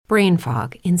brain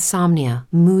fog, insomnia,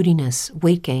 moodiness,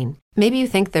 weight gain. Maybe you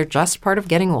think they're just part of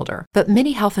getting older, but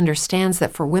MIDI Health understands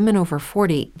that for women over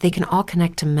 40, they can all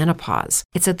connect to menopause.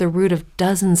 It's at the root of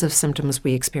dozens of symptoms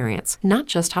we experience, not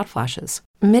just hot flashes.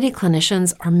 MIDI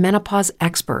clinicians are menopause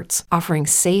experts, offering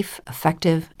safe,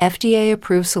 effective,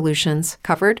 FDA-approved solutions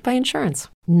covered by insurance.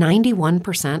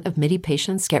 91% of MIDI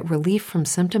patients get relief from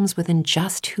symptoms within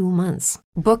just 2 months.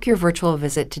 Book your virtual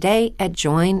visit today at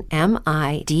joinmidi.com.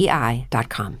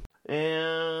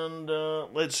 And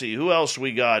let's see, who else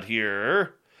we got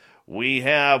here? We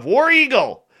have War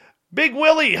Eagle. Big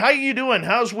Willie, how you doing?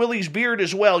 How's Willie's beard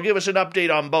as well? Give us an update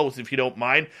on both, if you don't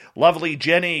mind. Lovely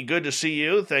Jenny, good to see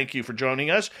you. Thank you for joining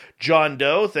us. John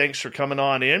Doe, thanks for coming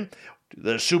on in.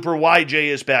 The Super YJ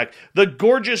is back. The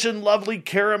gorgeous and lovely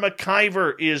Kara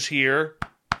McIver is here.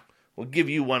 We'll give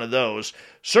you one of those.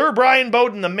 Sir Brian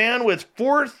Bowden, the man with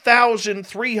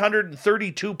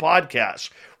 4,332 podcasts,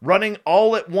 running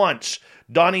all at once.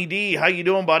 Donnie D, how you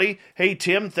doing, buddy? Hey,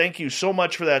 Tim, thank you so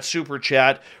much for that super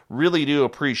chat. Really do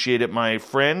appreciate it, my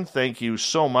friend. Thank you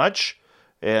so much.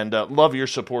 And love your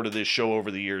support of this show over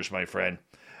the years, my friend.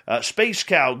 Space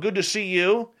Cow, good to see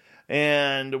you.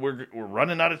 And we're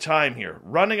running out of time here.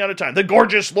 Running out of time. The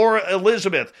gorgeous Laura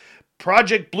Elizabeth.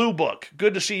 Project Blue Book.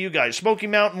 Good to see you guys. Smoky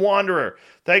Mountain Wanderer.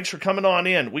 Thanks for coming on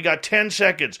in. We got 10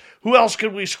 seconds. Who else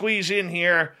could we squeeze in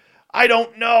here? I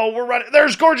don't know. We're running.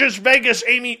 There's gorgeous Vegas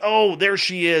Amy. Oh, there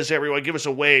she is, everyone. Give us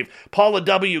a wave. Paula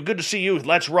W., good to see you.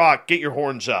 Let's rock. Get your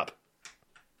horns up.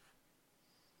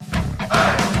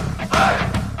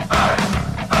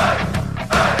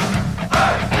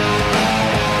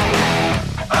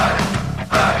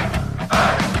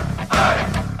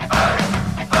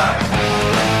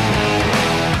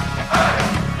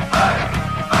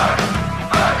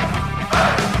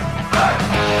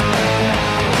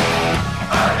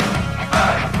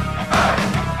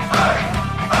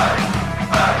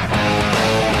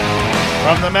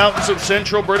 From the mountains of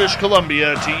central British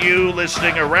Columbia to you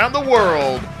listening around the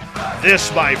world, this,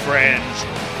 my friends,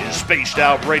 is Spaced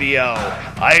Out Radio.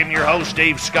 I am your host,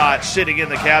 Dave Scott, sitting in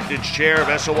the captain's chair of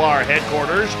SOR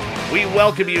headquarters. We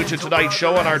welcome you to tonight's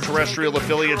show on our terrestrial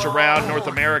affiliates around North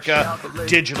America,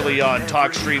 digitally on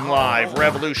TalkStream Live,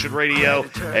 Revolution Radio,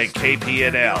 and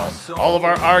KPNL. All of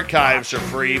our archives are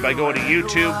free by going to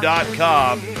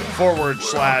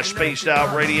youtube.com/Spaced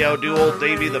Out Radio. Do old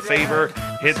Davey the favor,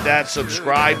 hit that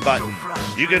subscribe button.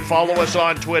 You can follow us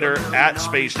on Twitter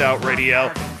 @Spaced Out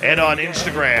Radio and on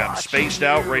Instagram, Spaced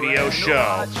Out Radio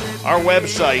Show. Our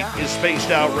website is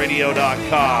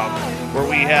spacedoutradio.com, where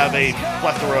we have a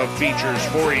plethora of features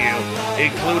for you,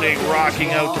 including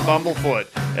rocking out to Bumblefoot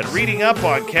and reading up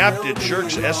on Captain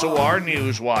Shirk's SOR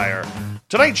Newswire.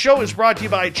 Tonight's show is brought to you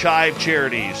by Chive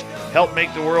Charities. Help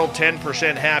make the world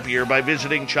 10% happier by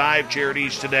visiting Chive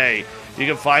Charities today. You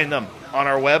can find them on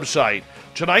our website.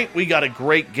 Tonight, we got a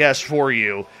great guest for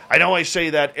you. I know I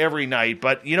say that every night,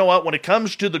 but you know what? When it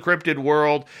comes to the cryptid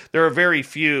world, there are very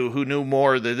few who knew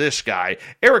more than this guy.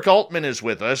 Eric Altman is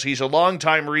with us. He's a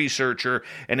longtime researcher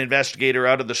and investigator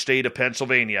out of the state of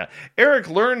Pennsylvania. Eric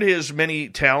learned his many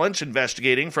talents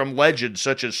investigating from legends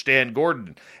such as Stan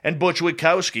Gordon and Butch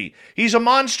Witkowski. He's a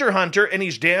monster hunter, and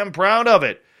he's damn proud of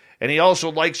it. And he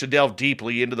also likes to delve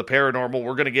deeply into the paranormal.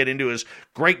 We're going to get into his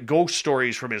great ghost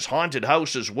stories from his haunted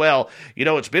house as well. You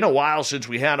know, it's been a while since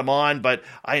we had him on, but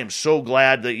I am so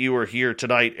glad that you are here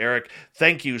tonight, Eric.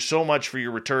 Thank you so much for your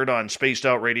return on Spaced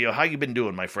Out Radio. How you been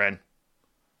doing, my friend?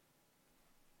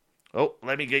 Oh,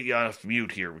 let me get you off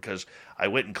mute here because I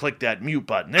went and clicked that mute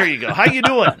button. There you go. How you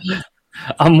doing?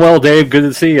 I'm well, Dave. Good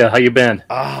to see you. How you been?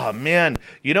 Ah, man.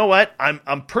 You know what?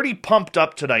 I'm pretty pumped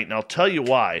up tonight, and I'll tell you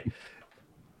why.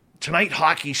 Tonight,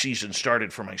 hockey season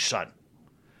started for my son.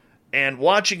 And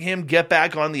watching him get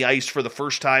back on the ice for the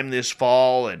first time this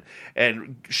fall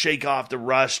and shake off the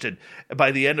rust, and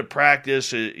by the end of practice,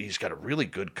 he's got a really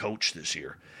good coach this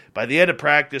year. By the end of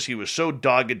practice, he was so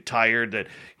dogged tired that,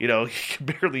 you know, he can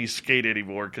barely skate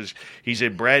anymore because he's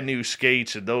in brand new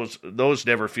skates, and those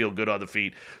never feel good on the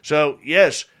feet. So,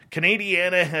 yes,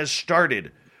 Canadiana has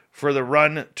started for the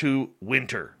run to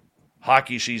winter.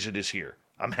 Hockey season is here.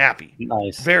 I'm happy.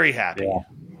 Nice. Very happy. Yeah.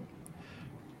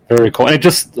 Very cool. And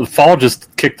the fall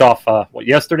just kicked off,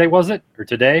 yesterday, was it? Or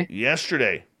today?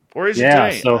 Yesterday. Or is it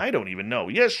today? So, I don't even know.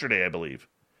 Yesterday, I believe.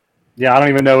 Yeah, I don't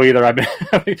even know either. I've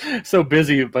been so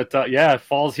busy. But,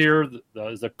 fall's here.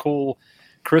 There's a cool,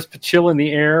 crisp chill in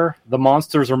the air. The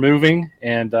monsters are moving,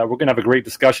 and we're going to have a great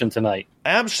discussion tonight.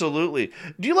 Absolutely.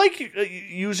 Do you like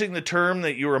using the term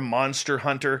that you're a monster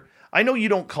hunter? I know you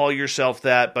don't call yourself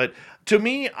that, but to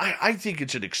me, I think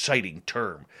it's an exciting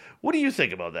term. What do you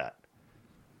think about that?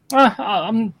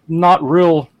 I'm not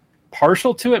real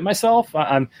partial to it myself.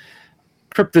 I'm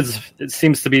cryptids. It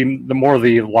seems to be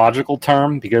the logical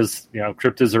term because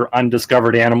cryptids are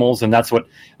undiscovered animals, and that's what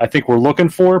I think we're looking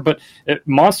for. But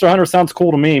Monster Hunter sounds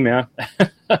cool to me, man.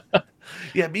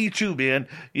 Yeah, me too, man.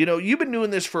 You've been doing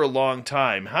this for a long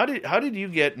time. How did you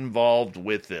get involved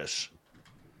with this?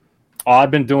 Oh,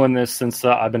 I've been doing this since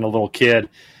I've been a little kid.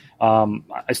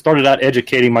 I started out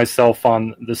educating myself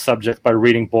on the subject by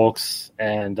reading books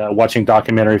and watching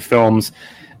documentary films,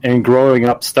 and growing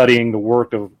up studying the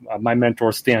work of my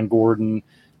mentor Stan Gordon,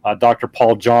 Dr.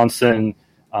 Paul Johnson,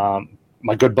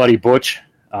 my good buddy Butch,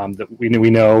 that we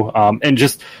know, and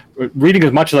just reading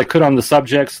as much as I could on the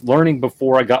subjects, learning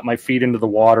before I got my feet into the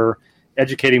water,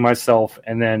 educating myself,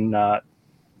 and then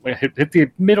hit the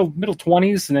middle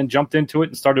 20s, and then jumped into it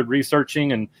and started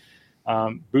researching and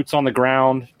boots on the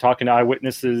ground, talking to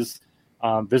eyewitnesses,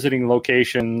 visiting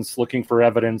locations, looking for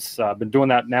evidence. I've been doing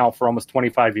that now for almost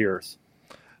 25 years.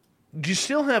 Do you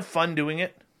still have fun doing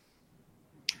it?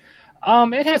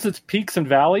 It has its peaks and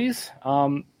valleys.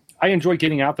 I enjoy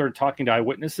getting out there and talking to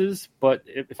eyewitnesses, but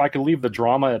if I could leave the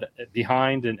drama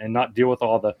behind and not deal with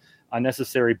all the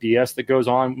unnecessary BS that goes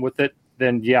on with it,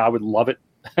 then yeah, I would love it.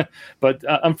 But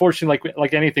unfortunately,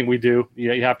 like anything we do,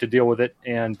 you have to deal with it.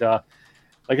 And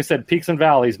like I said, peaks and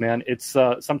valleys, man. It's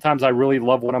sometimes I really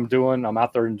love what I'm doing. I'm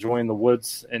out there enjoying the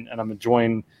woods, and I'm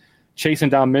enjoying chasing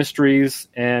down mysteries.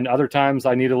 And other times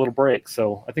I need a little break.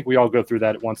 So I think we all go through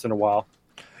that once in a while.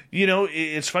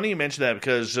 It's funny you mentioned that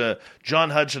because John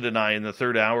Hudson and I, in the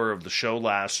third hour of the show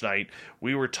last night,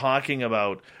 we were talking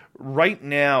about right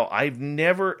now, I've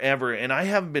never, ever, and I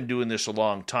haven't been doing this a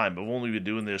long time. I've only been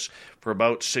doing this for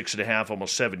about 6.5,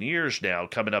 almost 7 years now,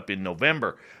 coming up in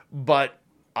November. But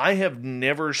I have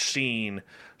never seen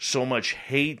so much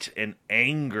hate and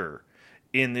anger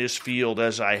in this field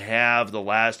as I have the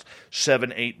last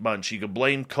 7-8 months. You could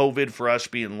blame COVID for us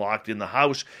being locked in the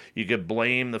house. You could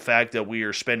blame the fact that we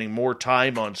are spending more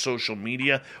time on social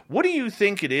media. What do you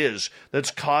think it is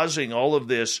that's causing all of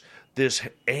this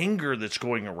anger that's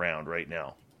going around right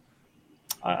now?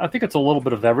 I think it's a little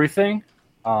bit of everything.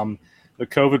 The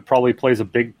COVID probably plays a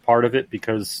big part of it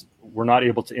because we're not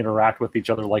able to interact with each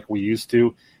other like we used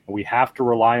to. We have to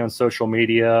rely on social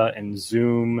media and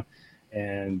Zoom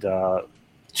and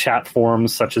chat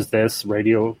forums such as this,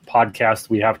 radio podcasts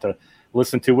we have to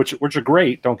listen to, which are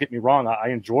great. Don't get me wrong. I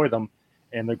enjoy them,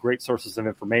 and they're great sources of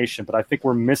information. But I think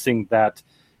we're missing that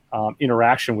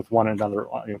interaction with one another,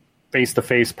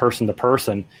 face-to-face,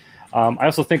 person-to-person. I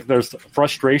also think there's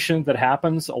frustration that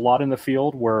happens a lot in the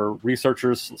field where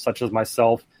researchers such as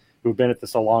myself who've been at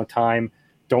this a long time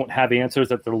don't have answers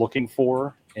that they're looking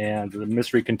for, and the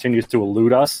mystery continues to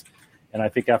elude us. And I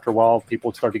think after a while,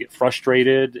 people start to get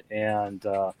frustrated and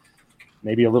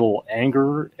maybe a little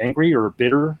angry or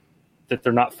bitter that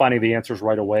they're not finding the answers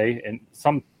right away. And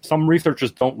some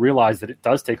researchers don't realize that it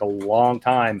does take a long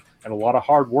time and a lot of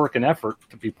hard work and effort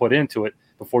to be put into it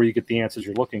before you get the answers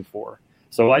you're looking for.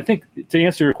 So I think, to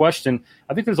answer your question,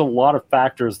 I think there's a lot of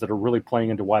factors that are really playing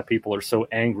into why people are so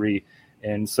angry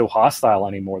and so hostile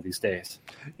anymore these days.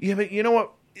 Yeah, but you know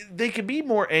what? They could be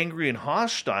more angry and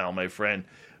hostile, my friend,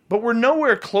 but we're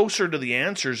nowhere closer to the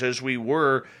answers as we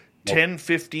were 10,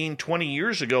 15, 20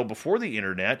 years ago before the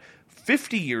internet,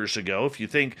 50 years ago, if you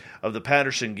think of the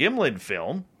Patterson-Gimlin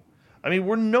film. I mean,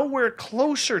 we're nowhere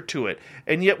closer to it.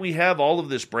 And yet we have all of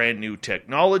this brand new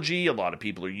technology. A lot of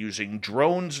people are using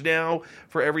drones now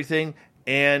for everything,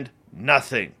 and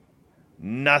nothing.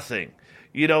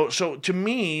 So to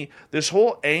me, this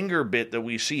whole anger bit that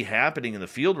we see happening in the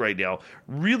field right now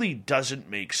really doesn't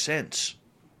make sense.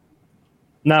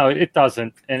 No, it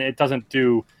doesn't. And it doesn't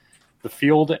do the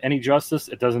field any justice.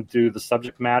 It doesn't do the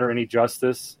subject matter any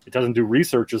justice. It doesn't do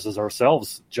researchers as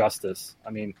ourselves justice.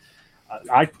 I mean,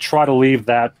 I try to leave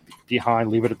that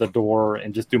behind, leave it at the door,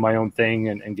 and just do my own thing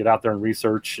and get out there and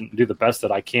research and do the best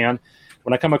that I can.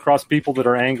 When I come across people that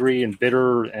are angry and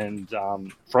bitter and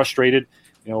frustrated,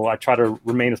 I try to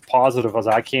remain as positive as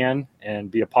I can and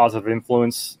be a positive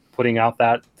influence, putting out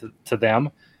that to them,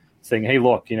 saying, hey,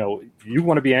 look, you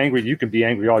want to be angry, you can be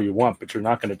angry all you want, but you're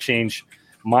not going to change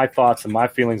my thoughts and my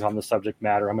feelings on the subject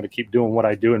matter. I'm going to keep doing what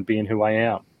I do and being who I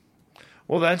am.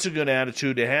 Well, that's a good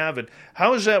attitude to have. And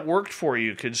how has that worked for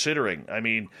you, considering? I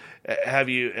mean, have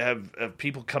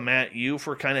people come at you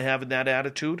for kind of having that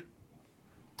attitude?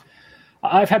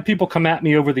 I've had people come at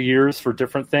me over the years for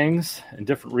different things and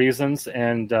different reasons,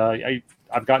 and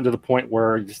I've gotten to the point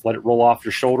where you just let it roll off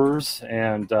your shoulders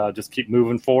and just keep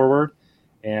moving forward,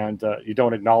 and you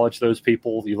don't acknowledge those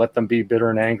people. You let them be bitter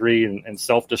and angry and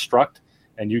self-destruct,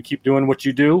 and you keep doing what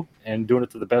you do and doing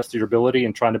it to the best of your ability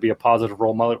and trying to be a positive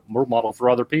role model for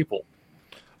other people.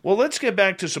 Well, let's get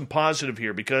back to some positive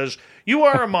here, because you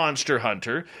are a monster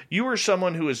hunter. You are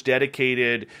someone who has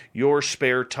dedicated your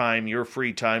spare time, your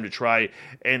free time, to try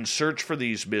and search for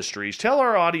these mysteries. Tell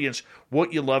our audience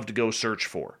what you love to go search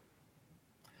for.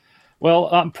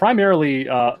 Well, primarily,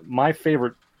 my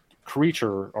favorite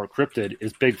creature or cryptid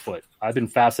is Bigfoot. I've been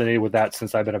fascinated with that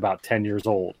since I've been about 10 years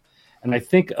old. And I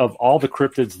think of all the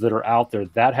cryptids that are out there,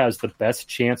 that has the best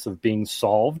chance of being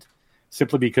solved,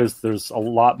 simply because there's a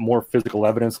lot more physical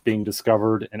evidence being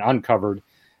discovered and uncovered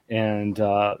and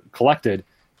collected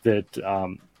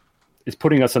that is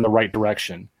putting us in the right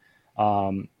direction.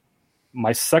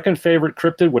 My second favorite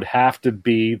cryptid would have to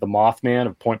be the Mothman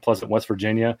of Point Pleasant, West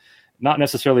Virginia. Not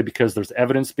necessarily because there's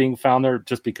evidence being found there,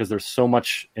 just because there's so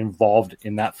much involved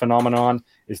in that phenomenon.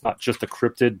 It's not just a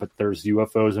cryptid, but there's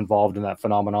UFOs involved in that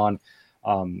phenomenon,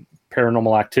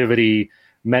 paranormal activity,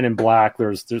 Men in Black.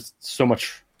 There's so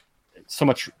much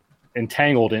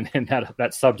entangled in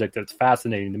that subject that it's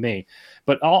fascinating to me.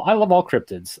 But I love all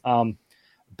cryptids.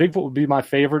 Bigfoot would be my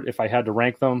favorite if I had to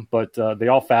rank them, but they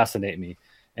all fascinate me.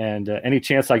 And any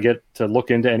chance I get to look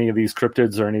into any of these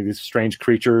cryptids or any of these strange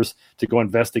creatures to go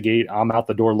investigate, I'm out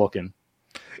the door looking.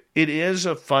 It is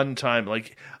a fun time.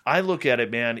 Like, I look at it,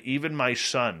 man, even my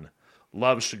son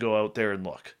loves to go out there and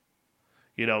look.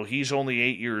 You know, he's only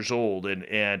 8 years old,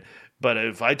 but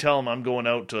if I tell him I'm going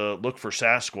out to look for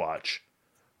Sasquatch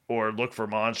or look for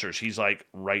monsters, he's like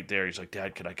right there. He's like,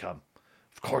 Dad, can I come?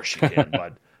 Of course you can,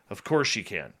 bud. Of course you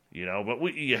can. You know,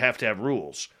 but you have to have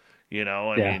rules. You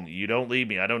know, I mean, you don't leave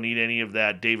me. I don't need any of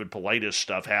that David Paulides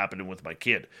stuff happening with my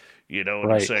kid. You know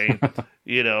what I'm saying?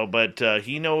 You know, but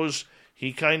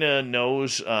he kind of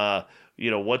knows,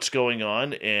 what's going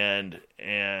on,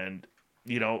 and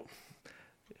you know,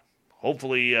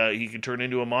 hopefully he can turn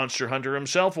into a monster hunter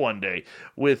himself one day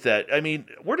with that. I mean,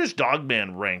 where does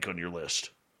Dogman rank on your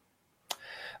list?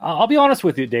 I'll be honest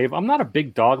with you, Dave. I'm not a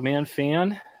big Dogman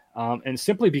fan, and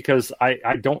simply because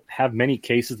I don't have many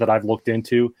cases that I've looked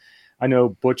into. I know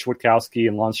Butch Witkowski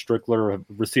and Lon Strickler have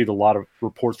received a lot of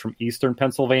reports from eastern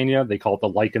Pennsylvania. They call it the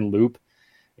Lichen Loop.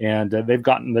 And they've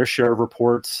gotten their share of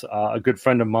reports. A good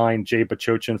friend of mine, Jay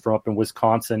Bachochin from up in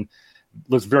Wisconsin,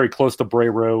 lives very close to Bray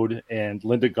Road, and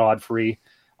Linda Godfrey.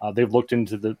 They've looked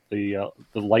into the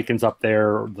lichens up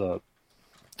there, the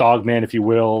dogman, if you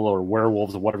will, or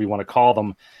werewolves, or whatever you want to call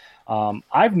them.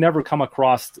 I've never come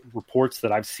across reports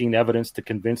that I've seen evidence to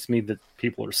convince me that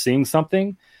people are seeing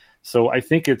something. So I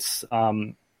think it's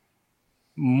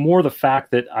more the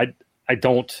fact that I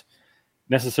don't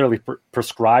necessarily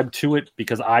prescribe to it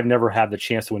because I've never had the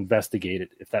chance to investigate it,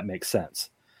 if that makes sense.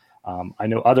 I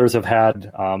know others have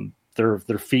had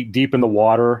their feet deep in the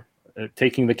water,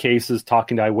 taking the cases,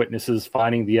 talking to eyewitnesses,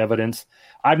 finding the evidence.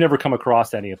 I've never come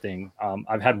across anything.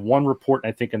 I've had one report,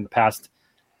 I think, in the past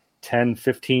 10,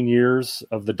 15 years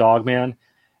of the Dogman,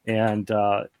 and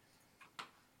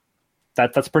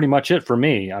that's pretty much it for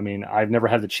me. I mean, I've never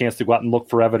had the chance to go out and look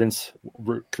for evidence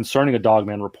concerning a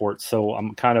Dogman report, so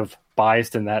I'm kind of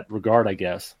biased in that regard, I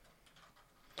guess.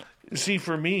 See,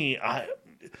 for me,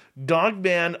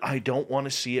 Dogman, I don't want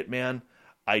to see it, man.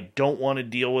 I don't want to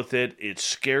deal with it. It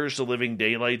scares the living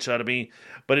daylights out of me.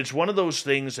 But it's one of those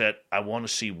things that I want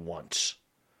to see once.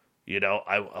 You know,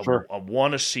 I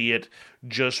want to see it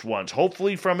just once.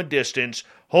 Hopefully from a distance.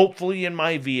 Hopefully in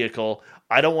my vehicle.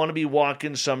 I don't want to be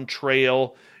walking some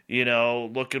trail, you know,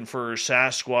 looking for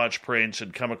Sasquatch prints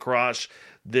and come across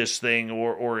this thing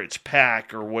or its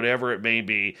pack or whatever it may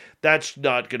be. That's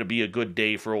not going to be a good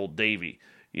day for old Davey,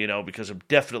 you know, because I'm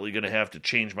definitely going to have to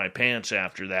change my pants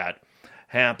after that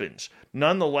happens.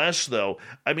 Nonetheless, though,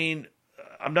 I mean,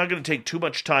 I'm not going to take too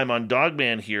much time on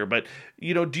Dogman here, but,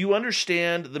 you know, do you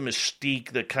understand the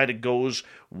mystique that kind of goes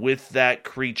with that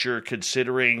creature,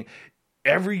 considering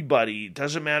everybody,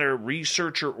 doesn't matter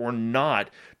researcher or not,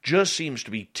 just seems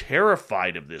to be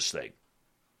terrified of this thing?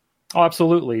 Oh,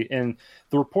 absolutely. And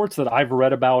the reports that I've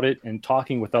read about it and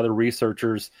talking with other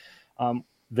researchers,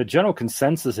 the general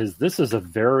consensus is this is a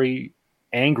very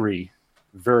angry,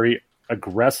 very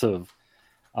aggressive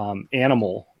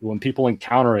animal. When people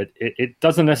encounter it, it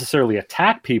doesn't necessarily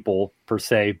attack people per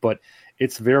se, but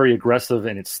it's very aggressive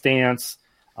in its stance,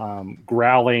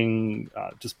 growling,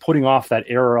 just putting off that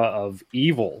era of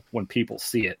evil when people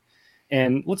see it.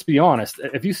 And let's be honest,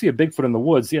 if you see a Bigfoot in the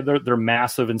woods, yeah, they're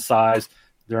massive in size,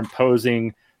 they're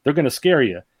imposing, they're going to scare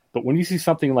you. But when you see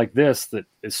something like this that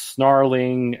is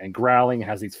snarling and growling,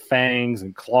 has these fangs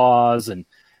and claws, and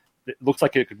it looks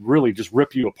like it could really just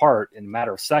rip you apart in a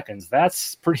matter of seconds,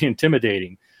 that's pretty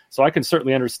intimidating. So I can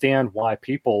certainly understand why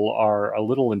people are a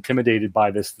little intimidated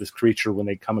by this creature when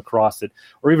they come across it,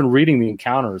 or even reading the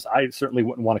encounters. I certainly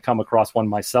wouldn't want to come across one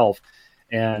myself.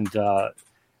 And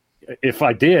if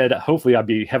I did, hopefully I'd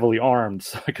be heavily armed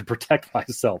so I could protect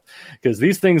myself, because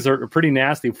these things are pretty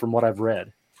nasty from what I've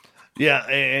read. Yeah,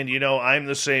 and I'm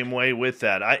the same way with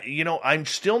that. I'm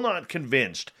still not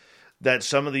convinced that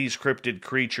some of these cryptid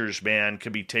creatures, man,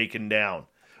 can be taken down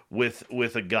with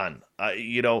a gun.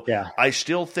 Yeah. I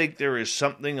still think there is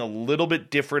something a little bit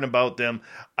different about them.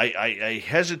 I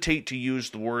hesitate to use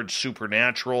the word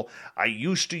supernatural. I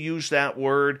used to use that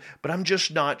word, but I'm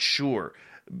just not sure,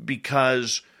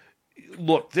 because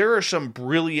look, there are some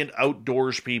brilliant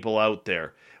outdoors people out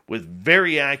there with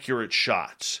very accurate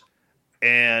shots,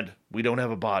 and we don't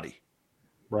have a body.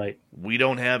 Right. We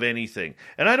don't have anything.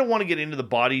 And I don't want to get into the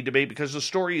body debate, because the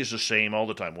story is the same all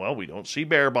the time. Well, we don't see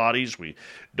bear bodies. We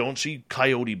don't see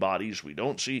coyote bodies. We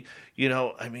don't see,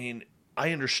 I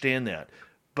understand that.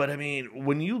 But,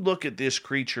 when you look at this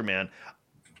creature, man,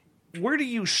 where do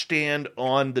you stand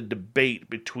on the debate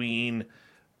between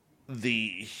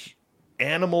the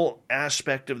animal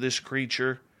aspect of this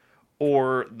creature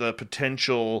or the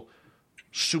potential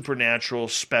supernatural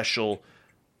specialness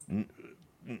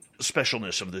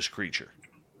of this creature?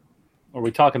 Are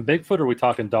we talking Bigfoot or are we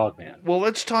talking Dogman? Well,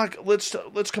 let's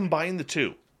combine the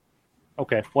two.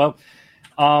 Okay. Well,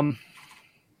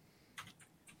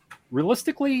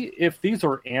 realistically, if these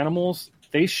are animals,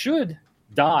 they should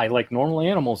die like normal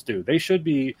animals do. They should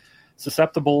be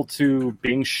susceptible to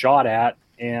being shot at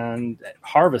and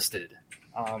harvested.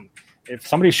 If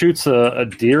somebody shoots a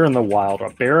deer in the wild, or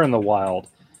a bear in the wild,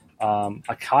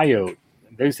 a coyote,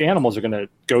 these animals are going to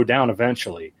go down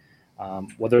eventually.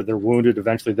 Whether they're wounded,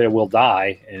 eventually they will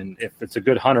die. And if it's a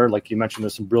good hunter, like you mentioned,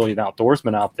 there's some brilliant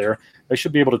outdoorsmen out there, they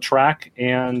should be able to track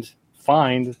and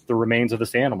find the remains of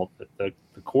this animal, the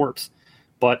corpse.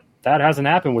 But that hasn't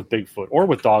happened with Bigfoot or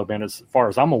with Dogman, as far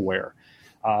as I'm aware.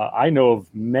 I know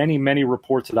of many, many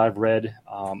reports that I've read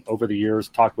over the years,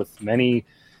 talked with many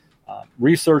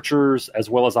researchers as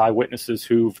well as eyewitnesses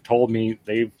who've told me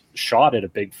they've shot at a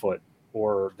Bigfoot,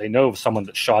 or they know of someone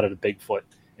that shot at a Bigfoot,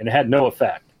 and it had no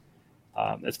effect.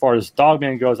 As far as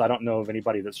Dogman goes, I don't know of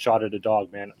anybody that's shot at a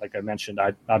Dogman. Like I mentioned,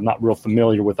 I'm not real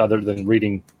familiar with, other than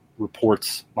reading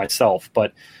reports myself.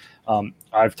 But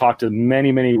I've talked to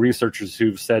many, many researchers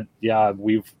who've said, yeah,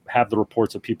 we've had the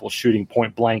reports of people shooting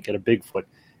point blank at a Bigfoot,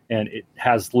 and it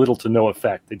has little to no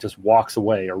effect. It just walks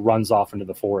away or runs off into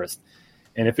the forest.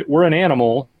 And if it were an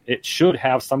animal, it should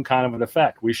have some kind of an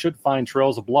effect. We should find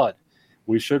trails of blood.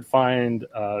 We should find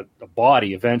a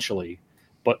body eventually,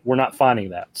 but we're not finding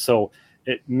that. So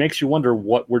it makes you wonder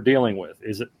what we're dealing with.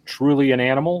 Is it truly an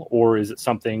animal, or is it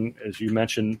something, as you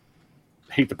mentioned,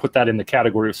 hate to put that in the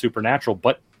category of supernatural,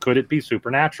 but could it be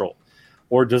supernatural?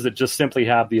 Or does it just simply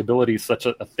have the ability, such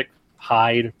a thick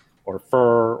hide or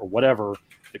fur or whatever,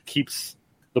 that keeps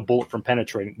the bullet from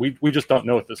penetrating? We just don't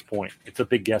know at this point. It's a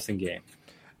big guessing game.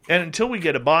 And until we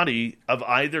get a body of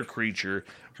either creature,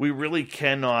 we really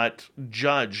cannot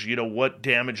judge, what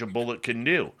damage a bullet can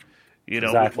do.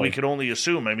 Exactly. We can only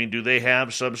assume. Do they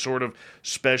have some sort of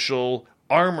special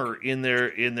armor in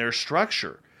their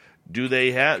structure? Do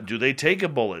they take a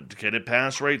bullet? Can it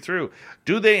pass right through?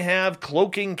 Do they have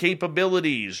cloaking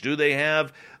capabilities? Do they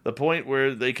have the point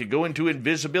where they could go into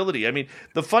invisibility?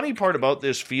 The funny part about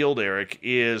this field, Eric,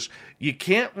 is you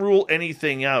can't rule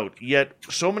anything out, yet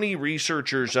so many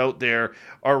researchers out there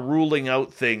are ruling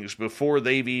out things before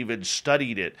they've even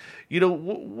studied it.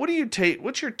 What do you take?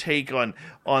 What's your take on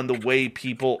the way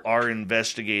people are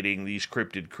investigating these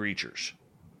cryptid creatures?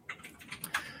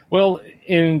 Well,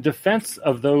 in defense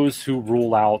of those who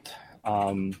rule out,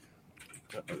 I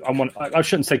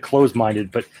shouldn't say closed-minded,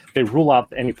 but they rule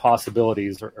out any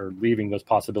possibilities or leaving those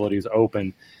possibilities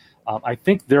open. I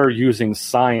think they're using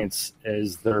science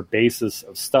as their basis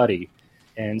of study.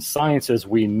 And science as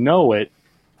we know it,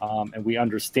 and we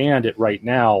understand it right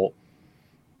now,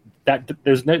 that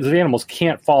those animals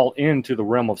can't fall into the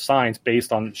realm of science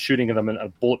based on shooting them and a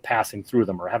bullet passing through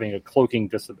them or having a cloaking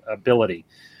disability.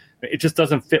 It just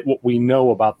doesn't fit what we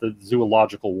know about the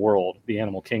zoological world, the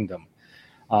animal kingdom.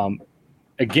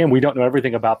 Again, we don't know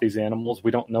everything about these animals.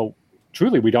 We don't know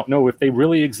if they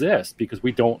really exist because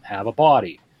we don't have a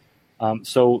body.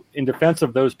 So in defense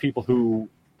of those people who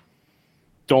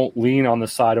don't lean on the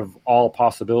side of all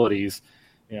possibilities,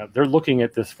 they're looking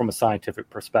at this from a scientific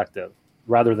perspective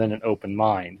rather than an open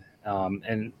mind.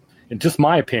 And in just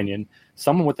my opinion,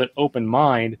 someone with an open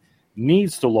mind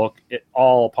needs to look at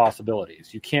all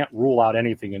possibilities. You can't rule out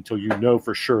anything until you know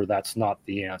for sure that's not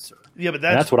the answer. Yeah, but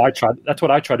that's what I try. That's what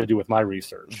I try to do with my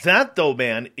research. That, though,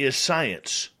 man, is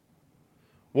science.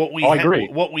 I agree.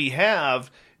 What we have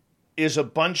is a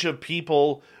bunch of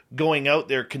people going out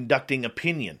there conducting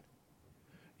opinion.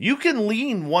 You can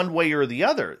lean one way or the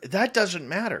other. That doesn't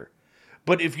matter.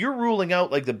 But if you're ruling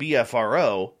out like the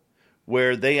BFRO,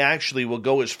 where they actually will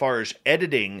go as far as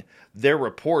editing their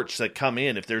reports that come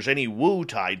in if there's any woo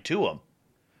tied to them,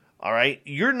 all right,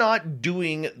 you're not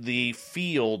doing the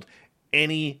field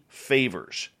any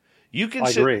favors. You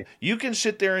can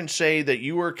sit there and say that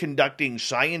you are conducting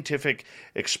scientific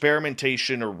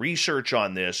experimentation or research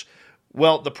on this.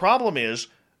 Well, the problem is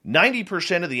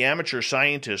 90% of the amateur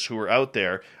scientists who are out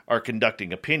there are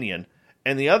conducting opinion,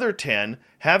 and the other 10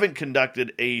 haven't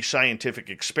conducted a scientific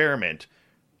experiment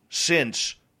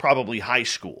since probably high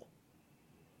school.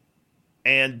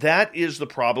 And that is the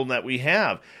problem that we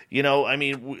have.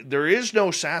 There is no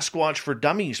Sasquatch for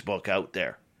Dummies book out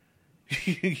there.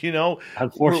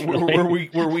 Unfortunately.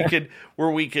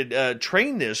 where we could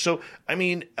train this. So,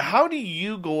 how do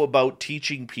you go about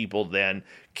teaching people then?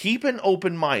 Keep an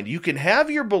open mind. You can have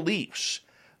your beliefs.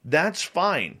 That's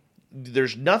fine.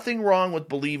 There's nothing wrong with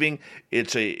believing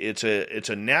it's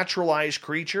a naturalized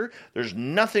creature. There's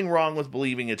nothing wrong with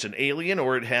believing it's an alien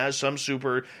or it has some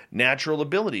supernatural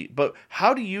ability. But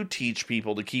how do you teach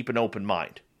people to keep an open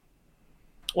mind?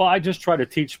 Well, I just try to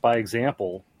teach by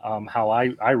example how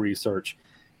I research.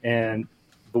 And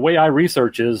the way I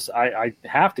research is I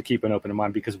have to keep an open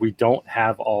mind because we don't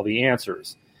have all the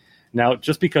answers. Now,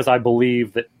 just because I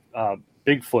believe that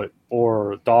Bigfoot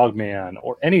or Dogman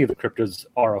or any of the cryptids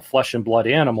are a flesh and blood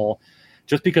animal,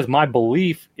 just because my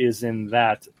belief is in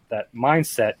that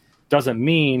mindset doesn't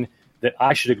mean that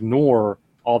I should ignore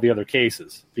all the other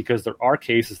cases, because there are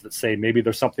cases that say maybe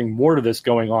there's something more to this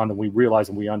going on than we realize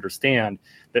and we understand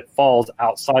that falls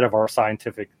outside of our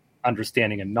scientific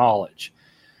understanding and knowledge.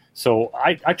 So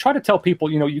I try to tell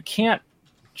people, you can't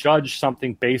judge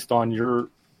something based on your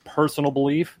personal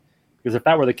belief, because if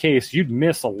that were the case, you'd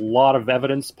miss a lot of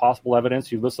evidence, possible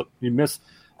evidence. You miss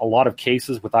a lot of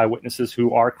cases with eyewitnesses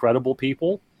who are credible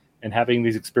people and having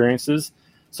these experiences.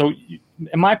 So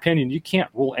in my opinion, you can't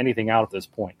rule anything out at this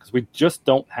point because we just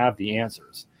don't have the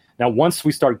answers. Now, once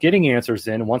we start getting answers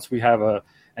in, once we have a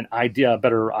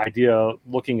better idea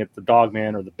looking at the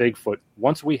Dogman or the Bigfoot,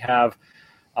 once we have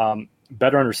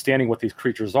better understanding what these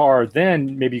creatures are,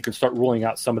 then maybe you can start ruling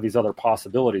out some of these other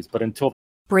possibilities. But until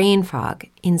brain fog,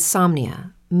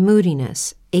 insomnia,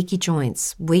 moodiness, achy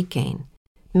joints, weight gain.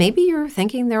 Maybe you're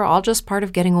thinking they're all just part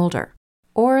of getting older,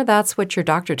 or that's what your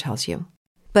doctor tells you.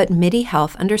 But MIDI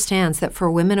Health understands that for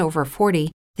women over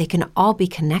 40, they can all be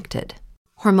connected.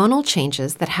 Hormonal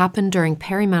changes that happen during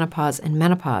perimenopause and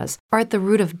menopause are at the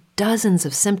root of dozens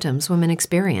of symptoms women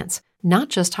experience, not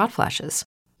just hot flashes.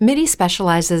 MIDI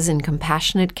specializes in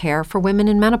compassionate care for women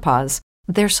in menopause.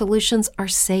 Their solutions are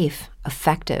safe,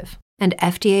 effective, and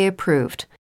FDA approved.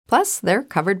 Plus, they're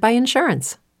covered by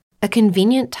insurance. A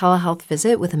convenient telehealth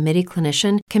visit with a MIDI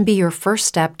clinician can be your first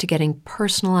step to getting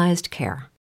personalized care.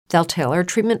 They'll tailor a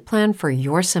treatment plan for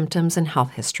your symptoms and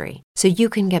health history so you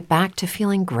can get back to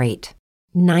feeling great.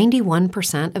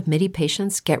 91% of MIDI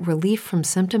patients get relief from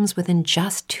symptoms within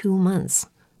just 2 months.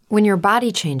 When your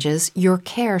body changes, your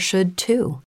care should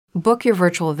too. Book your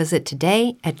virtual visit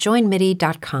today at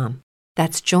joinmidi.com.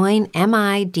 That's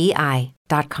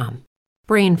joinmidi.com.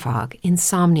 Brain fog,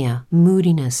 insomnia,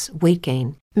 moodiness, weight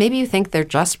gain. Maybe you think they're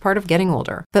just part of getting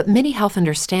older, but MIDI Health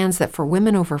understands that for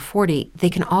women over 40, they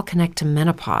can all connect to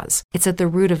menopause. It's at the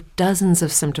root of dozens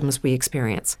of symptoms we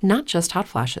experience, not just hot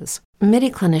flashes.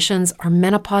 MIDI clinicians are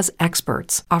menopause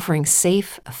experts, offering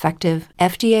safe, effective,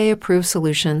 FDA-approved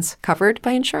solutions covered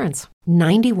by insurance.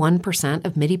 91%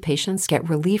 of MIDI patients get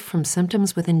relief from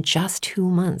symptoms within just 2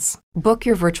 months. Book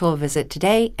your virtual visit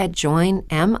today at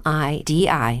joinmidi.com.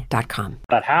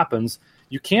 that happens,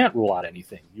 you can't rule out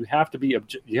anything. You have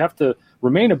to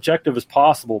remain objective as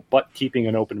possible, but keeping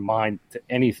an open mind to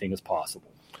anything as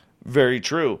possible. Very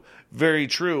true. Very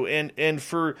true. And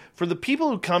for the people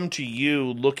who come to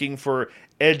you looking for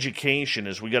education,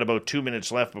 as we got about 2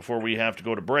 minutes left before we have to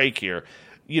go to break here,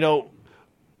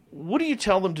 what do you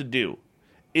tell them to do?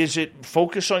 Is it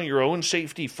focus on your own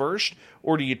safety first,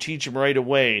 or do you teach them right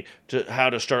away to how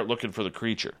to start looking for the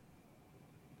creature?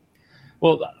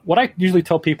 Well, what I usually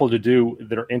tell people to do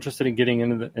that are interested in getting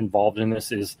involved in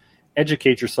this is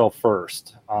educate yourself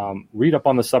first. Read up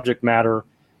on the subject matter,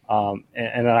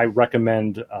 and I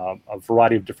recommend a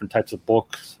variety of different types of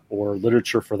books or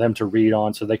literature for them to read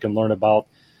on so they can learn about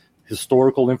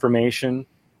historical information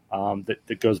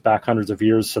that goes back hundreds of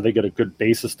years, so they get a good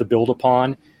basis to build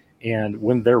upon. And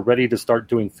when they're ready to start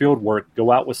doing field work,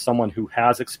 go out with someone who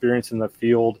has experience in the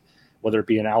field, whether it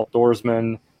be an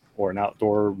outdoorsman or an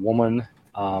outdoor woman,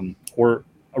 or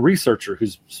a researcher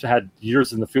who's had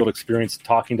years in the field experience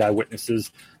talking to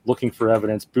eyewitnesses, looking for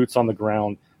evidence, boots on the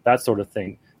ground, that sort of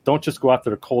thing. Don't just go out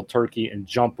there cold turkey and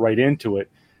jump right into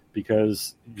it.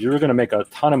 because you're going to make a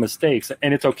ton of mistakes,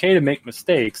 and it's okay to make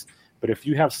mistakes. But if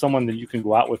you have someone that you can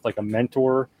go out with, like a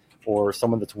mentor or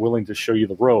someone that's willing to show you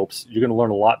the ropes, you're going to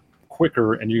learn a lot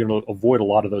quicker, and you're going to avoid a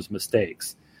lot of those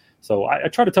mistakes. So I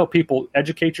try to tell people,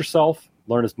 educate yourself,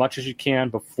 learn as much as you can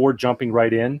before jumping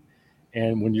right in.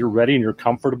 And when you're ready and you're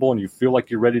comfortable and you feel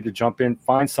like you're ready to jump in,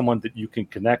 find someone that you can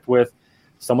connect with,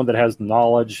 someone that has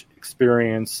knowledge,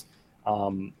 experience,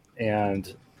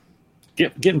 and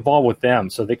get involved with them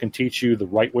so they can teach you the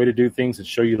right way to do things and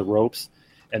show you the ropes.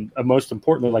 And most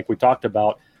importantly, like we talked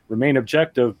about, remain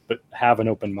objective, but have an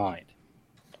open mind.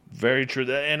 Very true.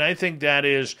 And I think that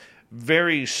is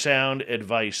very sound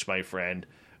advice, my friend.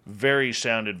 Very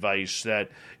sound advice that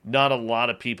not a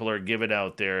lot of people are giving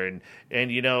out there.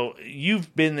 And you know,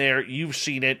 you've been there, you've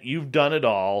seen it, you've done it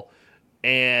all,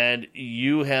 and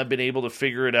you have been able to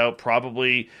figure it out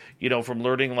probably, you know, from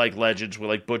learning like legends with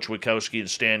like Butch Witkowski and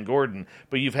Stan Gordon,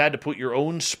 but you've had to put your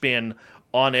own spin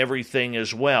on everything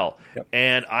as well. Yep.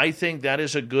 And I think that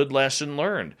is a good lesson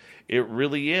learned. It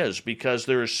really is, because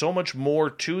there is so much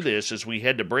more to this as we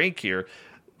head to break here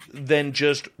than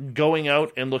just going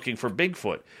out and looking for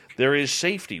Bigfoot. There is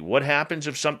safety. What happens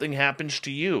if something happens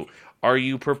to you? Are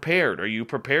you prepared? Are you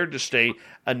prepared to stay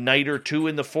a night or two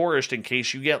in the forest in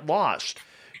case you get lost?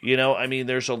 You know, I mean,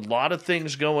 there's a lot of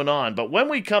things going on. But when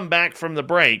we come back from the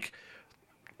break,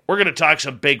 we're going to talk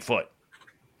some Bigfoot,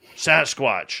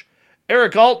 Sasquatch.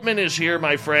 Eric Altman is here,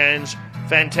 my friends.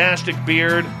 Fantastic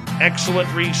beard,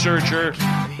 excellent researcher.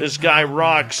 This guy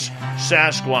rocks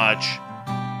Sasquatch.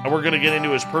 And we're going to get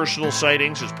into his personal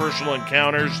sightings, his personal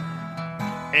encounters,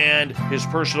 and his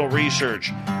personal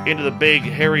research into the big,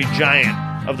 hairy giant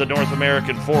of the North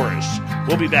American forests.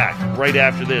 We'll be back right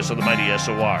after this on the Mighty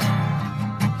SOR.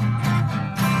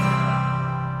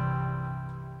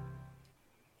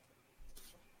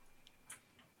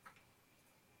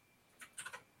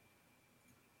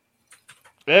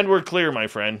 And we're clear, my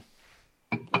friend.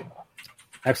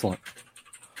 Excellent.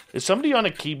 Is somebody on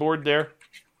a keyboard there?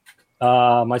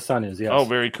 My son is, yes. Oh,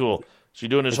 very cool. Is he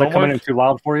doing his homework? Is that coming in too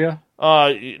loud for you?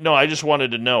 No, I just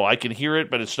wanted to know. I can hear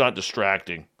it, but it's not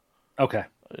distracting. Okay.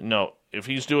 No, if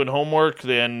he's doing homework,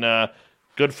 then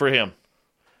good for him.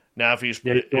 Now, if he's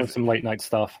doing some late night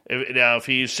stuff. If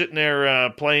he's sitting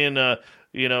there playing,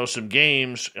 some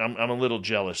games, I'm a little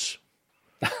jealous.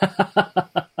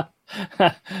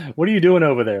 What are you doing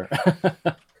over there?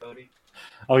 Coding.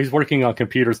 Oh, he's working on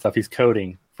computer stuff. He's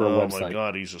coding for a website. Oh my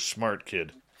God, he's a smart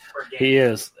kid. He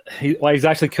is. He's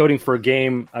actually coding for a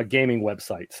gaming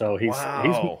website. So he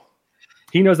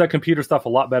knows that computer stuff a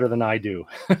lot better than I do.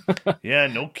 Yeah,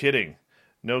 no kidding.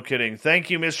 No kidding. Thank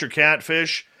you, Mr.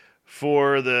 Catfish,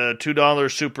 for the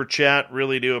 $2 super chat.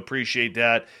 Really do appreciate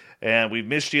that. And we've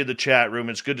missed you in the chat room.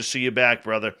 It's good to see you back,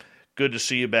 brother. Good to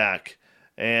see you back.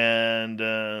 And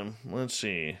let's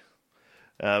see.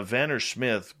 Vanner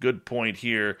Smith, good point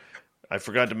here. I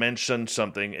forgot to mention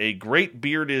something. A great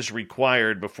beard is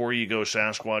required before you go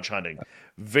Sasquatch hunting.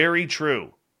 Very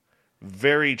true.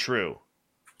 Very true.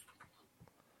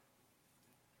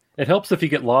 It helps if you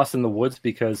get lost in the woods,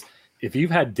 because if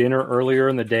you've had dinner earlier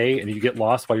in the day and you get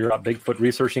lost while you're out Bigfoot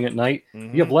researching at night,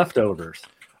 you have leftovers.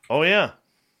 Oh, yeah.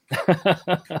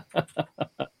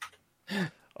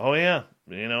 Oh, yeah.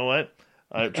 You know what?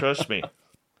 Trust me.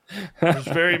 There's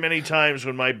very many times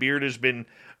when my beard has been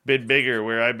bigger,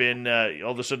 where I've been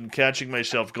all of a sudden catching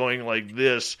myself going like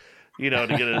this, to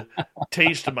get a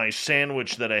taste of my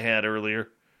sandwich that I had earlier.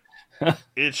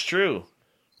 It's true.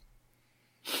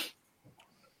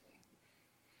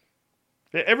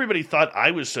 Everybody thought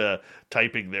I was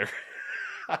typing there.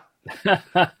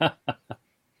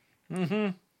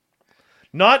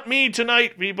 Not me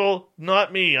tonight, people.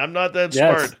 Not me. I'm not that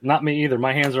smart. Not me either.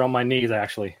 My hands are on my knees,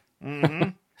 actually.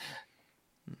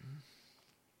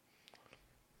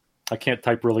 I can't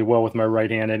type really well with my right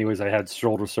hand. Anyways, I had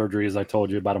shoulder surgery, as I told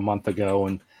you, about a month ago,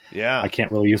 and I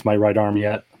can't really use my right arm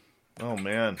yet. Oh,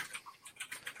 man.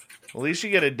 At least you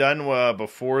get it done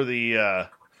before the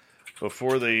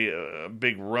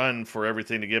big run for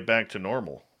everything to get back to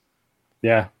normal.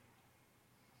 Yeah.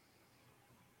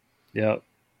 Yep.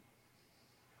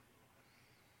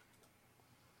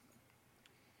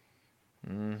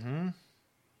 Mm-hmm.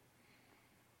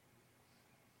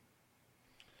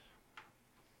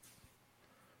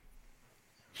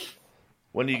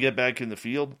 When do you get back in the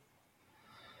field?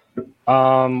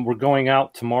 We're going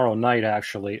out tomorrow night,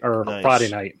 actually, or nice. Friday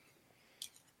night.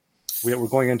 We're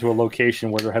going into a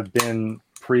location where there have been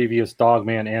previous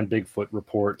Dogman and Bigfoot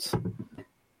reports.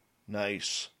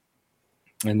 Nice.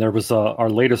 And there was our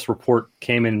latest report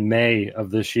came in May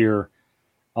of this year,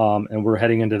 and we're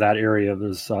heading into that area.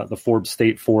 There's the Forbes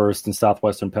State Forest in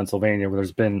southwestern Pennsylvania, where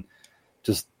there's been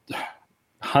just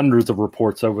hundreds of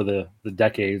reports over the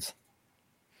decades.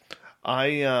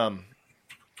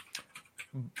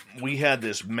 We had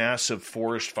this massive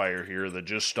forest fire here that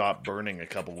just stopped burning a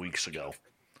couple weeks ago,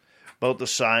 about the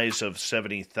size of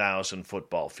 70,000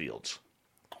 football fields.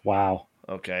 Wow.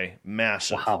 Okay,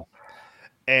 massive. Wow.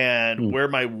 And where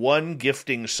my one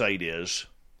gifting site is,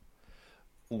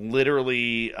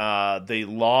 literally, they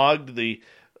logged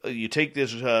you take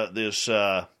this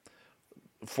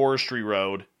forestry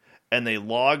road, and they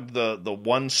logged the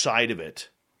one side of it,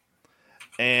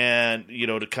 and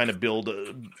to kind of build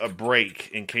a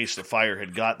break in case the fire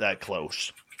had got that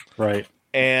close. Right.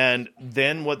 And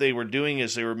then what they were doing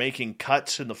is they were making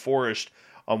cuts in the forest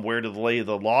on where to lay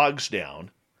the logs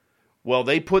down. Well,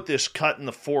 they put this cut in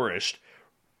the forest,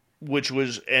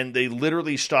 and they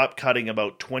literally stopped cutting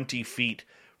about 20 feet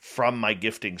from my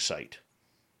gifting site.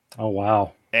 Oh,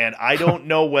 wow. And I don't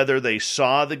know whether they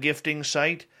saw the gifting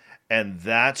site and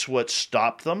that's what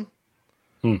stopped them,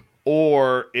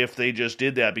 or if they just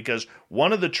did that, because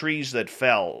one of the trees that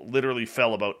literally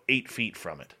fell about 8 feet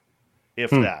from it,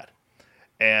 if that.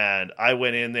 And I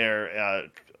went in there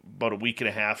about a week and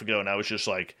a half ago, and I was just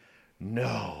like,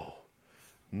 no,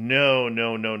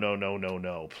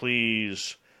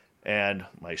 please. And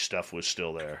my stuff was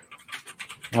still there.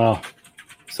 Oh,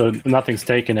 so nothing's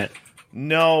taken it.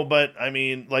 No, but I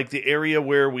mean, like the area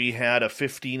where we had a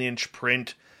 15-inch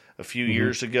print a few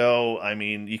years ago, I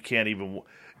mean, you can't even,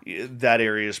 that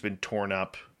area has been torn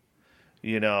up.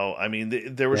 I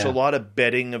mean, there was a lot of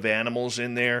bedding of animals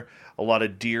in there. A lot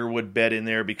of deer would bed in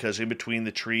there because in between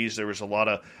the trees there was a lot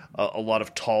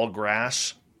of tall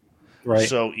grass. Right.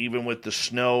 So even with the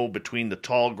snow between the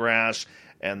tall grass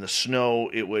and the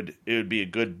snow, it would be a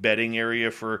good bedding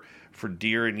area for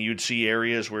deer, and you'd see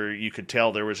areas where you could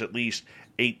tell there was at least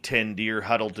 8-10 deer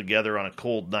huddled together on a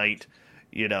cold night,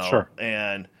 Sure.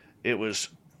 And it was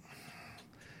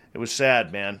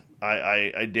sad, man.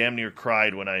 I damn near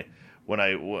cried when I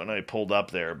pulled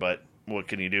up there, but what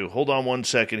can you do? Hold on one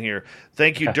second here.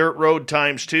 Thank you, Dirt Road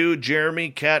 ×2, Jeremy,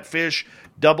 Catfish,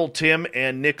 Double Tim,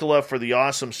 and Nicola for the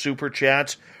awesome super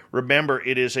chats. Remember,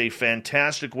 it is a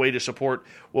fantastic way to support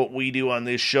what we do on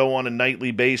this show on a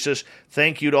nightly basis.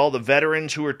 Thank you to all the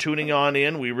veterans who are tuning on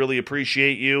in. We really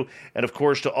appreciate you. And, of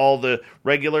course, to all the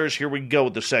regulars, here we go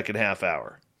with the second half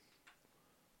hour.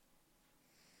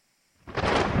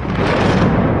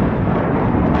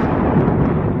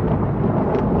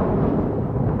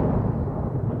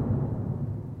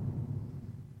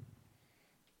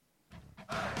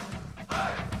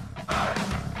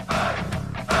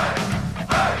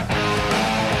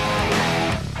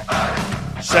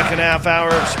 Second half hour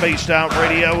of Spaced Out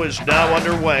Radio is now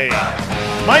underway.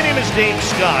 My name is Dave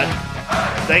Scott.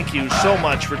 Thank you so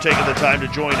much for taking the time to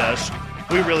join us.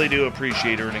 We really do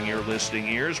appreciate earning your listening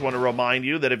ears. Want to remind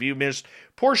you that if you missed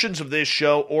portions of this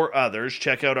show or others,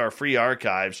 check out our free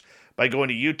archives by going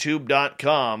to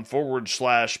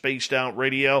youtube.com/Spaced Out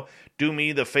Radio. Do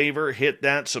me the favor, hit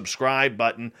that subscribe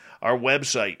button. Our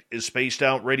website is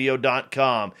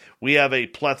spacedoutradio.com. We have a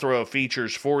plethora of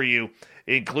features for you,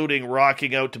 including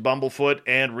rocking out to Bumblefoot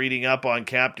and reading up on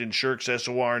Captain Shirk's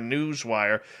SOR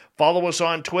Newswire. Follow us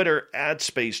on Twitter at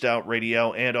Spaced Out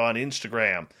Radio and on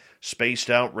Instagram, Spaced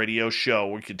Out Radio Show.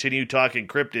 We continue talking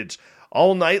cryptids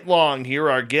all night long here.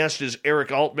 Our guest is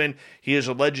Eric Altman. He is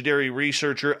a legendary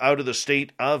researcher out of the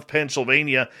state of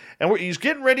Pennsylvania, and he's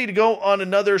getting ready to go on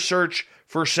another search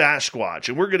for Sasquatch.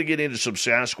 And we're going to get into some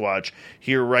Sasquatch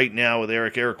here right now with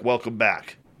Eric. Eric, welcome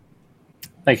back.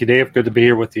 Thank you, Dave. Good to be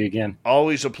here with you again.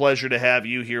 Always a pleasure to have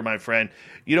you here, my friend.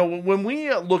 When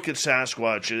we look at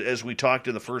Sasquatch, as we talked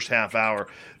in the first half hour,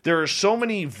 there are so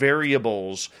many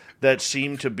variables that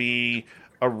seem to be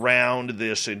around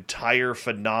this entire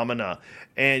phenomena.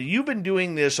 And you've been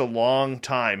doing this a long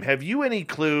time. Have you any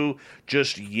clue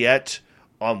just yet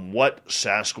on what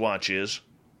Sasquatch is?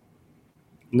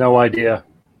 No idea.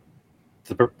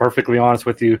 To be perfectly honest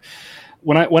with you.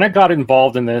 When I got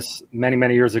involved in this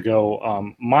many years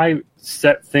ago, my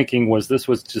set thinking was this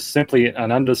was just simply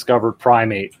an undiscovered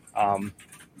primate,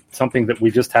 something that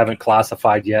we just haven't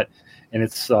classified yet, and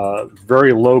it's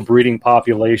very low breeding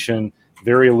population,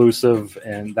 very elusive,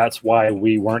 and that's why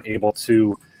we weren't able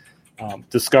to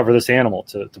discover this animal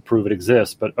to prove it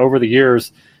exists. But over the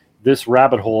years, this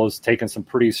rabbit hole has taken some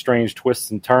pretty strange twists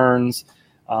and turns.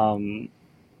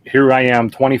 Here I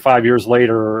am 25 years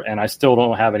later, and I still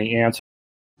don't have any answers.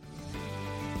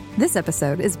 This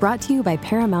episode is brought to you by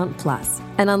Paramount Plus.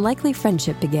 An unlikely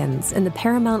friendship begins in the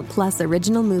Paramount Plus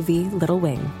original movie Little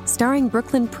Wing, starring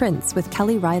Brooklyn Prince with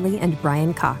Kelly Riley and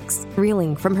Brian Cox.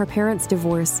 Reeling from her parents'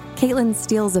 divorce, Caitlin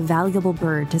steals a valuable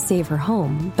bird to save her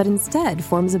home, but instead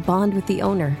forms a bond with the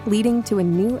owner, leading to a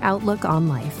new outlook on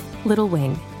life. Little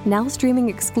Wing, now streaming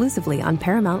exclusively on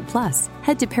Paramount Plus.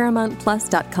 Head to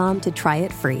ParamountPlus.com to try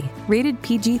it free. Rated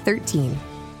PG-13.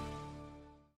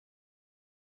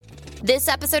 This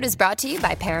episode is brought to you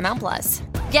by Paramount Plus.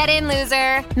 Get in,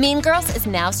 loser! Mean Girls is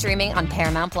now streaming on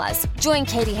Paramount Plus. Join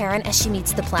Katie Heron as she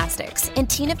meets the plastics in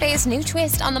Tina Fey's new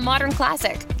twist on the modern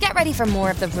classic. Get ready for more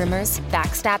of the rumors,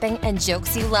 backstabbing, and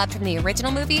jokes you loved from the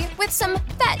original movie with some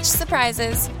fetch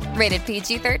surprises. Rated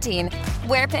PG-13.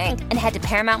 Wear pink and head to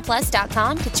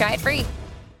ParamountPlus.com to try it free.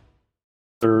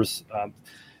 There's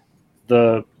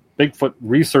the Bigfoot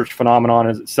research phenomenon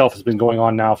itself has been going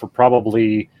on now for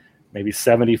probably maybe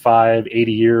 75,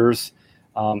 80 years,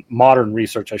 modern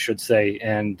research, I should say,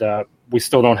 and we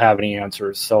still don't have any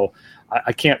answers. So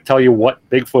I can't tell you what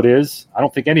Bigfoot is. I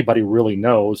don't think anybody really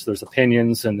knows. There's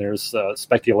opinions and there's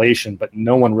speculation, but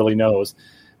no one really knows.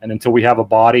 And until we have a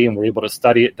body and we're able to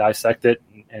study it, dissect it,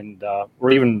 and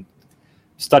or even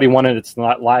study one in its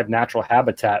not live natural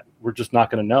habitat, we're just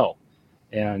not going to know.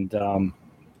 And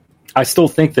I still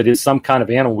think that it's some kind of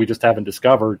animal we just haven't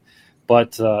discovered.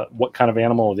 But what kind of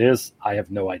animal it is, I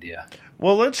have no idea.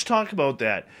 Well, let's talk about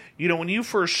that. You know, when you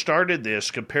first started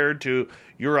this compared to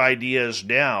your ideas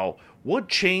now, what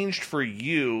changed for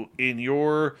you in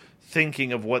your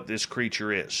thinking of what this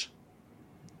creature is?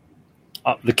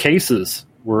 The cases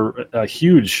were a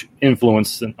huge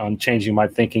influence on changing my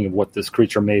thinking of what this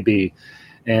creature may be.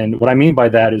 And what I mean by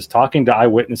that is talking to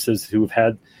eyewitnesses who have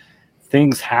had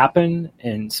things happen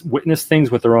and witnessed things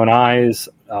with their own eyes,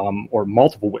 or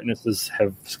multiple witnesses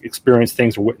have experienced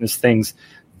things or witnessed things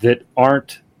that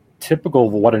aren't typical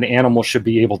of what an animal should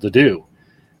be able to do.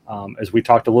 As we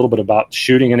talked a little bit about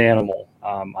shooting an animal,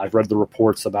 I've read the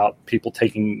reports about people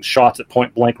taking shots at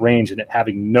point blank range and it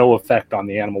having no effect on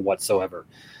the animal whatsoever.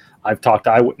 I've talked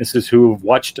to eyewitnesses who have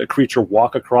watched a creature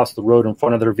walk across the road in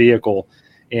front of their vehicle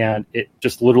and it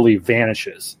just literally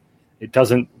vanishes. It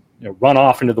doesn't run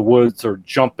off into the woods or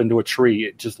jump into a tree.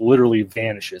 It just literally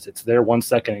vanishes. It's there 1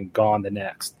 second and gone the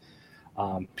next.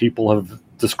 People have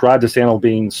described this animal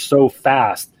being so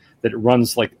fast that it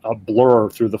runs like a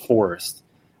blur through the forest.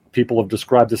 People have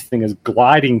described this thing as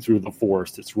gliding through the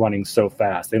forest. It's running so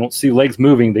fast. They don't see legs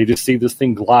moving. They just see this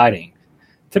thing gliding.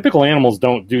 Typical animals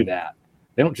don't do that.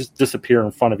 They don't just disappear in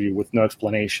front of you with no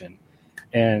explanation.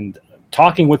 And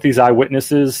talking with these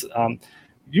eyewitnesses,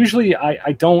 usually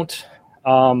I don't...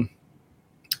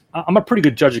 I'm a pretty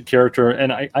good judge of character,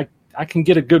 and I can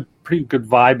get a pretty good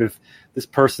vibe if this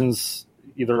person's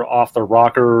either off their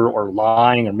rocker or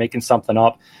lying or making something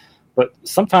up. But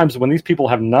sometimes when these people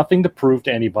have nothing to prove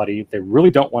to anybody, they really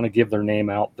don't want to give their name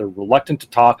out. They're reluctant to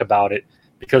talk about it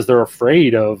because they're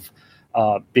afraid of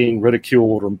being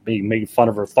ridiculed or being made fun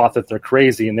of or thought that they're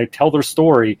crazy. And they tell their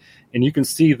story, and you can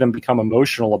see them become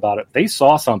emotional about it. They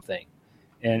saw something.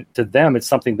 And to them, it's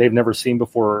something they've never seen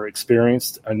before or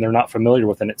experienced, and they're not familiar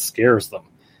with, and it scares them.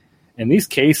 And these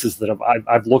cases that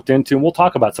I've looked into, and we'll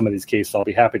talk about some of these cases. I'll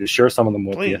be happy to share some of them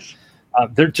with you.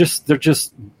 They're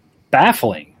just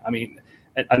baffling. I mean,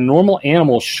 a normal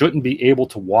animal shouldn't be able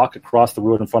to walk across the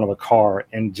road in front of a car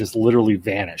and just literally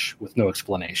vanish with no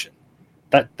explanation.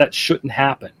 That shouldn't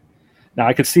happen. Now,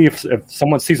 I could see if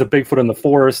someone sees a Bigfoot in the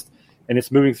forest and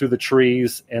it's moving through the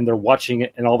trees and they're watching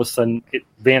it and all of a sudden it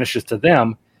vanishes to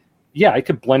them, yeah, it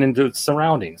could blend into its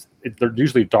surroundings. They're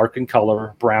usually dark in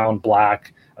color, brown,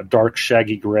 black, a dark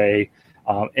shaggy gray,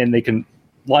 and they can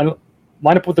line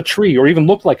up with a tree or even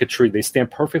look like a tree. They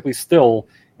stand perfectly still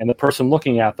and the person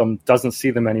looking at them doesn't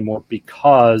see them anymore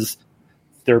because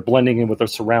they're blending in with their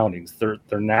surroundings.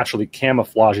 They're naturally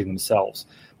camouflaging themselves.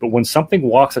 But when something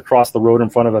walks across the road in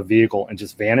front of a vehicle and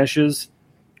just vanishes,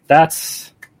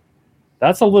 that's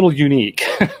a little unique.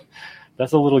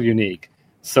 That's a little unique.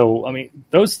 So, I mean,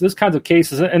 those kinds of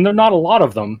cases, and there are not a lot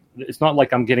of them. It's not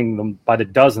like I'm getting them by the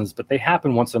dozens, but they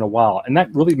happen once in a while. And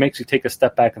that really makes you take a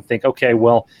step back and think, okay,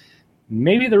 well,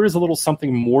 maybe there is a little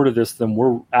something more to this than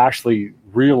we're actually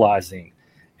realizing.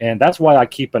 And that's why I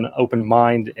keep an open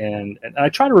mind and I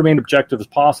try to remain objective as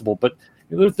possible. But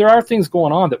there are things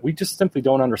going on that we just simply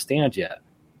don't understand yet.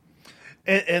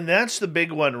 And that's the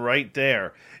big one right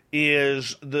there,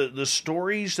 is the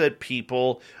stories that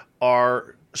people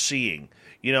are seeing.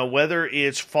 You know, whether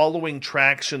it's following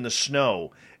tracks in the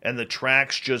snow and the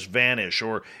tracks just vanish,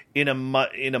 or in a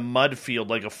mud field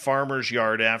like a farmer's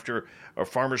yard after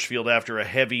a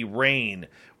heavy rain,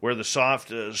 where the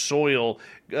soft soil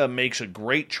makes a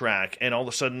great track, and all of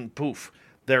a sudden, poof,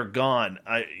 they're gone.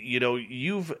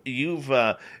 You've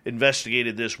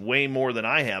investigated this way more than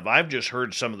I have. I've just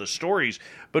heard some of the stories,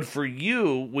 but for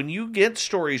you, when you get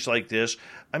stories like this,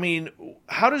 I mean,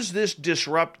 how does this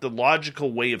disrupt the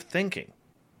logical way of thinking?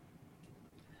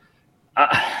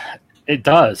 It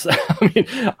does. I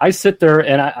mean, I sit there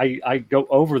and I go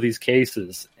over these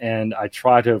cases and I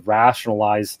try to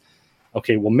rationalize,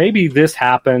 okay, well, maybe this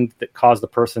happened that caused the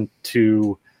person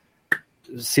to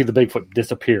see the Bigfoot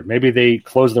disappear. Maybe they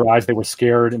closed their eyes, they were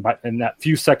scared, and in that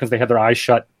few seconds they had their eyes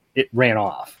shut, it ran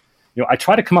off. I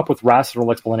try to come up with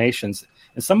rational explanations.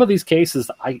 In some of these cases,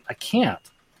 I can't.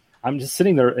 I'm just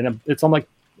sitting there and it's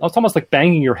almost like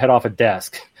banging your head off a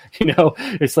desk.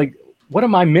 It's like, what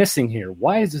am I missing here?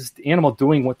 Why is this animal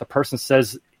doing what the person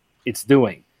says it's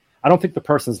doing? I don't think the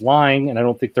person's lying, and I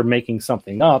don't think they're making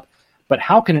something up. But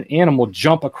how can an animal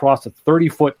jump across a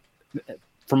 30-foot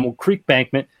from a creek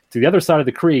bankment to the other side of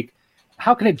the creek?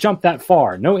 How can it jump that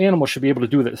far? No animal should be able to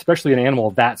do that, especially an animal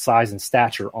of that size and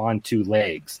stature on two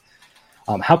legs.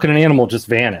 How can an animal just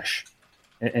vanish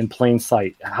in plain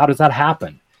sight? How does that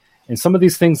happen? And some of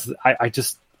these things I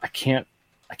can't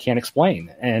explain,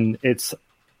 and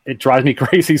it drives me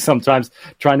crazy sometimes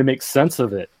trying to make sense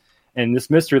of it. And this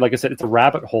mystery, like I said, it's a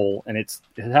rabbit hole, and it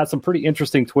has some pretty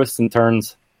interesting twists and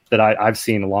turns that I've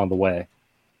seen along the way.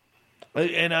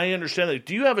 And I understand that.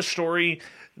 Do you have a story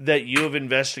that you have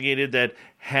investigated that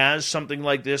has something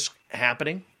like this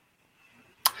happening?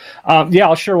 Yeah,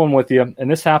 I'll share one with you. And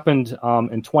this happened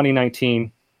in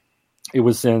 2019. It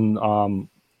was in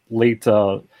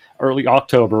early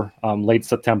October, late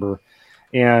September.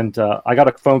 And I got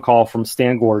a phone call from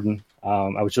Stan Gordon.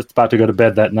 I was just about to go to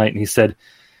bed that night, and he said,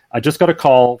 I just got a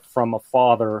call from a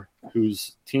father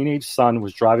whose teenage son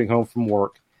was driving home from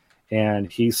work, and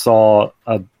he saw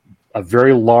a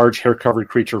very large hair-covered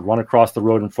creature run across the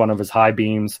road in front of his high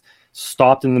beams,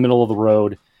 stopped in the middle of the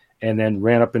road, and then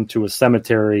ran up into a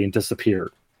cemetery and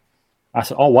disappeared. I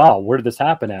said, oh, wow, where did this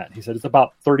happen at? He said, it's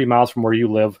about 30 miles from where you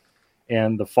live,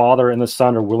 and the father and the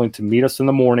son are willing to meet us in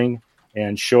the morning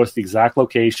and show us the exact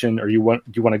location, or do you want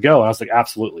to go? And I was like,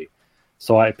 absolutely.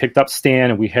 So I picked up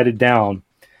Stan, and we headed down,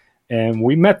 and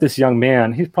we met this young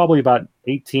man. He's probably about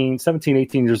 17,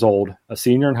 18 years old, a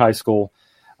senior in high school,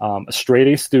 a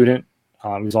straight-A student.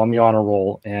 He was on the honor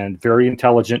roll and very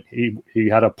intelligent. He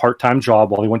had a part-time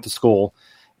job while he went to school,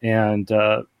 and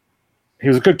he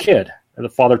was a good kid. And the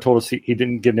father told us he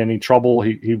didn't get in any trouble.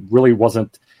 He really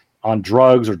wasn't on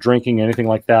drugs or drinking, anything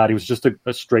like that. He was just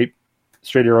a straight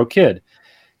arrow kid.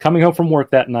 Coming home from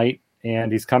work that night,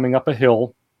 and he's coming up a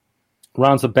hill,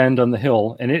 rounds a bend on the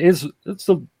hill, and it's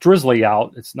a drizzly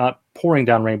out. It's not pouring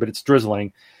down rain, but it's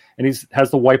drizzling. And he has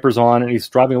the wipers on, and he's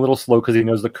driving a little slow because he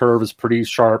knows the curve is pretty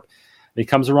sharp. And he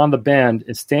comes around the bend,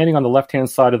 and standing on the left-hand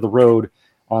side of the road,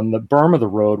 on the berm of the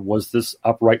road, was this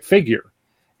upright figure.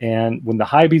 And when the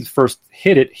high beams first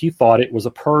hit it, he thought it was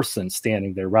a person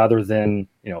standing there rather than,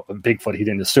 a Bigfoot. He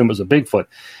didn't assume it was a Bigfoot.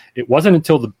 It wasn't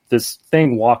until this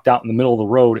thing walked out in the middle of the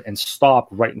road and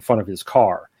stopped right in front of his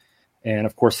car. And,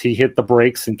 of course, he hit the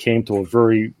brakes and came to a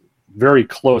very, very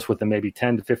close, within maybe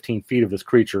 10 to 15 feet of this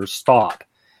creature's stop.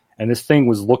 And this thing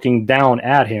was looking down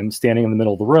at him, standing in the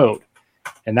middle of the road.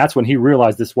 And that's when he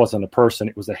realized this wasn't a person.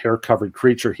 It was a hair-covered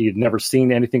creature. He had never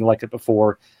seen anything like it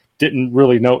before. Didn't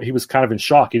really know. He was kind of in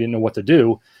shock. He didn't know what to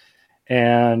do.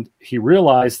 And he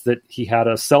realized that he had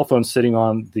a cell phone sitting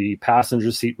on the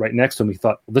passenger seat right next to him. He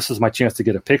thought, well, this is my chance to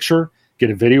get a picture, get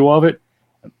a video of it,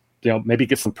 maybe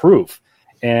get some proof.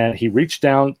 And he reached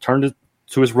down, turned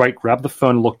to his right, grabbed the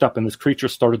phone, looked up, and this creature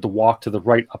started to walk to the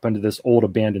right up into this old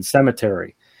abandoned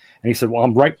cemetery. And he said, well,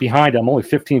 I'm right behind it. I'm only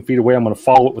 15 feet away. I'm going to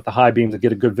follow it with the high beams and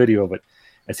get a good video of it.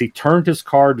 As he turned his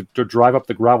car to drive up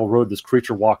the gravel road, this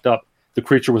creature walked up. The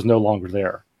creature was no longer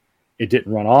there. It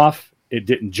didn't run off. It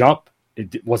didn't jump.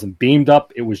 It wasn't beamed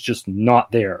up. It was just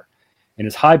not there. And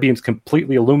his high beams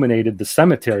completely illuminated the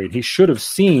cemetery. And he should have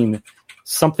seen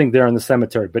something there in the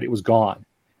cemetery, but it was gone.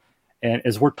 And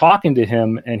as we're talking to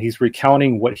him and he's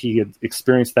recounting what he had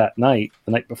experienced that night,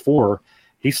 the night before,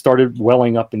 he started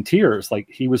welling up in tears. Like,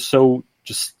 he was so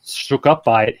just shook up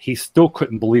by it, he still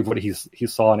couldn't believe what he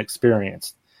saw and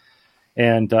experienced.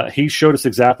 And he showed us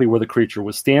exactly where the creature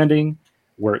was standing,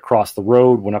 where it crossed the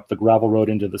road, went up the gravel road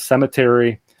into the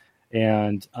cemetery.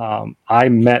 And I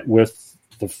met with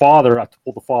the father. I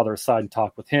pulled the father aside and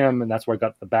talked with him, and that's where I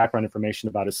got the background information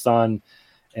about his son.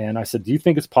 And I said, do you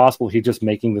think it's possible he's just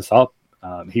making this up?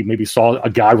 He maybe saw a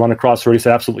guy run across the road. He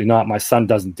said, absolutely not. My son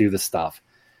doesn't do this stuff.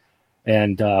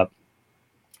 And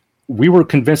we were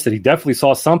convinced that he definitely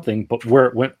saw something, but where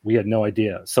it went, we had no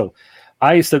idea. So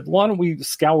I said, why don't we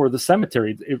scour the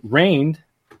cemetery? It rained.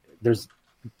 There's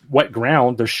wet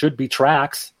ground. There should be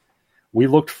tracks. We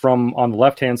looked from on the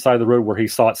left-hand side of the road where he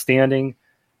saw it standing.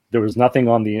 There was nothing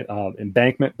on the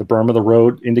embankment, the berm of the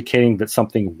road, indicating that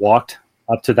something walked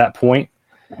up to that point.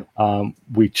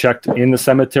 We checked in the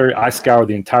cemetery. I scoured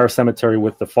the entire cemetery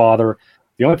with the father.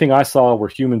 The only thing I saw were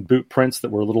human boot prints that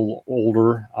were a little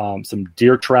older, some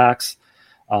deer tracks,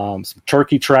 some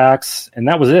turkey tracks, and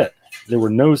that was it. There were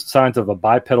no signs of a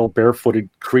bipedal, barefooted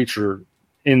creature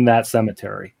in that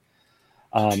cemetery.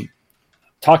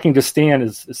 Talking to Stan,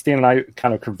 as Stan and I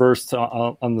kind of conversed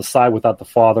on the side without the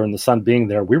father and the son being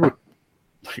there, we were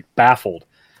baffled.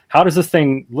 How does this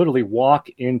thing literally walk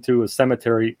into a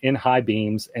cemetery in high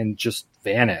beams and just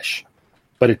vanish?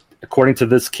 But according to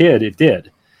this kid, it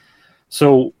did.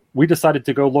 So we decided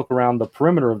to go look around the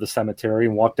perimeter of the cemetery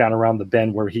and walk down around the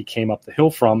bend where he came up the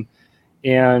hill from.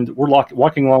 And we're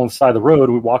walking along the side of the road.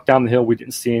 We walked down the hill. We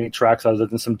didn't see any tracks other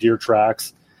than some deer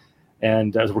tracks.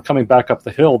 And as we're coming back up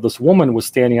the hill, this woman was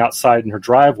standing outside in her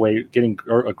driveway getting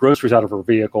groceries out of her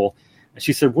vehicle. And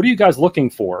she said, "What are you guys looking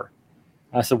for?"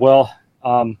 I said, "Well,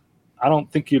 I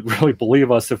don't think you'd really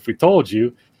believe us if we told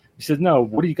you." She said, "No,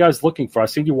 what are you guys looking for? I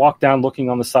seen you walk down looking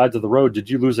on the sides of the road.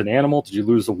 Did you lose an animal? Did you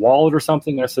lose a wallet or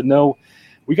something?" I said, "No,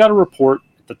 we got a report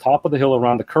at the top of the hill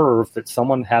around the curve that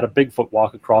someone had a Bigfoot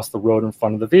walk across the road in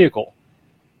front of the vehicle."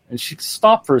 And she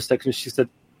stopped for a second. She said,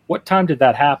 "What time did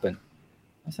that happen?"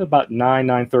 I said, "About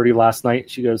 9:30 last night."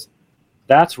 She goes,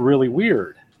 "That's really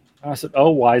weird." And I said, "Oh,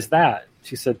 why is that?"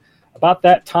 She said, "About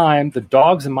that time, the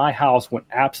dogs in my house went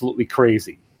absolutely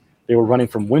crazy. They were running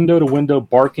from window to window,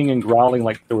 barking and growling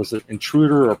like there was an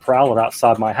intruder or a prowler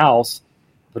outside my house.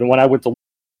 But when I went to..."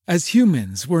 As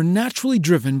humans, we're naturally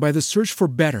driven by the search for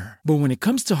better. But when it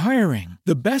comes to hiring,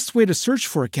 the best way to search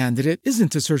for a candidate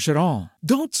isn't to search at all.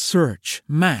 Don't search,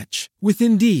 match with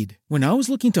Indeed. When I was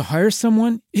looking to hire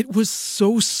someone, it was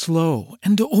so slow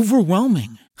and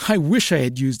overwhelming. I wish I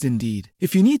had used Indeed.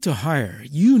 If you need to hire,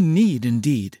 you need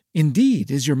Indeed. Indeed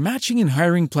is your matching and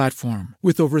hiring platform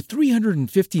with over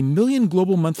 350 million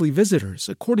global monthly visitors,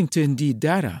 according to Indeed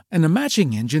data, and a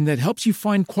matching engine that helps you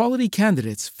find quality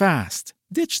candidates fast.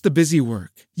 Ditch the busy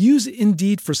work. Use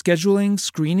Indeed for scheduling,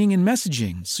 screening, and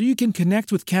messaging so you can connect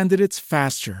with candidates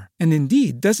faster. And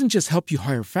Indeed doesn't just help you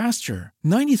hire faster.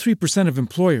 93% of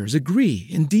employers agree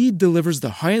Indeed delivers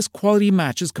the highest quality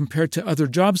matches compared to other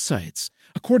job sites,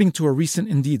 according to a recent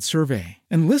Indeed survey.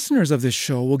 And listeners of this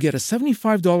show will get a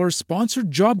 $75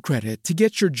 sponsored job credit to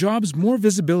get your jobs more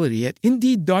visibility at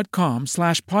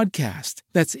Indeed.com/podcast.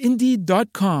 That's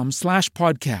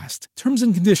Indeed.com/podcast. Terms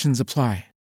and conditions apply.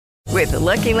 With the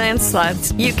Lucky Land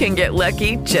Slots, you can get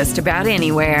lucky just about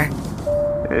anywhere.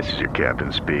 This is your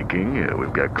captain speaking.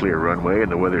 We've got clear runway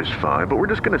and the weather's fine, but we're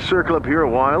just going to circle up here a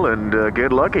while and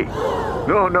get lucky.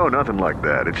 No, nothing like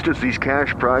that. It's just these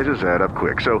cash prizes add up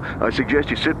quick. So I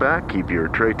suggest you sit back, keep your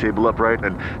tray table upright,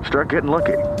 and start getting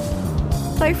lucky.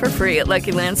 Play for free at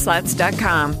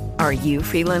LuckyLandSlots.com. Are you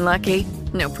feeling lucky?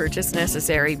 No purchase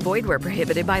necessary. Void where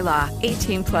prohibited by law.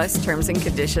 18+ terms and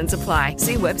conditions apply.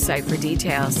 See website for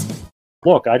details.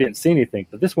 Look, I didn't see anything,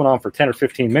 but this went on for 10 or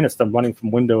 15 minutes, them running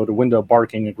from window to window,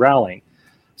 barking and growling.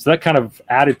 So that kind of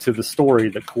added to the story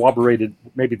that corroborated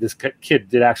maybe this kid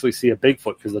did actually see a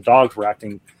Bigfoot because the dogs were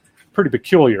acting pretty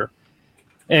peculiar.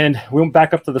 And we went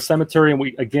back up to the cemetery, and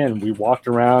we walked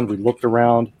around, we looked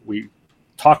around, we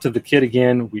talked to the kid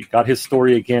again, we got his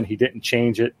story again. He didn't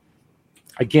change it.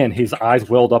 Again, his eyes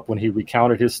welled up when he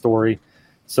recounted his story.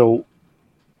 So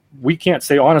we can't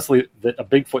say honestly that a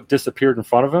Bigfoot disappeared in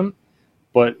front of him,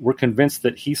 but we're convinced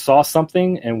that he saw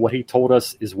something, and what he told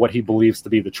us is what he believes to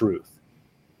be the truth.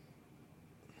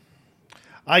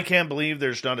 I can't believe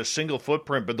there's not a single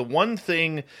footprint, but the one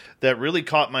thing that really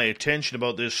caught my attention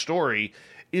about this story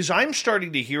is I'm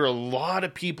starting to hear a lot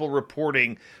of people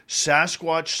reporting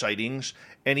Sasquatch sightings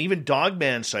and even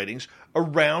Dogman sightings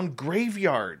around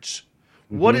graveyards.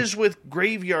 Mm-hmm. What is with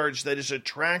graveyards that is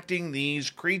attracting these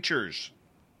creatures?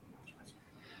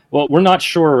 Well, we're not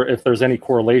sure if there's any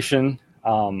correlation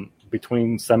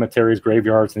between cemeteries,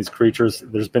 graveyards, and these creatures.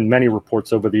 There's been many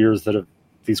reports over the years that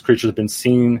these creatures have been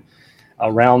seen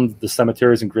around the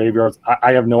cemeteries and graveyards.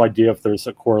 I have no idea if there's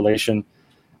a correlation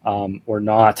or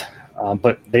not,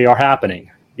 but they are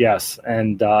happening, yes.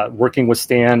 And working with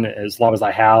Stan as long as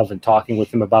I have and talking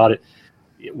with him about it,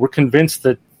 we're convinced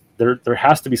that there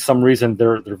has to be some reason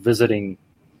they're visiting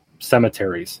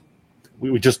cemeteries.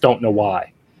 We just don't know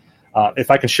why.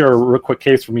 If I can share a real quick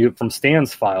case from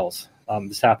Stan's files,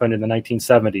 this happened in the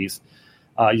 1970s.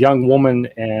 A young woman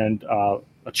and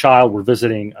a child were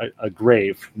visiting a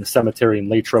grave in the cemetery in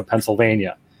Latrobe,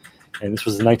 Pennsylvania. And this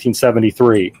was in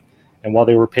 1973. And while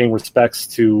they were paying respects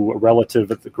to a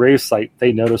relative at the gravesite,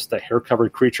 they noticed a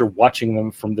hair-covered creature watching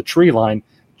them from the tree line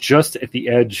just at the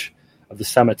edge of the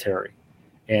cemetery.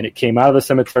 And it came out of the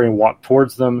cemetery and walked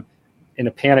towards them. In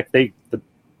a panic, the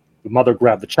mother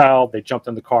grabbed the child, they jumped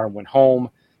in the car and went home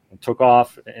and took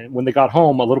off. And when they got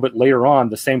home, a little bit later on,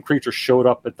 the same creature showed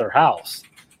up at their house.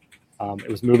 It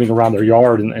was moving around their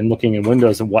yard and looking in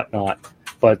windows and whatnot.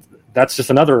 But that's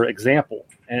just another example.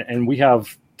 And we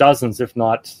have dozens, if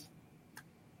not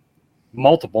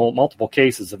multiple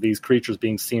cases of these creatures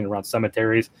being seen around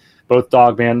cemeteries, both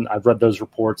Dogman, I've read those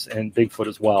reports, and Bigfoot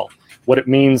as well. What it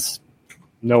means,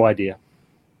 no idea.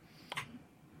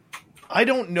 I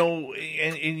don't know.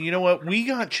 And you know what? We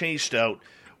got chased out.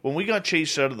 When we got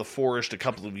chased out of the forest a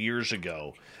couple of years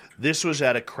ago, this was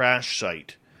at a crash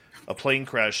site, a plane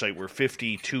crash site where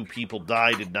 52 people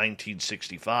died in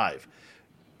 1965.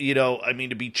 You know, I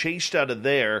mean, to be chased out of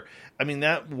there, I mean,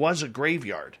 that was a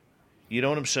graveyard. You know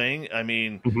what I'm saying? I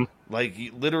mean, like,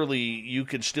 literally, you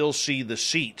could still see the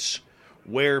seats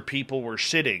where people were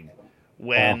sitting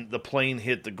when the plane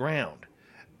hit the ground.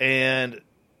 And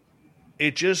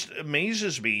it just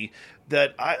amazes me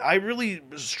that I really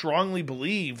strongly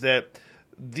believe that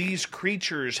these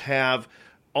creatures have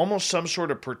almost some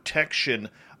sort of protection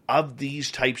of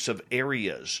these types of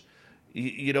areas.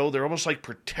 You know, they're almost like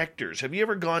protectors. Have you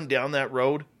ever gone down that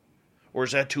road? Or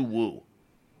is that too woo?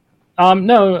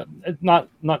 No,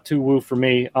 not too woo for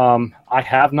me. I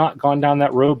have not gone down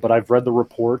that road, but I've read the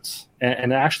reports.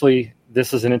 And actually,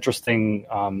 this is an interesting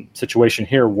situation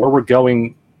here. Where we're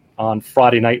going on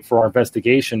Friday night for our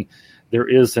investigation, there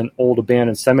is an old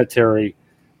abandoned cemetery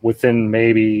within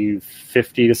maybe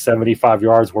 50 to 75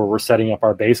 yards where we're setting up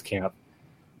our base camp.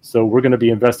 So we're going to be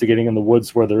investigating in the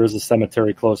woods where there is a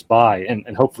cemetery close by,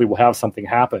 and hopefully we'll have something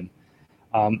happen.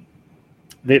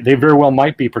 They very well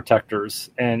might be protectors.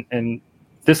 And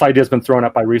this idea has been thrown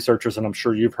up by researchers, and I'm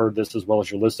sure you've heard this as well as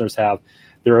your listeners have.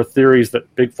 There are theories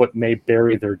that Bigfoot may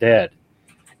bury their dead.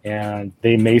 And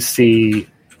they may see,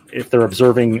 if they're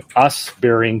observing us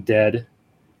burying dead,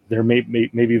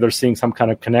 maybe they're seeing some kind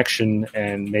of connection,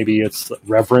 and maybe it's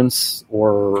reverence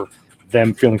or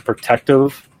them feeling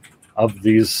protective of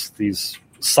these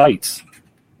sites.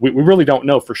 We really don't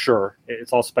know for sure.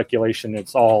 It's all speculation.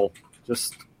 It's all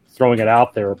just throwing it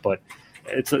out there, but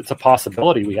it's a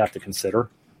possibility we have to consider.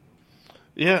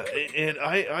 Yeah, and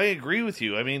I agree with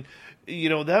you. I mean, you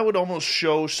know, that would almost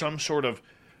show some sort of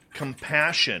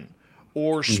compassion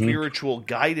or spiritual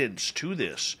guidance to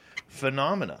this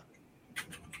phenomena.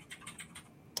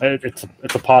 It's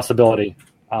a possibility.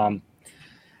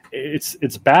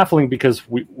 It's baffling because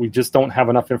we just don't have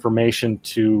enough information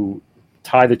to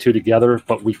tie the two together,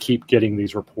 but we keep getting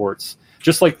these reports.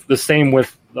 Just like the same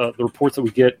with the reports that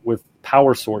we get with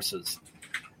power sources.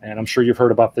 And I'm sure you've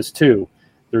heard about this too.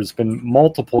 There's been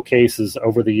multiple cases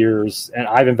over the years, and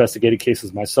I've investigated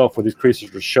cases myself where these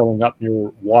creatures are showing up near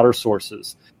water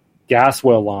sources, gas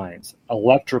well lines,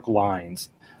 electric lines,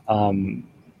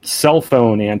 cell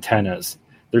phone antennas.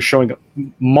 They're showing up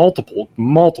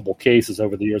multiple cases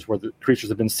over the years where the creatures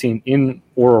have been seen in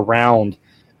or around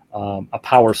a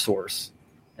power source.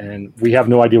 And we have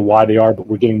no idea why they are, but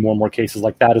we're getting more and more cases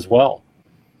like that as well.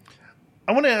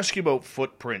 I want to ask you about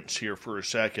footprints here for a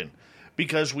second,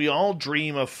 because we all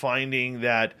dream of finding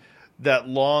that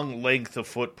long length of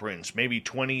footprints, maybe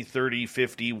 20, 30,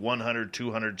 50, 100,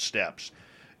 200 steps.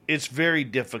 It's very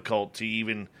difficult to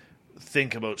even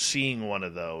think about seeing one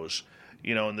of those,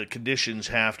 you know, and the conditions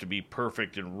have to be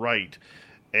perfect and right.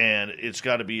 And it's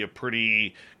got to be a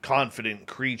pretty confident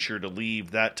creature to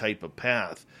leave that type of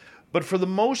path. But for the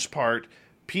most part,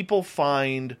 people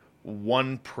find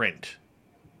one print,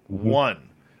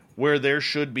 one, where there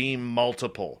should be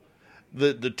multiple.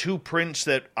 The two prints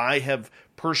that I have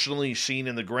personally seen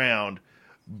in the ground,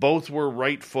 both were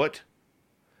right foot,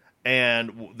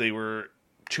 and they were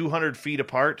 200 feet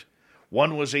apart.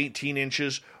 One was 18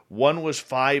 inches, one was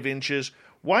 5 inches.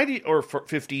 Or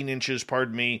 15 inches,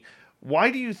 pardon me.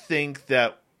 Why do you think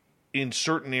that in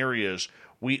certain areas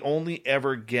we only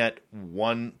ever get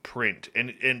one print?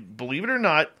 And believe it or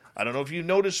not, I don't know if you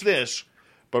noticed this,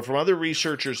 but from other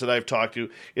researchers that I've talked to,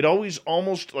 it always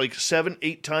almost like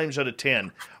 7-8 times out of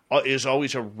 10 is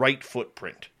always a right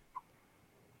footprint.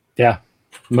 Yeah.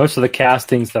 Most of the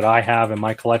castings that I have in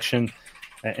my collection,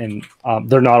 and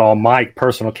they're not all my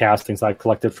personal castings I've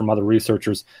collected from other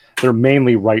researchers, they're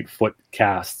mainly right foot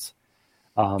casts.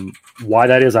 Why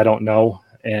that is, I don't know.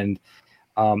 And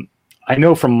I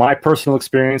know from my personal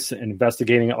experience in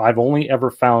investigating, I've only ever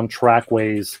found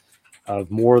trackways of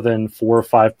more than 4 or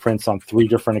 5 prints on 3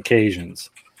 different occasions.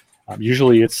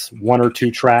 Usually it's 1 or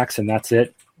 2 tracks, and that's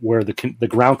it, where the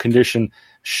ground condition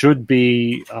should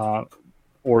be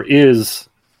or is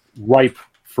ripe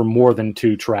for more than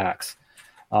 2 tracks.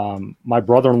 My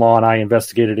brother-in-law and I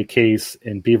investigated a case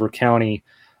in Beaver County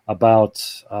about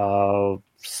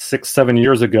 6-7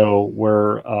 years ago,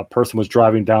 where a person was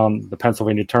driving down the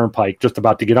Pennsylvania Turnpike, just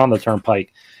about to get on the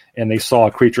turnpike, and they saw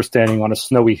a creature standing on a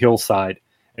snowy hillside.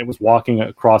 It was walking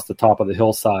across the top of the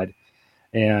hillside.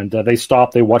 And they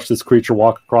stopped. They watched this creature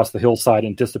walk across the hillside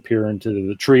and disappear into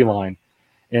the tree line.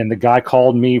 And the guy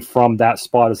called me from that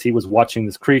spot as he was watching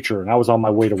this creature, and I was on my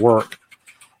way to work.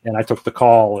 And I took the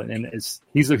call, and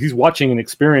he's watching and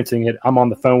experiencing it. I'm on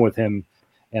the phone with him,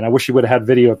 and I wish he would have had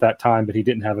video at that time, but he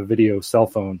didn't have a video cell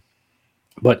phone.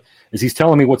 But as he's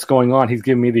telling me what's going on, he's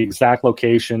giving me the exact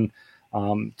location,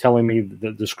 telling me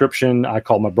the description. I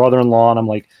called my brother-in-law, and I'm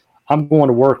like, I'm going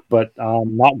to work, but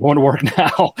I'm not going to work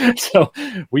now. So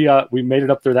we made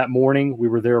it up there that morning. We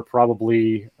were there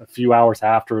probably a few hours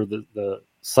after the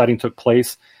sighting took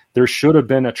place. There should have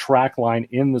been a track line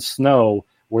in the snow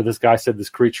where this guy said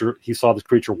he saw this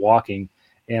creature walking.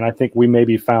 And I think we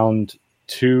maybe found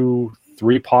 2-3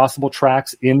 possible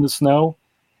tracks in the snow,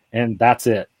 and that's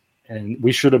it. And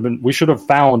we should have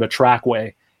found a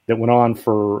trackway that went on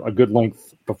for a good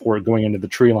length before going into the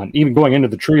tree line. Even going into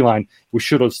the tree line, we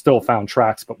should have still found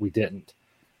tracks, but we didn't.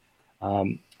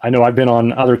 I know I've been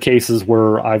on other cases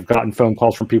where I've gotten phone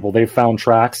calls from people. They've found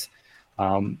tracks.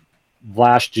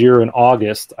 Last year in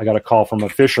August, I got a call from a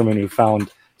fisherman who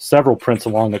found several prints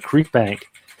along a creek bank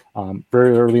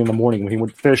very early in the morning when he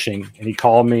went fishing. And he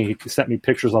called me. He sent me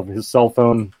pictures of his cell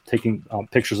phone, taking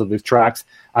pictures of these tracks.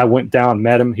 I went down,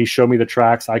 met him. He showed me the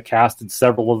tracks. I casted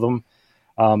several of them.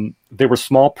 They were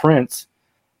small prints,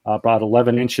 about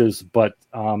 11 inches. But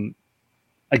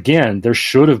again, there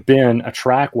should have been a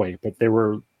trackway, but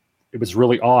it was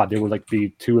really odd. They were like the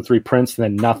 2 or 3 prints and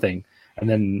then nothing. And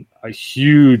then a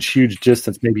huge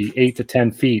distance, maybe 8 to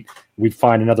 10 feet, we'd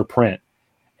find another print.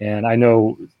 And I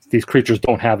know these creatures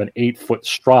don't have an 8-foot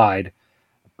stride,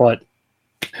 but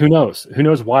who knows? Who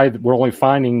knows why we're only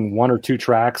finding 1 or 2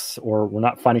 tracks, or we're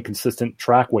not finding consistent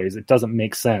trackways? It doesn't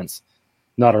make sense.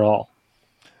 Not at all.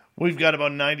 We've got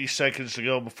about 90 seconds to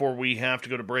go before we have to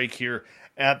go to break here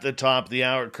at the top of the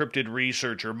hour. Cryptid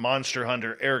researcher, monster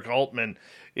hunter Eric Altman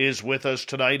is with us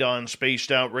tonight on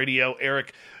Spaced Out Radio.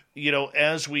 Eric,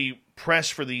 as we press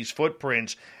for these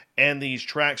footprints and these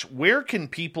tracks, where can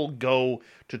people go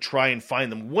to try and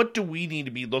find them? What do we need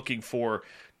to be looking for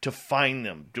to find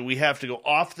them? Do we have to go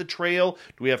off the trail?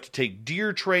 Do we have to take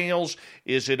deer trails?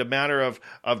 Is it a matter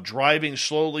of driving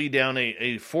slowly down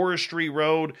a forestry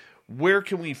road? Where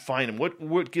can we find them?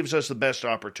 What gives us the best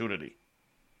opportunity?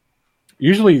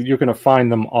 Usually you're going to find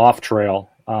them off trail.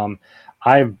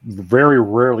 I've very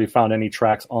rarely found any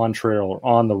tracks on trail or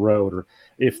on the road, or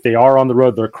if they are on the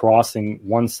road, they're crossing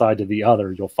one side to the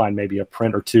other. You'll find maybe a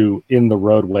print or 2 in the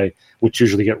roadway, which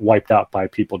usually get wiped out by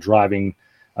people driving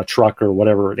a truck or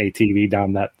whatever, an ATV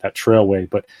down that trailway.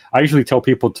 But I usually tell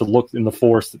people to look in the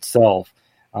forest itself,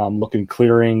 look in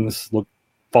clearings,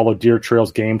 follow deer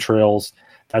trails, game trails.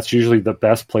 That's usually the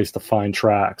best place to find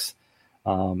tracks.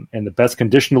 And the best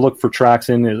condition to look for tracks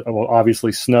in is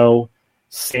obviously snow,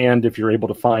 sand, if you're able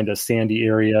to find a sandy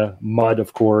area, mud,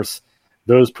 of course.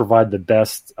 Those provide the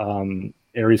best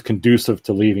areas conducive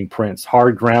to leaving prints.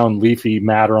 Hard ground, leafy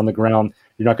matter on the ground,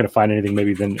 you're not going to find anything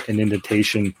maybe than an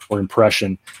indentation or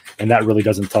impression, and that really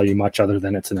doesn't tell you much other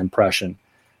than it's an impression.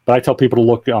 But I tell people to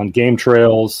look on game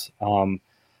trails.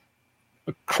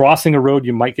 Crossing a road,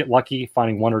 you might get lucky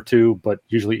finding 1 or 2, but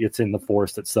usually it's in the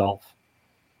forest itself.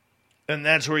 And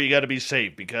that's where you got to be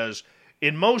safe, because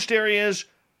in most areas,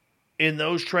 in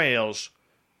those trails,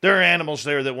 there are animals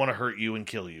there that want to hurt you and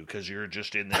kill you because you're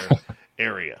just in their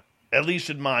area. At least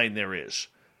in mine, there is.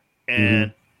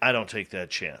 And I don't take that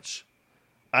chance.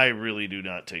 I really do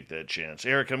not take that chance.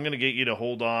 Eric, I'm going to get you to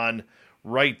hold on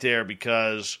right there,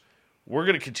 because we're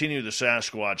going to continue the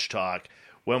Sasquatch talk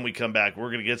when we come back. We're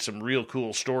going to get some real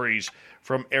cool stories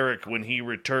from Eric when he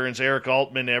returns. Eric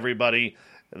Altman, everybody,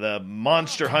 the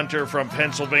monster hunter from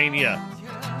Pennsylvania.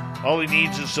 All he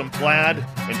needs is some plaid,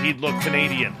 and he'd look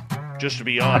Canadian, just to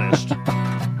be honest.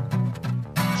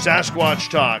 Sasquatch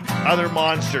talk, other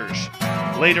monsters.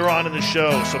 Later on in the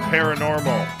show, some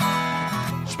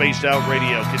paranormal. Spaced Out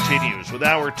Radio continues with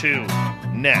Hour 2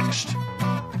 next.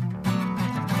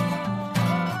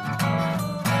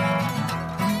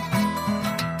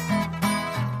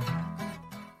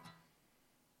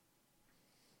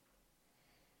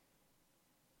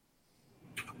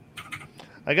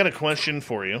 I got a question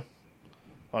for you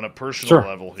on a personal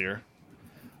level here.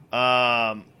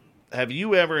 Have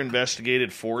you ever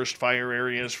investigated forest fire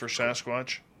areas for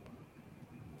Sasquatch?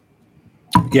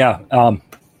 Yeah.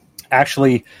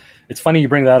 Actually, it's funny you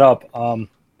bring that up.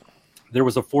 There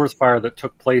was a forest fire that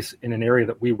took place in an area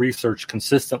that we researched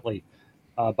consistently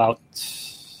about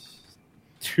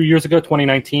 2 years ago,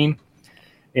 2019.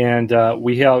 And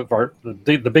we have the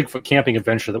Bigfoot camping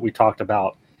adventure that we talked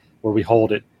about where we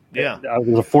hold it. Yeah. There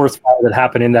was a forest fire that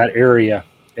happened in that area.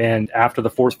 And after the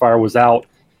forest fire was out,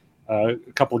 a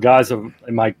couple of guys in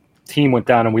my team went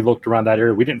down and we looked around that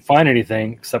area. We didn't find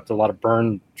anything except a lot of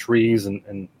burned trees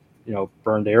and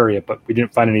burned area, but we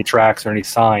didn't find any tracks or any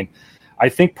sign. I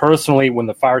think personally, when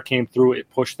the fire came through, it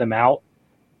pushed them out.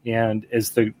 And as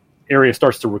the area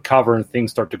starts to recover and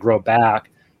things start to grow back,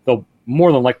 they'll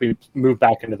more than likely move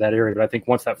back into that area. But I think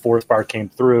once that forest fire came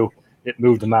through, it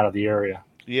moved them out of the area.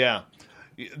 Yeah.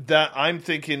 That I'm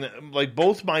thinking, like,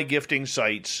 both my gifting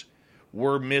sites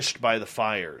were missed by the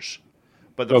fires.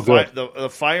 But the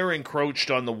fire encroached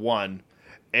on the one,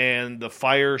 and the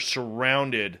fire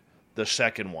surrounded the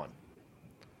second one.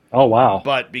 Oh, wow.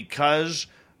 But because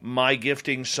my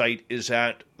gifting site is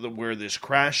at where this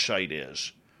crash site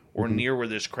is, or near where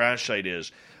this crash site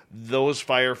is, those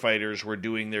firefighters were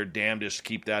doing their damnedest to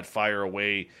keep that fire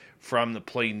away from the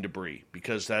plane debris,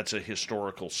 because that's a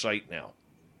historical site now.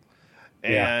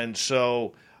 Yeah. And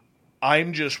so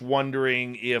I'm just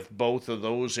wondering if both of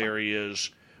those areas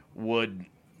would,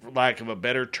 for lack of a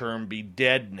better term, be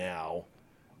dead now,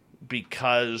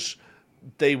 because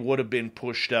they would have been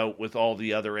pushed out with all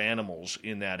the other animals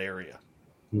in that area.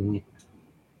 Mm-hmm.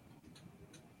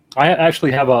 I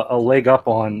actually have a leg up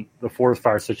on the forest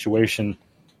fire situation.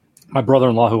 My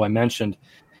brother-in-law, who I mentioned,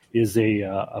 is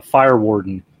a fire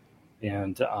warden,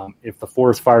 and if the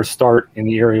forest fires start in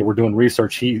the area we're doing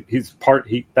research, that's part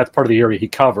of the area he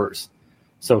covers.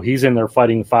 So he's in there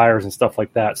fighting fires and stuff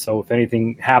like that. So if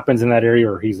anything happens in that area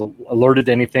or he's alerted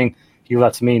to anything, he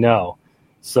lets me know.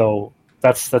 So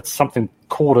that's something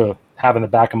cool to have in the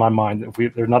back of my mind.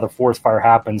 If there's another forest fire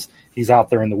happens, he's out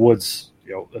there in the woods,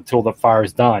 until the fire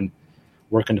is done,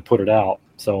 working to put it out.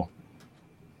 So,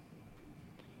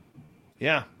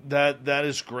 yeah, that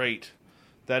is great.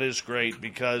 That is great,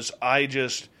 because I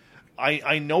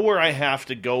know where I have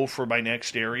to go for my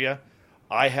next area.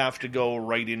 I have to go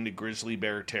right into grizzly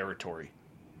bear territory.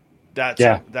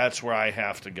 That's where I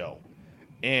have to go.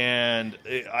 And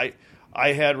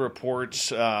I had reports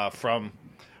from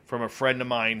a friend of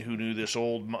mine who knew this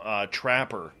old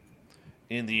trapper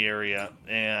in the area,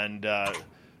 and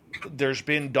there's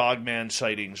been dogman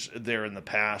sightings there in the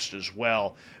past as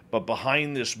well. But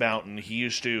behind this mountain, he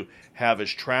used to have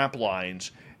his trap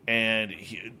lines, and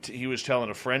he was telling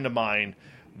a friend of mine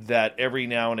that every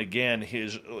now and again he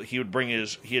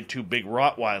had two big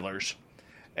Rottweilers,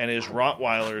 and his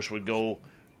Rottweilers would go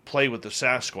play with the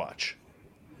Sasquatch.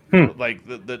 Like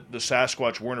the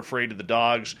Sasquatch weren't afraid of the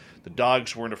dogs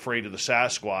weren't afraid of the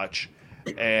Sasquatch,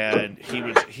 and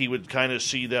he would kind of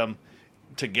see them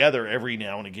together every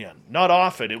now and again. Not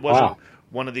often. It wasn't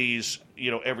one of these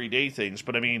everyday things.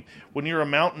 But I mean, when you're a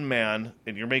mountain man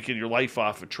and you're making your life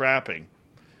off of trapping,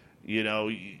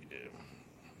 even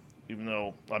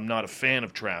though I'm not a fan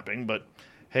of trapping, but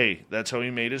hey, that's how he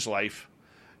made his life.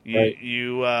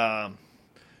 You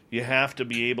have to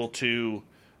be able to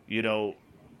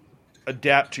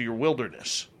adapt to your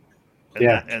wilderness,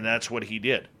 and that's what he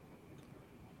did.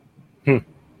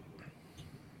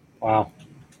 Wow.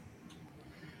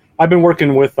 I've been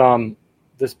working with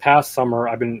this past summer.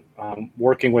 I've been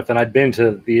working with, and I've been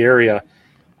to the area.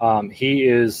 He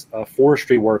is a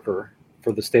forestry worker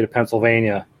for the state of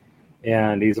Pennsylvania,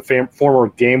 and he's a former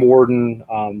game warden,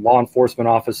 law enforcement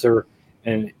officer.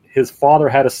 And his father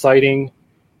had a sighting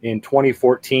in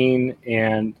 2014,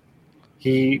 and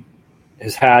he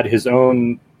has had his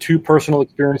own 2 personal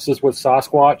experiences with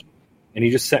Sasquatch, and he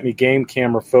just sent me game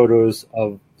camera photos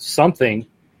of something.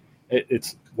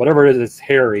 It's whatever it is, it's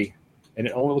hairy, and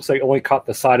it only looks like it only caught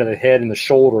the side of the head and the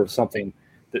shoulder of something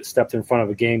that stepped in front of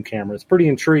a game camera. It's pretty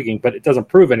intriguing, but it doesn't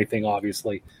prove anything,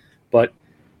 obviously. But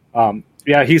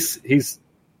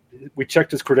we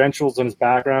checked his credentials and his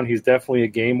background. He's definitely a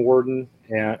game warden,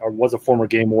 or was a former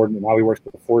game warden, and now he works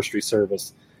for the Forestry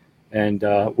Service. And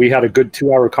we had a good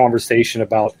 2-hour conversation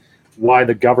about why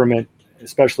the government,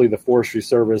 especially the Forestry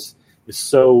Service, is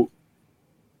so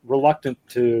reluctant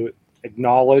to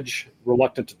acknowledge,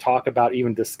 reluctant to talk about,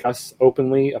 even discuss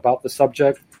openly about the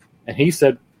subject. And he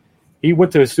said he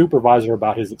went to his supervisor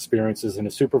about his experiences, and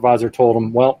his supervisor told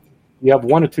him, well, you have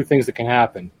one of two things that can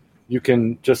happen. You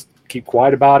can just keep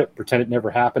quiet about it, pretend it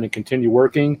never happened, and continue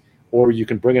working, or you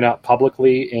can bring it out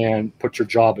publicly and put your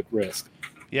job at risk.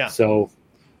 Yeah. So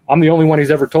I'm the only one he's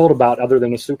ever told about other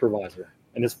than his supervisor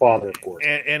and his father, of course.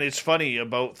 And it's funny,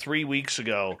 about 3 weeks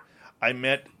ago,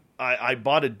 I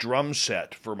bought a drum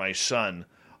set for my son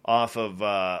off of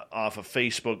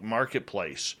Facebook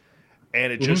Marketplace.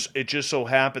 And it just so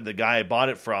happened the guy I bought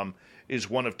it from is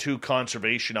one of 2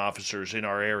 conservation officers in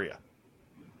our area.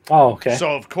 Oh, okay.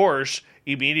 So, of course,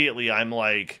 immediately I'm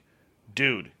like,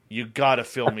 dude, you got to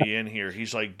fill me in here.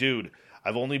 He's like, dude,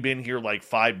 I've only been here like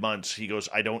 5 months. He goes,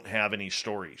 I don't have any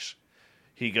stories.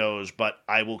 He goes, but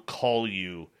I will call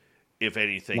you if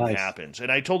anything happens.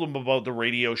 And I told him about the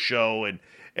radio show and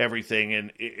everything.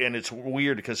 And it's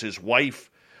weird because his wife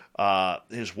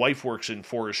works in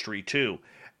forestry too.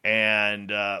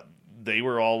 And they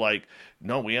were all like,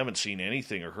 no, we haven't seen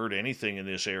anything or heard anything in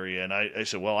this area. And I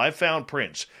said, well, I found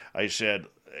prints. I said,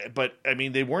 but I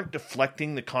mean, they weren't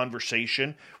deflecting the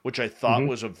conversation, which I thought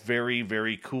was a very,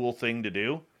 very cool thing to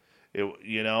do.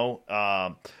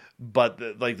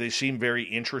 But they seem very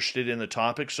interested in the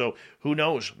topic. So who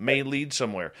knows, may lead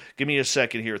somewhere. Give me a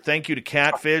second here. Thank you to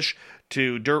Catfish,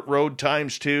 to Dirt Road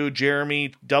 ×2,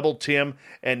 Jeremy, Double Tim,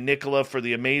 and Nicola for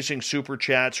the amazing super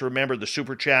chats. Remember, the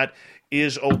super chat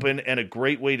is open and a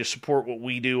great way to support what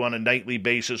we do on a nightly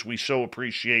basis. We so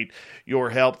appreciate your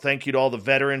help. Thank you to all the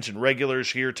veterans and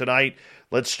regulars here tonight.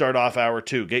 Let's start off hour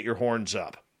 2. Get your horns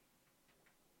up.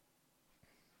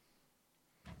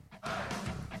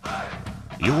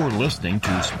 You're listening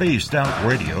to Spaced Out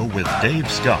Radio with Dave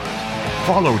Scott.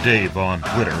 Follow Dave on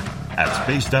Twitter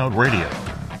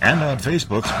 @SpacedOutRadio and on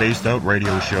Facebook, Spaced Out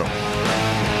Radio Show.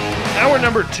 Hour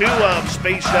number 2 of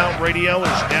Spaced Out Radio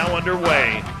is now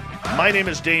underway. My name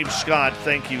is Dave Scott.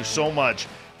 Thank you so much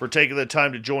for taking the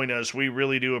time to join us. We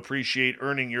really do appreciate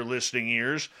earning your listening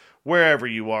ears wherever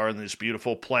you are on this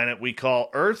beautiful planet we call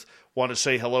Earth. Want to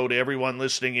say hello to everyone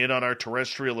listening in on our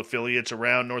terrestrial affiliates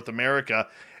around North America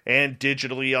and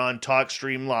digitally on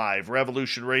TalkStream Live,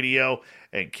 Revolution Radio,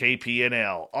 and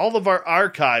KPNL. All of our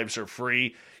archives are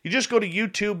free. You just go to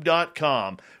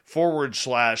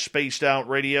youtube.com/Spaced Out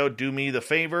Radio. Do me the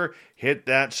favor, hit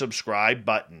that subscribe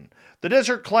button. The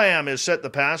Desert Clam has set the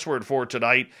password for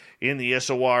tonight in the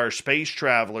SOR Space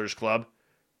Travelers Club.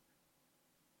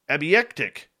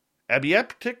 Abieptic.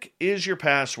 Abieptic is your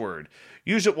password.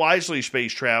 Use it wisely,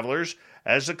 Space Travelers,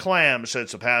 as the Clam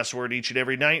sets a password each and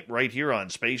every night right here on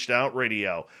Spaced Out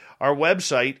Radio. Our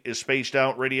website is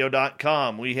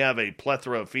spacedoutradio.com. We have a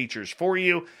plethora of features for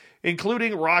you,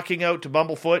 including rocking out to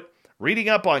Bumblefoot, reading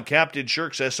up on Captain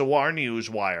Shirk's SOR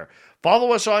Newswire.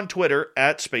 Follow us on Twitter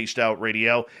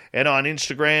 @SpacedOutRadio and on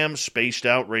Instagram, Spaced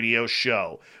Out Radio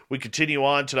Show. We continue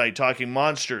on tonight talking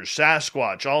monsters,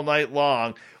 Sasquatch all night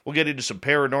long. We'll get into some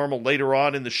paranormal later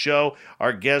on in the show.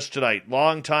 Our guest tonight,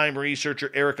 longtime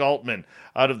researcher Eric Altman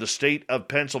out of the state of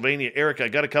Pennsylvania. Eric, I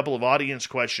got a couple of audience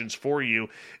questions for you,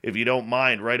 if you don't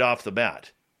mind, right off the bat.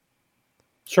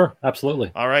 Sure,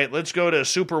 absolutely. All right, let's go to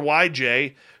Super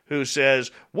YJ, who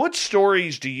says, what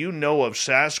stories do you know of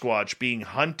Sasquatch being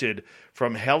hunted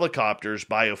from helicopters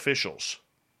by officials?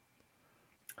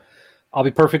 I'll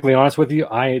be perfectly honest with you.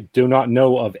 I do not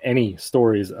know of any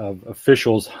stories of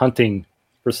officials hunting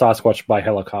for Sasquatch by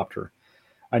helicopter.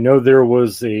 I know there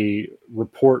was a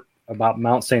report about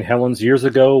Mount St. Helens years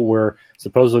ago where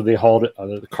supposedly they hauled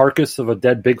the carcass of a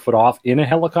dead Bigfoot off in a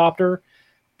helicopter.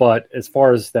 But as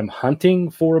far as them hunting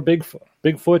for a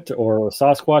Bigfoot or a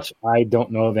Sasquatch, I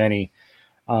don't know of any.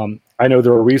 I know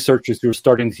there are researchers who are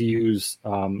starting to use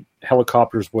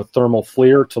helicopters with thermal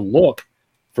FLIR to look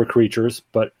for creatures,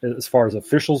 but as far as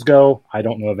officials go, I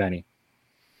don't know of any.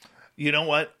 You know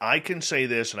what? I can say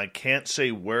this, and I can't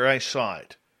say where I saw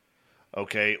it,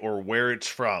 okay, or where it's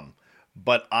from,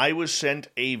 but I was sent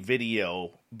a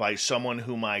video by someone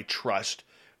whom I trust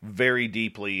very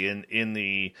deeply in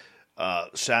the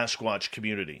Sasquatch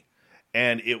community,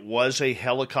 and it was a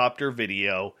helicopter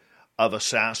video of a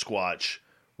Sasquatch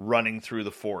running through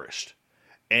the forest,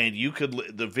 and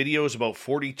the video is about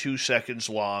 42 seconds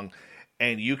long,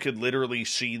 and you could literally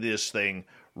see this thing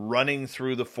running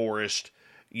through the forest.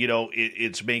 You know,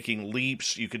 it's making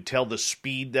leaps. You could tell the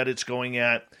speed that it's going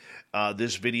at.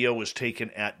 This video was taken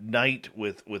at night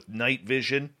with night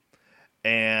vision.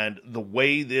 And the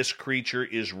way this creature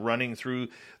is running through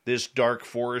this dark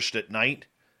forest at night,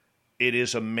 it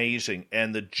is amazing.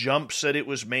 And the jumps that it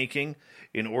was making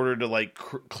in order to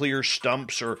clear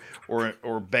stumps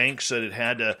or banks that it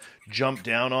had to jump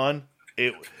down on,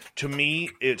 to me,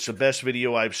 it's the best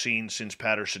video I've seen since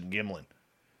Patterson-Gimlin.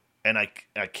 And I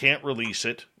can't release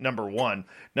it, number one.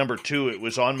 Number two, it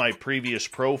was on my previous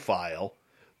profile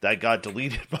that got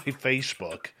deleted by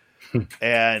Facebook.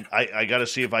 And I got to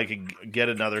see if I can get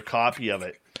another copy of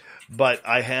it. But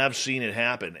I have seen it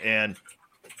happen. And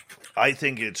I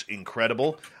think it's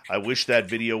incredible. I wish that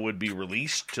video would be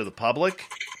released to the public,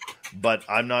 but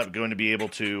I'm not going to be able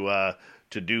to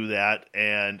do that.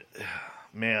 And,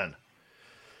 man,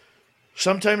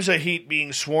 sometimes I hate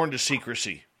being sworn to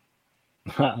secrecy.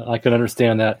 I can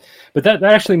understand that. But that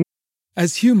actually...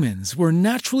 As humans, we're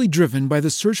naturally driven by the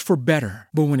search for better.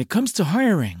 But when it comes to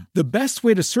hiring, the best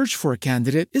way to search for a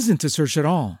candidate isn't to search at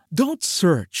all. Don't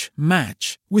search,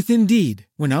 match with Indeed.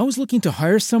 When I was looking to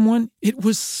hire someone, it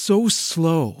was so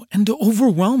slow and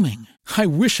overwhelming. I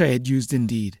wish I had used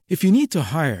Indeed. If you need to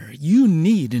hire, you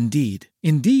need Indeed.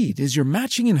 Indeed is your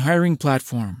matching and hiring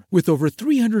platform with over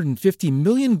 350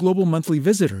 million global monthly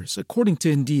visitors, according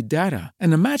to Indeed data,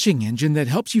 and a matching engine that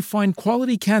helps you find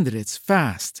quality candidates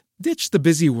fast. Ditch the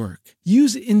busy work.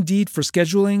 Use Indeed for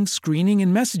scheduling, screening,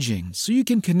 and messaging so you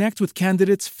can connect with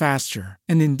candidates faster.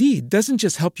 And Indeed doesn't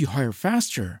just help you hire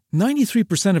faster.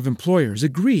 93% of employers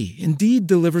agree Indeed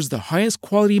delivers the highest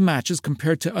quality matches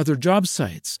compared to other job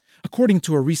sites, according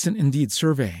to a recent Indeed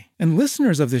survey. And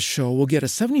listeners of this show will get a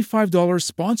 $75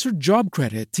 sponsored job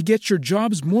credit to get your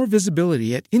jobs more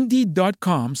visibility at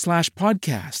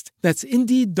Indeed.com/podcast. That's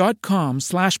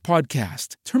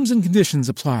Indeed.com/podcast. Terms and conditions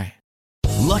apply.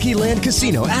 Lucky Land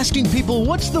Casino, asking people,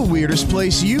 what's the weirdest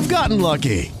place you've gotten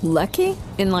lucky? Lucky?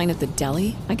 In line at the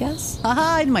deli, I guess?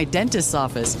 Aha, in my dentist's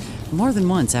office. More than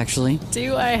once, actually.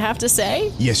 Do I have to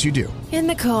say? Yes, you do. In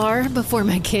the car before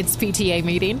my kids' PTA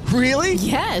meeting. Really?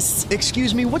 Yes.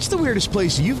 Excuse me, what's the weirdest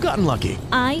place you've gotten lucky?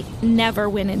 I never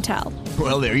win and tell.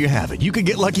 Well, there you have it. You can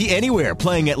get lucky anywhere,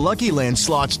 playing at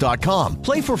LuckyLandSlots.com.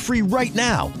 Play for free right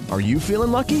now. Are you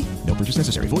feeling lucky? No purchase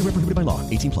necessary. Void where prohibited by law.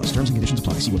 18+. Terms and conditions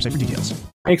apply. See website for details.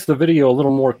 Makes the video a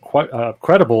little more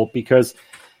credible, because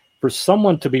for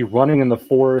someone to be running in the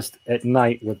forest at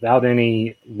night without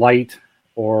any light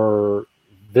or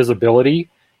visibility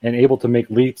and able to make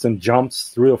leaps and jumps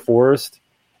through the forest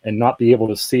and not be able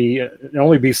to see, and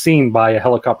only be seen by a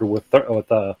helicopter with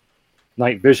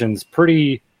night vision is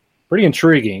pretty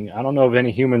intriguing. I don't know of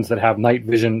any humans that have night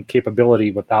vision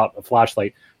capability without a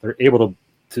flashlight. They're able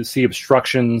to see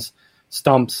obstructions,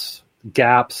 stumps,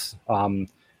 gaps,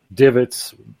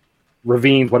 divots,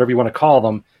 ravines, whatever you want to call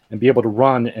them, and be able to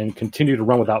run and continue to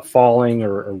run without falling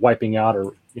or wiping out,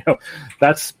 or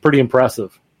that's pretty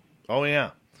impressive. Oh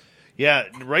yeah,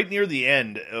 right near the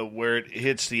end where it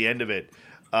hits the end of it,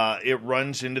 it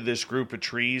runs into this group of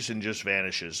trees and just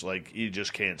vanishes. Like, you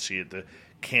just can't see it. The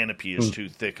canopy is too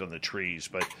thick on the trees,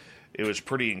 but it was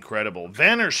pretty incredible.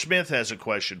 Vanner Smith has a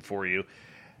question for you.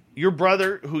 Your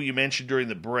brother, who you mentioned during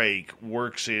the break,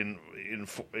 works in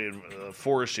the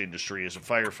forest industry as a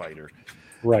firefighter.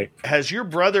 Right. Has your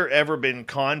brother ever been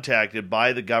contacted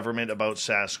by the government about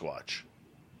Sasquatch?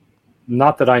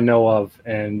 Not that I know of,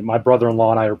 and my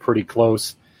brother-in-law and I are pretty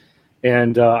close.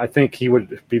 And I think he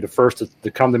would be the first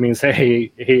to come to me and say,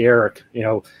 hey, Eric,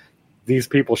 these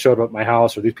people showed up at my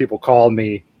house, or these people called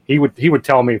me. He would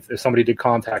tell me if somebody did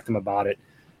contact him about it.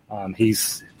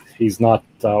 He's not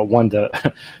one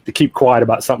to keep quiet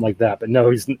about something like that. But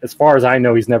no, as far as I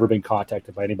know, he's never been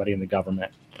contacted by anybody in the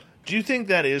government. Do you think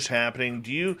that is happening?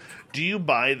 Do you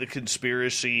buy the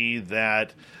conspiracy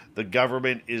that the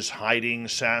government is hiding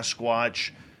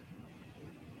Sasquatch?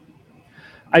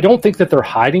 I don't think that they're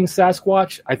hiding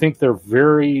Sasquatch. I think they're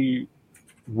very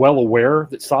well aware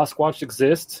that Sasquatch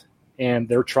exists, and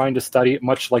they're trying to study it,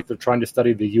 much like they're trying to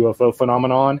study the UFO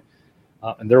phenomenon.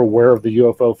 And they're aware of the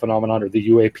UFO phenomenon, or the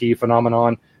UAP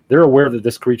phenomenon. They're aware that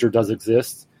this creature does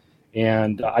exist.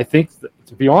 And I think,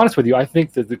 to be honest with you, I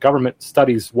think that the government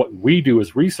studies what we do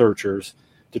as researchers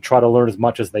to try to learn as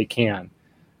much as they can.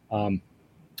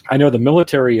 I know the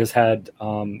military has had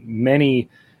many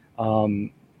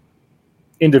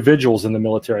individuals in the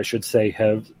military, I should say,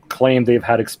 have claimed they've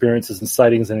had experiences and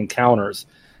sightings and encounters,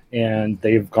 and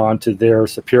they've gone to their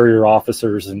superior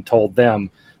officers and told them.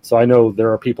 So I know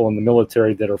there are people in the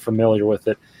military that are familiar with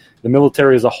it. The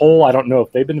military as a whole, I don't know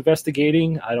if they've been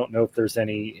investigating. I don't know if there's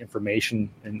any information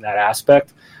in that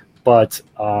aspect, but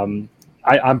I'm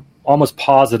almost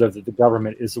positive that the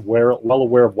government is well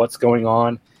aware of what's going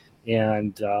on,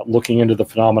 and looking into the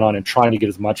phenomenon and trying to get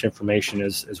as much information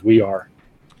as we are.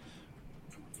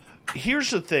 Here's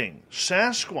the thing.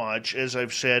 Sasquatch, as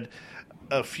I've said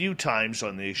a few times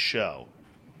on this show,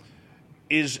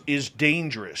 is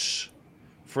dangerous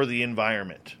for the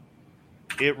environment.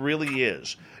 It really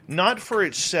is. Not for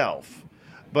itself,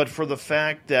 but for the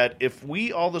fact that if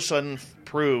we all of a sudden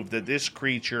prove that this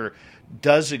creature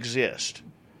does exist,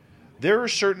 there are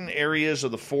certain areas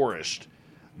of the forest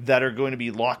that are going to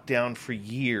be locked down for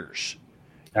years.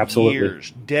 Absolutely.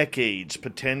 Years, decades,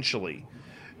 potentially.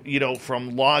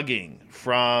 from logging,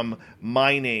 from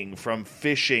mining, from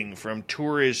fishing, from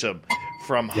tourism,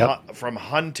 from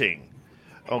hunting.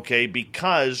 Okay,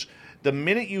 because the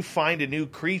minute you find a new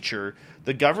creature,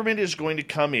 the government is going to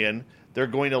come in. They're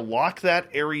going to lock that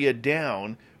area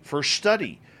down for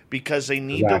study because they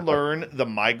need to learn the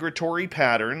migratory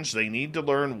patterns. They need to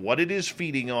learn what it is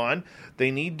feeding on.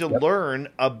 They need to learn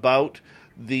about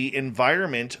the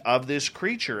environment of this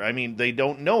creature. I mean, they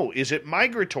don't know. Is it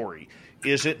migratory?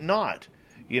 Is it not?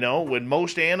 When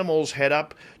most animals head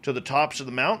up to the tops of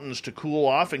the mountains to cool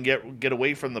off and get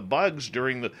away from the bugs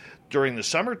during the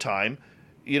summertime,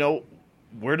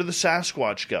 where do the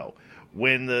Sasquatch go?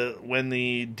 When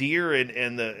the deer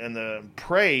and the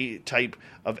prey type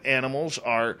of animals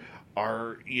are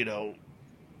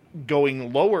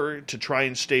going lower to try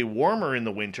and stay warmer in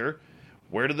the winter,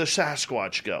 where do the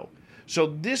Sasquatch go? So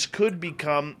this could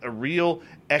become a real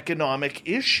economic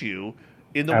issue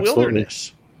in the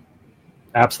wilderness.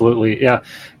 Absolutely, yeah.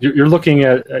 You're looking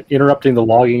at interrupting the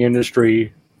logging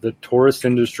industry, the tourist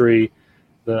industry,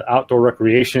 the outdoor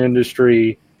recreation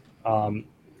industry,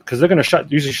 because they're going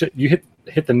to you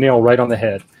hit the nail right on the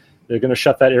head. They're going to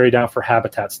shut that area down for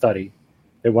habitat study.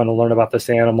 They want to learn about this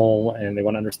animal and they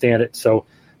want to understand it. So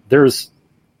there's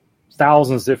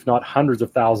thousands, if not hundreds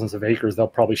of thousands of acres they'll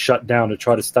probably shut down to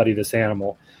try to study this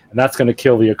animal, and that's going to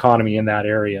kill the economy in that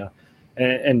area.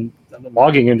 And the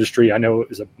logging industry, I know,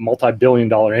 is a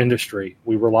multi-billion-dollar industry.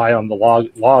 We rely on the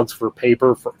logs for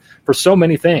paper, for so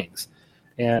many things.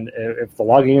 And if the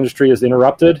logging industry is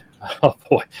interrupted, oh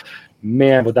boy,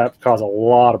 man, would that cause a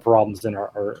lot of problems in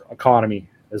our economy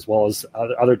as well as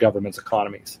other governments'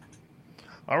 economies.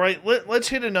 All right, let's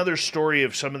hit another story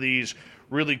of some of these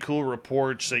really cool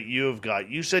reports that you have got.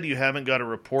 You said you haven't got a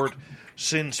report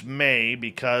since May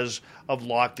because of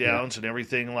lockdowns and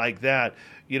everything like that.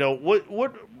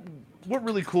 What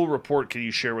really cool report can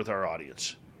you share with our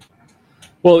audience?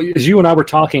 Well, as you and I were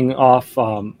talking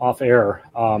off air,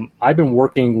 I've been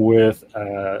working with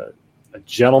a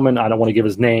gentleman. I don't want to give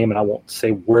his name, and I won't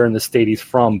say where in the state he's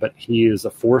from, but he is a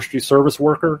Forestry Service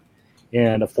worker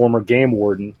and a former game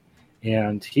warden.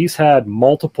 And he's had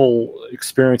multiple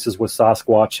experiences with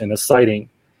Sasquatch and a sighting.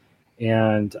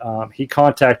 And he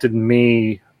contacted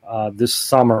me this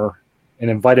summer and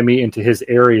invited me into his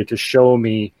area to show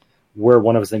me where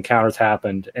one of his encounters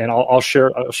happened. And I'll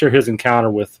share his encounter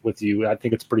with you. I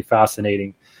think it's pretty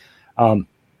fascinating.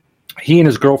 He and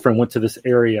his girlfriend went to this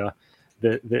area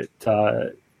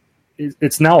that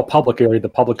it's now a public area. The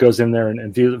public goes in there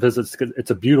and visits.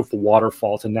 It's a beautiful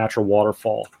waterfall. It's a natural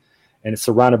waterfall. And it's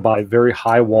surrounded by very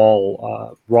high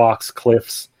wall rocks,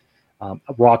 cliffs,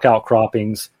 rock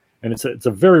outcroppings, and it's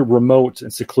a very remote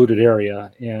and secluded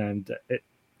area. And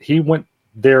he went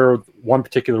there one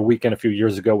particular weekend a few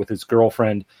years ago with his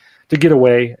girlfriend to get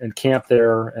away and camp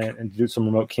there and do some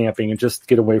remote camping and just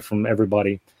get away from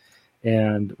everybody.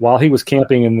 And while he was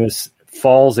camping in this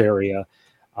falls area,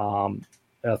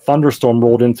 a thunderstorm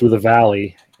rolled in through the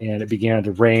valley, and it began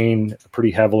to rain pretty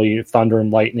heavily, thunder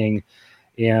and lightning.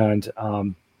 And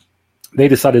they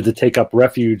decided to take up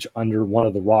refuge under one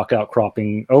of the rock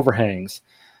outcropping overhangs.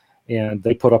 And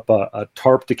they put up a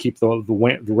tarp to keep the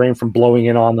rain from blowing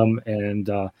in on them. And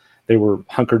they were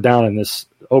hunkered down in this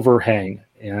overhang.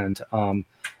 And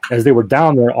as they were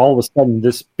down there, all of a sudden,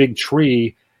 this big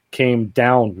tree came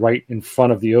down right in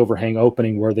front of the overhang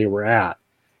opening where they were at.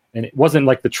 And it wasn't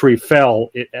like the tree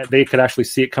fell. They could actually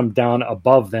see it come down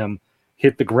above them,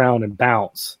 hit the ground, and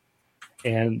bounce.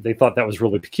 And they thought that was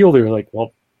really peculiar. Like,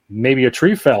 well, maybe a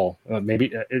tree fell.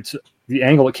 Maybe it's the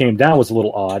angle it came down was a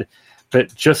little odd.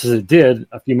 But just as it did,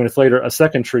 a few minutes later, a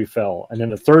second tree fell, and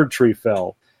then a third tree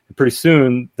fell. And pretty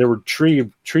soon, there were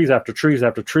trees after trees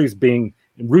after trees being,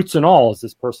 roots and all, as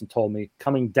this person told me,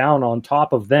 coming down on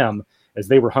top of them as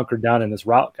they were hunkered down in this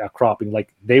rock outcropping,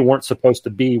 like they weren't supposed to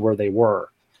be where they were.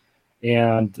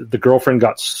 And the girlfriend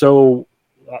got so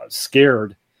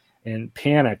scared and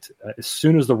panicked. As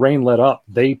soon as the rain let up,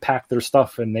 they packed their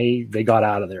stuff and they got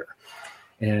out of there.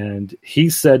 And he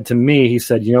said to me,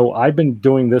 I've been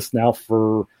doing this now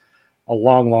for a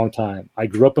long, long time. I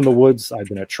grew up in the woods. I've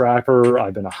been a trapper.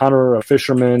 I've been a hunter, a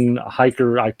fisherman, a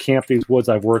hiker. I camped these woods.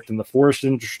 I've worked in the forest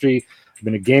industry. I've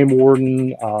been a game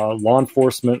warden, law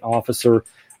enforcement officer.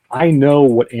 I know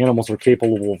what animals are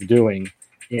capable of doing.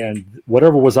 And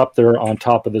whatever was up there on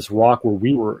top of this rock where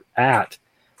we were at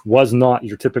was not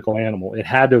your typical animal. It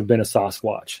had to have been a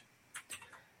Sasquatch.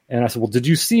 And I said, well, did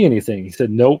you see anything? He said,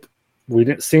 nope, we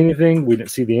didn't see anything. We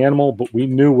didn't see the animal, but we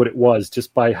knew what it was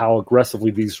just by how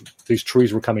aggressively these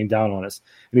trees were coming down on us.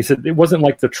 And he said, it wasn't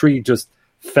like the tree just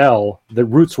fell. The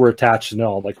roots were attached and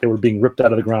all, like they were being ripped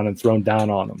out of the ground and thrown down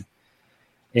on them.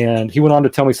 And he went on to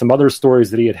tell me some other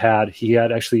stories that he had. He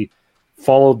had actually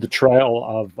followed the trail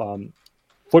of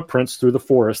footprints through the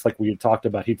forest, like we had talked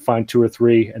about. He'd find 2 or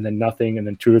 3 and then nothing, and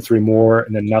then 2 or 3 more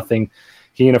and then nothing.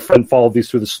 He and a friend followed these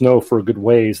through the snow for a good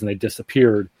ways, and they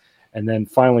disappeared. And then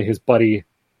finally his buddy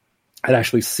had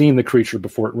actually seen the creature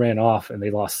before it ran off, and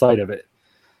they lost sight of it.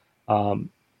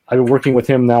 I've been working with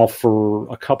him now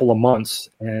for a couple of months,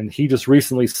 and he just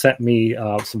recently sent me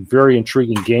some very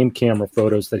intriguing game camera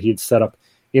photos that he had set up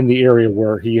in the area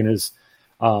where he and his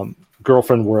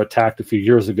girlfriend were attacked a few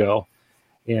years ago.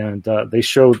 And they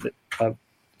showed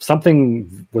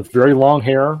something with very long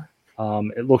hair.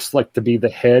 It looks like to be the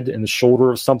head and the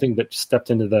shoulder of something that stepped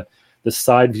into the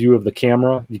side view of the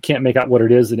camera. You can't make out what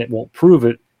it is, and it won't prove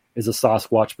it is a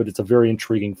Sasquatch, but it's a very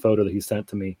intriguing photo that he sent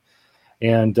to me.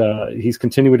 And he's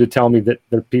continuing to tell me that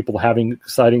there are people having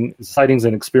sightings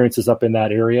and experiences up in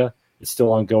that area. It's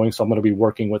still ongoing, so I'm going to be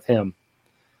working with him.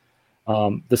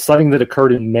 The sighting that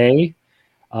occurred in May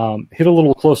hit a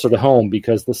little closer to home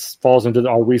because this falls into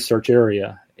our research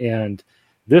area. And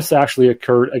this actually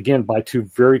occurred, again, by 2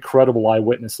 very credible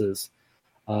eyewitnesses.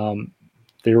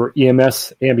 They were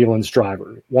EMS ambulance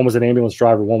driver. One was an ambulance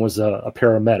driver, one was a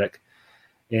paramedic.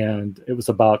 And it was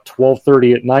about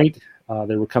 12:30 at night.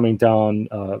 They were coming down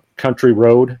country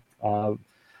road. There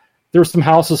were some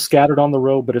houses scattered on the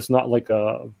road, but it's not like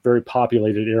a very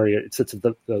populated area. It sits at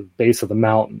the base of the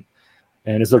mountain.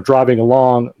 And as they're driving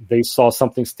along, they saw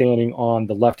something standing on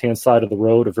the left-hand side of the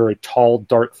road, a very tall,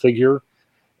 dark figure.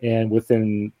 And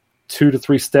within 2 to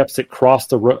 3 steps, it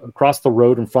crossed the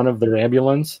road in front of their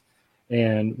ambulance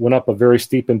and went up a very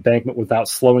steep embankment without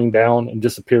slowing down and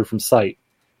disappeared from sight.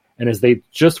 And as they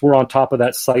just were on top of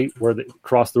that site where they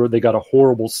crossed the road, they got a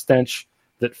horrible stench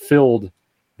that filled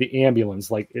the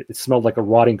ambulance. Like it smelled like a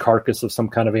rotting carcass of some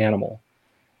kind of animal.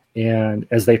 And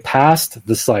as they passed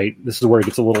the site, this is where it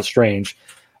gets a little strange.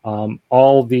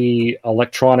 All the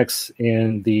electronics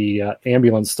in the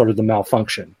ambulance started to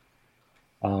malfunction.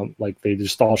 Like they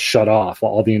just all shut off.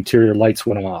 All the interior lights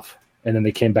went off, and then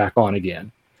they came back on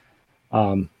again.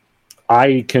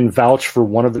 I can vouch for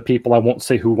one of the people. I won't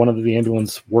say who one of the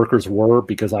ambulance workers were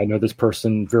because I know this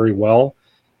person very well,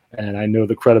 and I know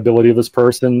the credibility of this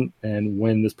person. And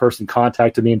when this person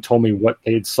contacted me and told me what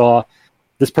they saw,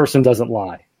 this person doesn't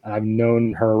lie. I've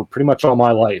known her pretty much all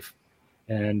my life.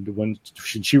 And when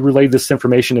she relayed this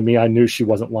information to me, I knew she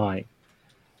wasn't lying.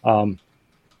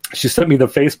 She sent me the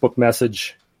Facebook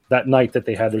message that night that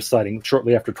they had their sighting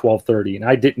shortly after 12:30. And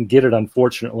I didn't get it,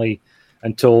 unfortunately,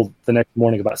 until the next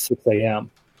morning about 6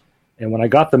 a.m. And when I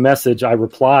got the message, I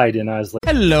replied, and I was like,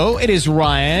 hello, it is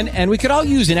Ryan, and we could all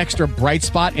use an extra bright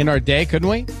spot in our day, couldn't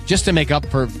we? Just to make up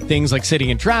for things like sitting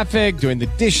in traffic, doing the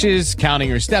dishes, counting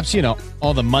your steps, you know,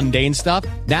 all the mundane stuff.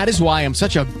 That is why I'm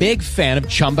such a big fan of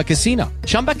Chumba Casino.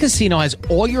 Chumba Casino has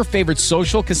all your favorite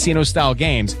social casino-style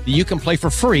games that you can play for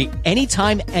free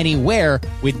anytime, anywhere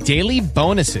with daily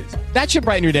bonuses. That should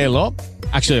brighten your day a little.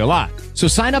 Actually, a lot. So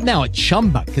sign up now at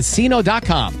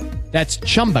ChumbaCasino.com. That's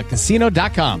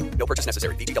ChumbaCasino.com. No purchase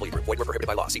necessary. VGW Group. Void where prohibited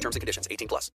by law. See terms and conditions.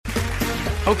 18+.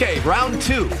 Okay, round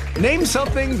 2. Name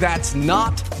something that's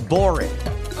not boring.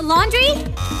 A laundry?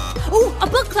 Ooh, a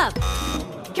book club.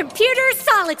 Computer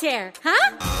solitaire,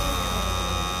 huh?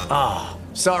 Ah, oh,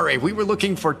 sorry. We were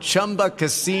looking for Chumba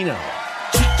Casino.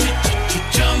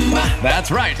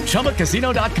 That's right.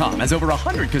 ChumbaCasino.com has over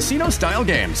 100 casino-style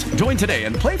games. Join today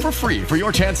and play for free for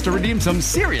your chance to redeem some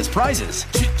serious prizes.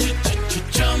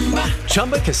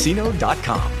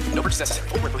 ChumbaCasino.com. No purchase necessary.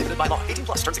 Void where prohibited by law. 18+.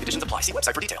 Terms and conditions apply. See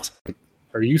website for details.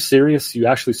 Are you serious? You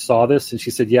actually saw this? And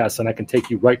she said, yes, and I can take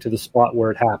you right to the spot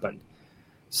where it happened.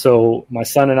 So my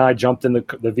son and I jumped in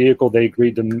the vehicle. They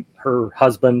agreed to her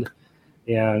husband,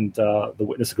 and the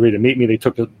witness agreed to meet me. They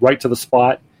took it right to the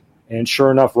spot. And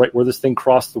sure enough, right where this thing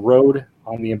crossed the road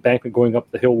on the embankment going up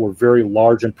the hill were very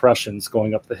large impressions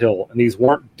going up the hill. And these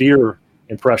weren't deer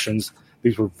impressions.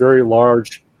 These were very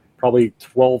large, probably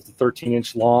 12 to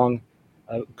 13-inch long,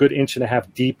 a good 1.5 inches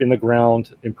deep in the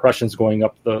ground, impressions going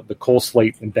up the coal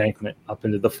slate embankment up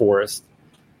into the forest.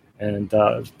 And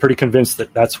I was pretty convinced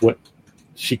that that's what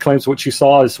she claims what she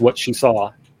saw is what she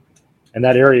saw. And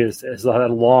that area has had a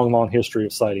long, long history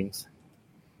of sightings.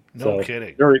 No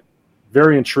kidding. Very,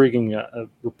 very intriguing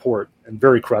report and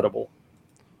very credible.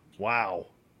 Wow.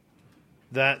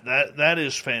 That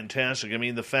is fantastic. I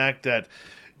mean, the fact that,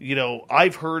 you know,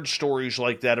 I've heard stories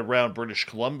like that around British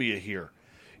Columbia here.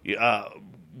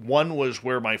 One was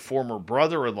where my former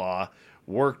brother-in-law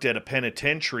worked at a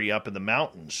penitentiary up in the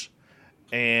mountains.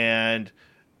 And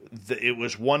it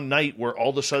was one night where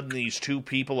all of a sudden these two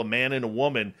people, a man and a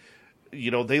woman,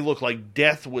 you know, they looked like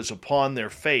death was upon their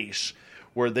face,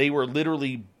 where they were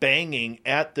literally banging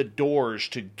at the doors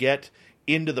to get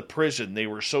into the prison. They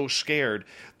were so scared.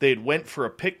 They had went for a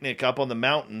picnic up on the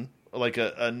mountain, like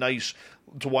a nice,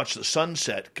 to watch the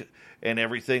sunset and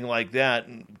everything like that,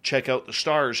 and check out the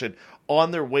stars. And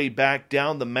on their way back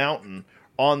down the mountain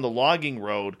on the logging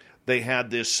road, they had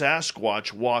this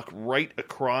Sasquatch walk right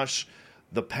across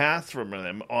the path from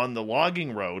them on the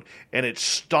logging road, and it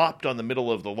stopped on the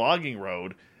middle of the logging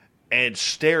road and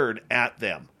stared at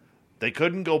them. They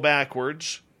couldn't go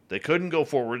backwards. They couldn't go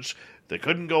forwards. They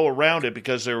couldn't go around it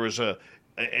because there was an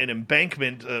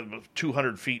embankment of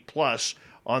 200 feet plus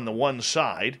on the one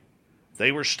side.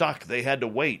 They were stuck. They had to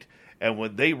wait. And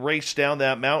when they raced down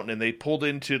that mountain and they pulled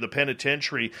into the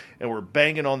penitentiary and were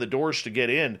banging on the doors to get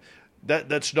in,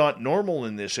 that's not normal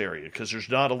in this area because there's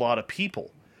not a lot of people.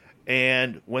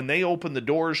 And when they opened the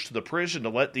doors to the prison to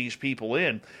let these people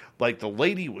in, like the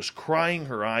lady was crying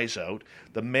her eyes out.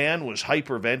 The man was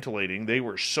hyperventilating. They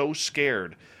were so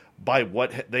scared by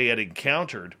what they had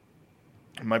encountered.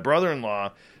 My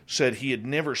brother-in-law said he had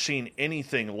never seen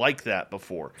anything like that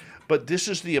before. But this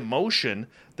is the emotion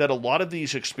that a lot of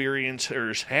these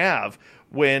experiencers have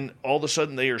when all of a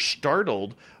sudden they are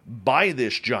startled by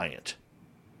this giant.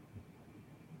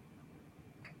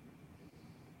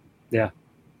 Yeah.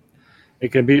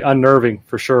 It can be unnerving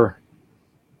for sure.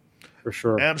 For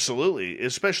sure. Absolutely,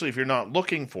 especially if you're not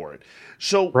looking for it.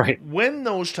 So when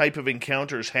those type of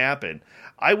encounters happen,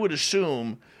 I would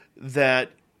assume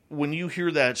that when you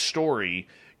hear that story,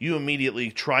 you immediately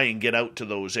try and get out to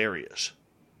those areas.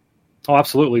 Oh,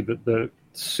 absolutely. The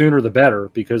sooner the better,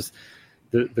 because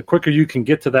the quicker you can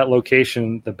get to that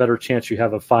location, the better chance you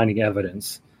have of finding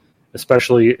evidence.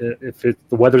 Especially if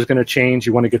the weather's going to change,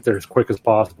 you want to get there as quick as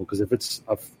possible. Because if it's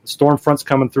a storm front's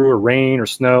coming through, or rain or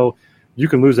snow, you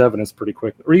can lose evidence pretty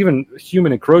quick. Or even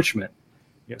human encroachment.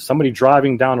 You know, somebody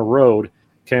driving down a road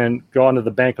can go onto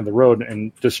the bank of the road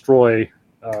and destroy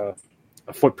a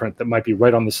footprint that might be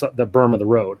right on the berm of the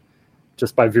road,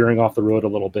 just by veering off the road a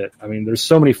little bit. I mean, there's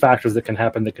so many factors that can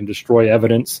happen that can destroy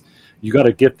evidence. You got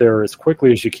to get there as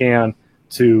quickly as you can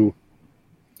to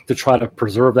try to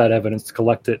preserve that evidence,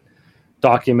 collect it,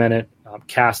 document it,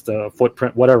 cast a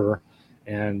footprint, whatever.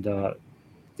 And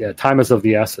time is of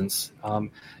the essence.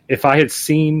 If I had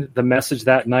seen the message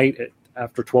that night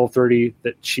after 12:30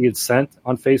 that she had sent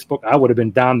on Facebook, I would have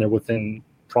been down there within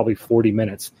probably 40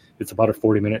 minutes. It's about a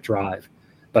 40-minute drive.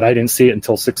 But I didn't see it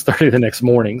until 6:30 the next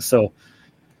morning. So,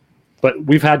 but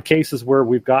we've had cases where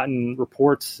we've gotten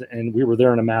reports and we were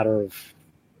there in a matter of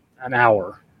an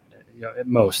hour, at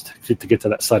most, to get to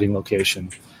that sighting location.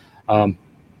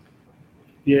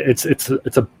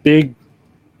 It's a big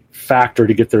factor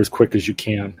to get there as quick as you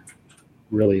can. It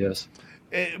really is.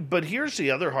 But here's the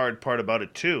other hard part about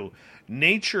it too.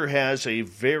 Nature has a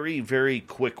very, very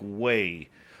quick way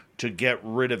to get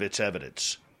rid of its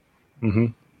evidence. Mm-hmm.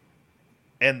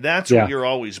 And that's what you're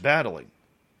always battling.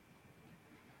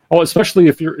 Oh, especially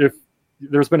if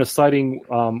there's been a sighting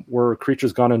where a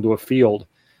creature's gone into a field,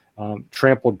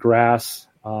 trampled grass,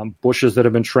 bushes that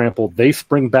have been trampled, they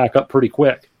spring back up pretty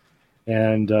quick.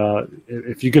 And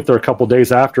if you get there a couple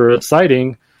days after a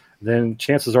sighting, then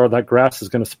chances are that grass is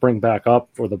going to spring back up,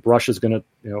 or the brush is going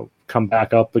to come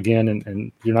back up again,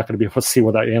 and you're not going to be able to see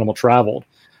where that animal traveled.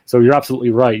 So you're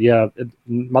absolutely right. Yeah,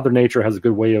 Mother Nature has a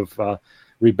good way of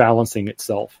rebalancing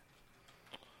itself.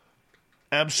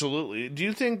 Absolutely. Do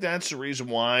you think that's the reason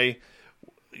why,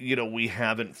 we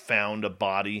haven't found a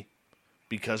body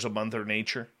because of Mother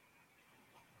Nature?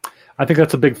 I think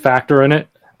that's a big factor in it.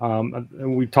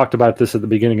 We talked about this at the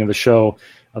beginning of the show.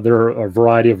 There are a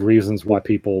variety of reasons why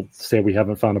people say we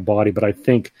haven't found a body, but I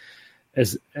think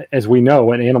as we know,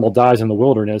 when an animal dies in the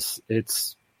wilderness,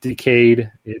 it's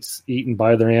decayed, it's eaten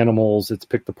by other animals, it's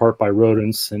picked apart by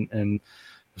rodents and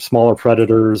smaller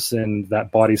predators, and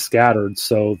that body's scattered.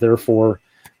 So therefore,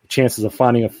 the chances of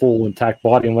finding a full intact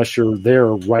body, unless you're there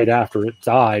right after it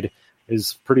died,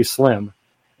 is pretty slim.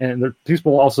 And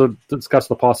people also discuss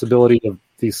the possibility of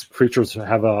these creatures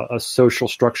have a social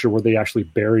structure where they actually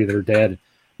bury their dead,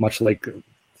 much like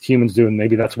humans do, and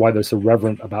maybe that's why they're so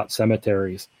reverent about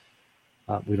cemeteries.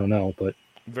 We don't know, but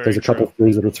there's a couple of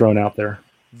theories that are thrown out there.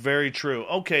 Very true.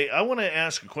 Okay, I want to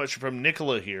ask a question from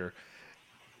Nicola here.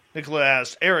 Nicola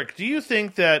asked, Eric, do you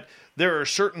think that there are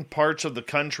certain parts of the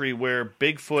country where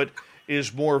Bigfoot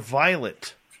is more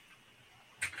violent?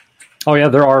 Oh, yeah,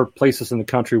 there are places in the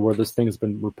country where this thing has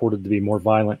been reported to be more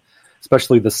violent,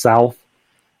 especially the South.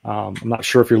 I'm not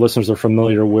sure if your listeners are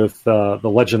familiar with The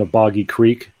Legend of Boggy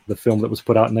Creek, the film that was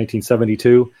put out in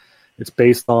 1972. It's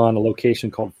based on a location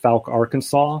called Fouke,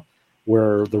 Arkansas,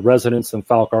 where the residents in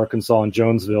Fouke, Arkansas and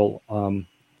Jonesville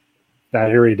that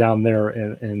area down there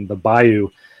in the bayou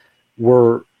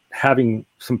were having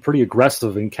some pretty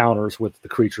aggressive encounters with the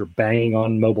creature, banging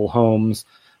on mobile homes,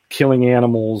 killing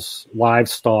animals,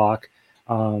 livestock,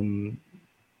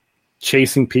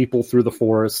 chasing people through the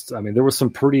forest. I mean, there was some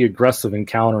pretty aggressive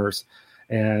encounters.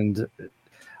 And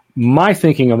my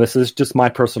thinking on this is just my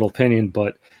personal opinion,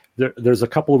 but there's a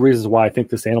couple of reasons why I think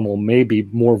this animal may be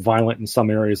more violent in some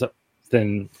areas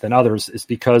than others. Is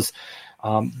because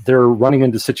they're running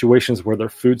into situations where their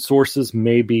food sources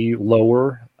may be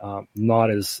lower,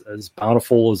 not as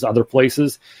bountiful as other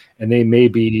places, and they may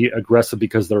be aggressive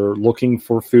because they're looking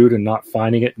for food and not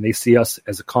finding it, and they see us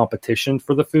as a competition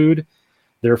for the food.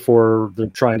 Therefore, they're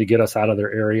trying to get us out of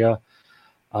their area.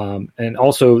 And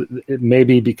also, it may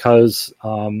be because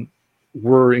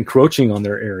we're encroaching on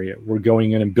their area. We're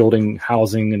going in and building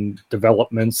housing and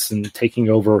developments and taking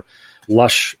over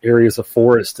lush areas of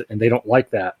forest, and they don't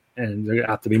like that. And they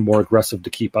have to be more aggressive to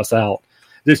keep us out.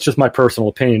 It's just my personal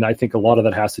opinion. I think a lot of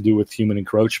that has to do with human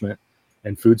encroachment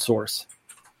and food source.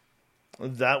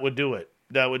 That would do it.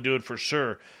 That would do it for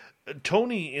sure.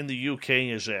 Tony in the UK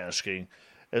is asking,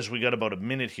 as we got about a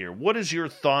minute here, what is your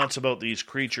thoughts about these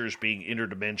creatures being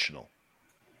interdimensional?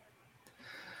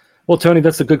 Well, Tony,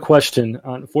 that's a good question.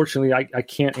 Unfortunately, I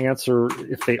can't answer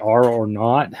if they are or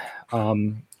not.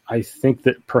 I think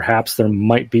that perhaps there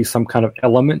might be some kind of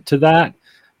element to that.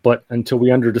 But until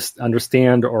we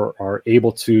understand or are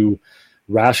able to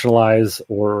rationalize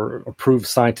or prove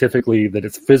scientifically that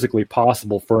it's physically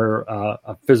possible for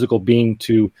a physical being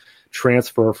to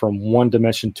transfer from one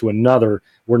dimension to another,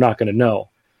 we're not going to know.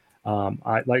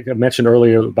 Like I mentioned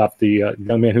earlier about the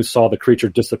young man who saw the creature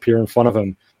disappear in front of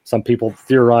him, some people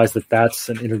theorize that that's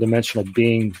an interdimensional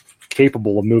being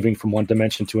capable of moving from one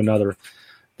dimension to another.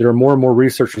 There are more and more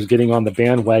researchers getting on the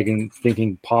bandwagon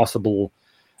thinking possible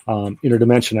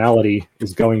interdimensionality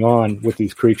is going on with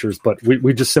these creatures, but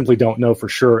we just simply don't know for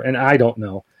sure, and I don't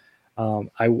know.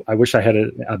 I wish I had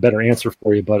a better answer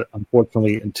for you, but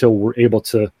unfortunately, until we're able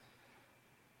to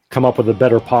come up with a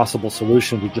better possible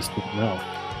solution, we just don't know.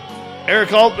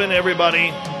 Eric Altman,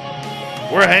 everybody.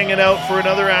 We're hanging out for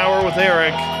another hour with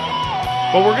Eric,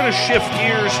 but we're going to shift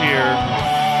gears here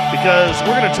because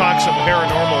we're going to talk some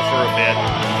paranormal for a bit.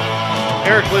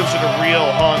 Eric lives in a real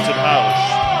haunted house.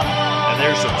 And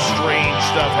there's some strange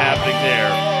stuff happening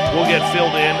there. We'll get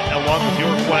filled in along with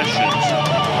your questions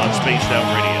on Spaced Out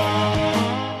Radio.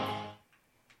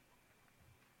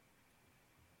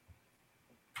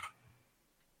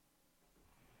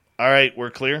 All right,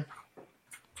 we're clear?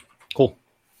 Cool.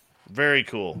 Very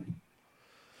cool.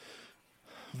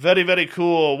 Very, very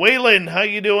cool. Waylon, how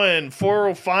you doing?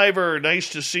 405er, nice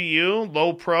to see you.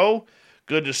 Low Pro,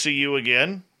 good to see you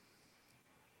again.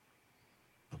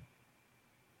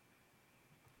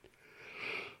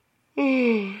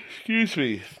 Oh, excuse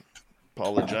me.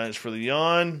 Apologize for the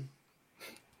yawn.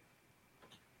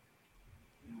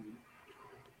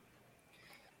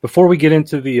 Before we get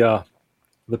into the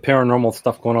paranormal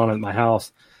stuff going on at my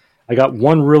house, I got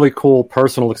one really cool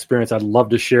personal experience I'd love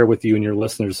to share with you and your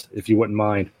listeners, if you wouldn't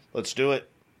mind. Let's do it.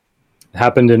 It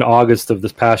happened in August of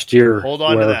this past year. Hold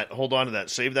on to that.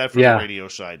 Save that for the radio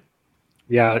side.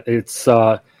 Yeah, it's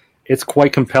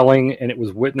quite compelling, and it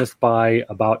was witnessed by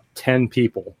about 10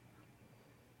 people.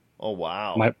 Oh,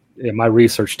 wow. My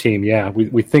research team, yeah.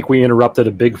 We think we interrupted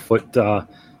a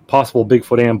possible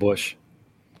Bigfoot ambush.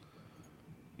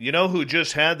 You know who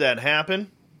just had that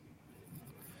happen?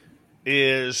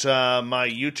 Is my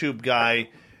YouTube guy,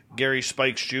 Gary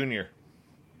Spikes Jr.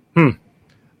 Him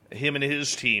and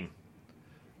his team.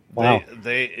 Wow.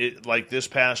 Like this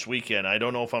past weekend, I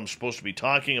don't know if I'm supposed to be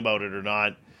talking about it or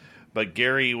not, but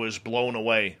Gary was blown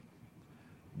away.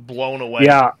 Blown away.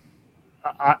 Yeah.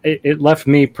 It left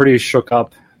me pretty shook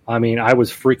up. I mean, I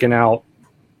was freaking out.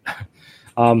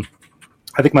 I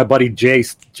think my buddy Jay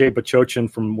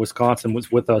Bachochin from Wisconsin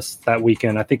was with us that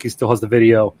weekend. I think he still has the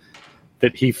video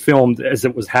that he filmed as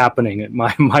it was happening. And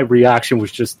my reaction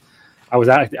was just, I was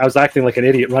acting like an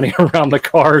idiot running around the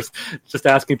cars, just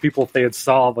asking people if they had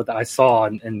saw what I saw.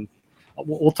 And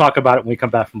we'll talk about it when we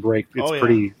come back from break.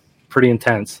 It's pretty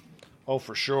intense. Oh,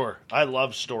 for sure. I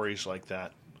love stories like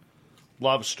that.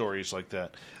 Love stories like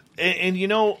that. And you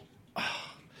know,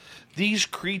 these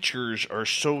creatures are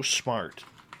so smart.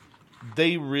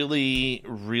 They really,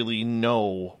 really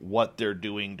know what they're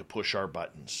doing to push our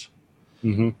buttons.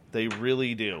 Mm-hmm. They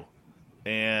really do.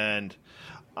 And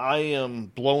I am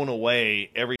blown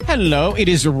away every... Hello, it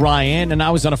is Ryan, and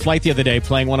I was on a flight the other day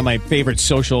playing one of my favorite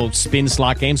social spin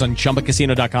slot games on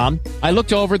ChumbaCasino.com. I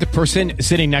looked over at the person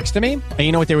sitting next to me, and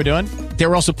you know what they were doing? they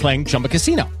were also playing Chumba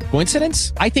Casino.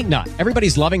 Coincidence? I think not.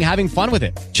 Everybody's loving having fun with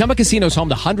it. Chumba Casino is home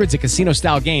to hundreds of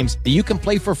casino-style games that you can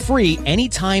play for free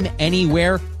anytime,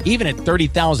 anywhere, even at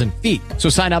 30,000 feet. So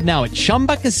sign up now at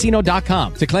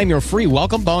ChumbaCasino.com to claim your free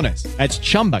welcome bonus. That's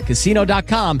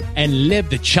ChumbaCasino.com and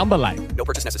live the Chumba life. No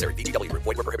purchase necessary. VGW. Void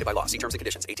where prohibited by law. See terms and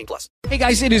conditions. 18+. Hey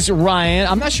guys, it is Ryan.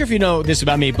 I'm not sure if you know this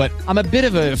about me, but I'm a bit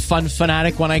of a fun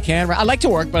fanatic when I can. I like to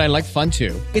work, but I like fun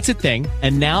too. It's a thing.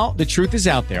 And now the truth is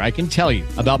out there. I can tell you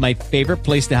about my favorite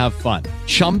place to have fun.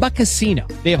 Chumba Casino.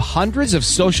 They have hundreds of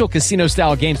social casino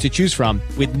style games to choose from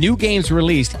with new games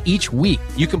released each week.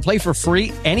 You can play for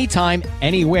free anytime,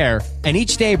 anywhere. And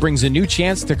each day brings a new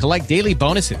chance to collect daily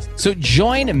bonuses. So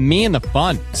join me in the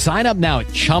fun. Sign up now at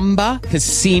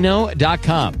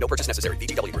ChumbaCasino.com. No purchase necessary.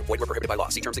 VGW. Void where prohibited by law.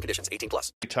 See terms and conditions.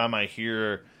 18+. Every time I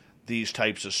hear these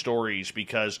types of stories,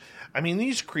 because, I mean,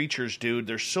 these creatures, dude,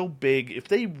 they're so big. If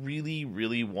they really,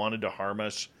 really wanted to harm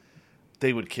us,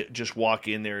 they would just walk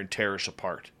in there and tear us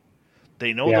apart.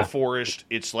 They know the forest.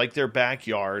 It's like their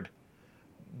backyard.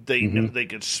 They know, they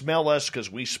could smell us because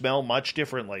we smell much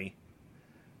differently.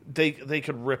 They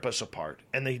could rip us apart,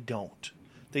 and they don't.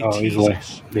 They tease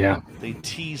us. Yeah. They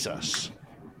tease us.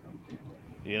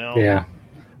 You know? Yeah.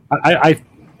 I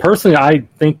personally, I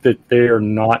think that they are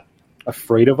not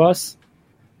afraid of us.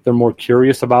 They're more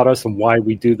curious about us and why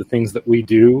we do the things that we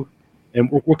do. And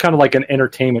we're kind of like an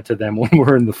entertainment to them when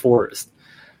we're in the forest.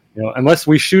 You know, unless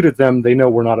we shoot at them, they know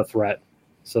we're not a threat.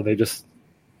 So they just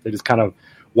kind of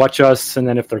watch us, and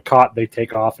then if they're caught, they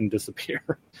take off and disappear.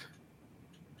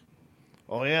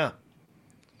 Oh, yeah.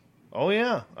 Oh,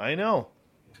 yeah. I know.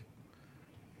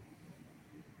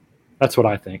 That's what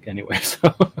I think anyway.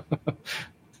 So.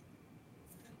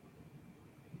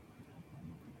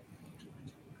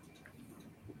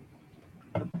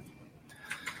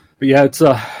 But yeah, it's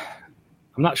I'm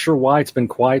not sure why it's been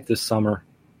quiet this summer.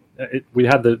 We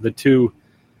had the two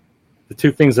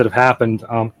things that have happened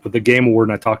with the Game Award,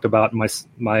 and I talked about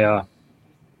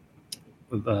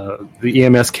the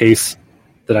EMS case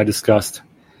that I discussed.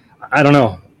 I don't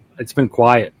know. It's been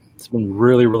quiet. It's been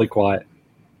really, really quiet.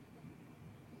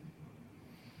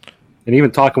 And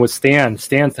even talking with Stan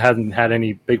hasn't had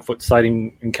any Bigfoot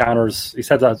sighting encounters. He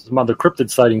said that some other cryptid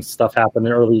sighting stuff happened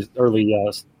in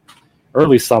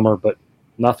early summer, but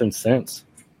nothing since.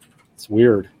 It's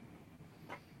weird.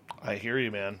 I hear you,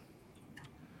 man.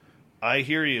 I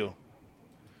hear you.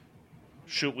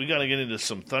 Shoot, we got to get into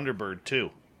some Thunderbird, too.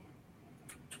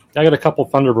 I got a couple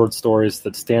Thunderbird stories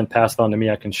that Stan passed on to me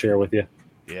I can share with you.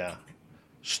 Yeah.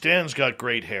 Stan's got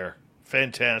great hair.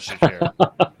 Fantastic hair.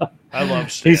 I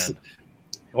love Stan.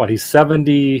 He's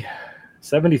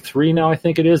 73 now, I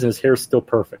think it is, and his hair's still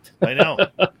perfect. I know.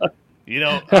 You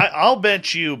know, I'll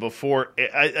bet you before...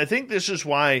 I think this is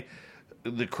why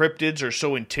the cryptids are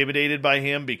so intimidated by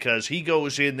him, because he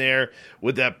goes in there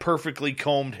with that perfectly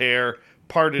combed hair,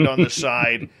 parted on the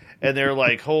side, and they're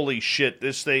like, holy shit,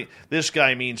 this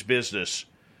guy means business.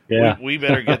 Yeah. We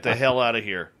better get the hell out of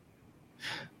here.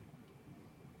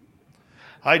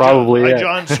 Hi,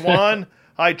 John Swan.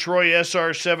 Hi, Troy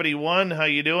SR71. How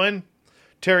you doing?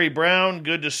 Terry Brown,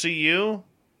 good to see you.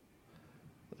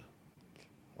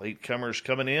 Latecomers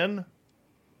coming in.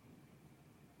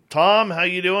 Tom, how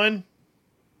you doing?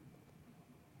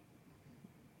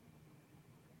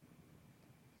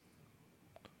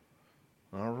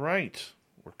 All right.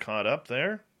 We're caught up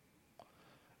there.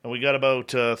 And we got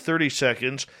about 30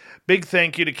 seconds. Big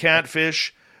thank you to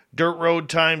Catfish, Dirt Road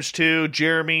 ×2,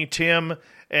 Jeremy, Tim,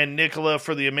 and Nicola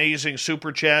for the amazing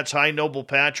super chats. Hi, Noble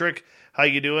Patrick. How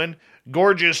you doing?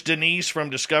 Gorgeous Denise from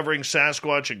Discovering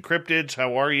Sasquatch and Cryptids.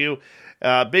 How are you?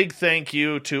 Big thank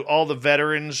you to all the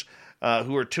veterans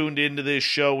who are tuned into this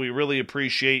show. We really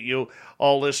appreciate you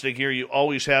all listening here. You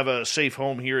always have a safe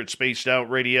home here at Spaced Out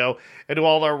Radio. And to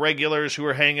all our regulars who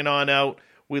are hanging on out,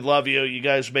 we love you. You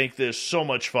guys make this so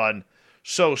much fun.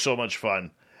 So much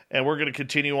fun. And we're going to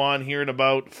continue on here in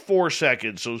about 4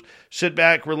 seconds. So sit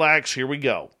back, relax. Here we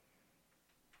go.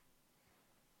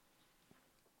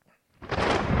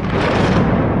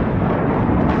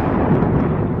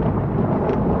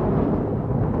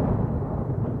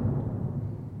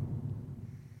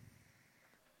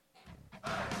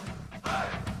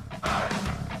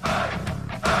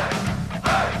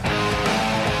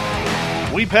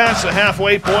 We pass the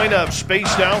halfway point of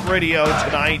Spaced Out Radio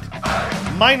tonight.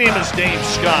 My name is Dave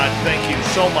Scott. Thank you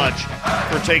so much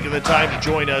for taking the time to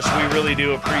join us. We really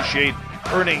do appreciate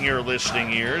earning your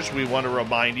listening ears. We want to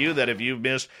remind you that if you've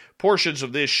missed portions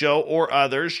of this show or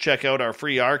others, check out our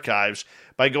free archives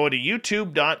by going to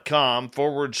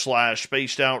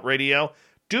youtube.com/Spaced Out Radio.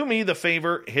 do me the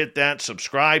favor, hit that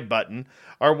subscribe button.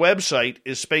 Our website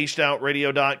is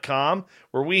spacedoutradio.com,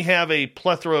 where we have a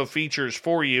plethora of features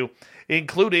for you,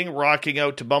 including rocking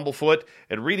out to Bumblefoot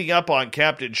and reading up on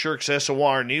Captain Shirk's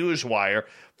SOR Newswire.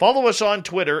 Follow us on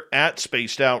Twitter at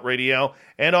Spaced Out Radio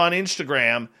and on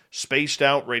Instagram, Spaced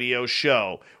Out Radio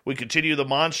Show. We continue the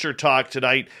Monster Talk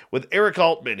tonight with Eric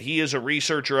Altman. He is a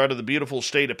researcher out of the beautiful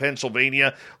state of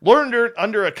Pennsylvania. Learned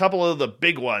under a couple of the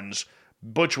big ones,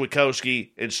 Butch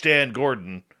Witkowski and Stan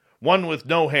Gordon. One with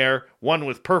no hair, one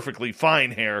with perfectly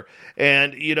fine hair.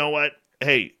 And you know what?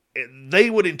 Hey, they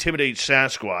would intimidate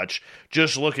Sasquatch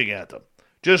just looking at them.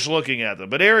 Just looking at them.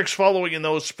 But Eric's following in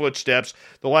those footsteps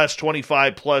the last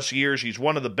 25 plus years. He's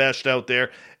one of the best out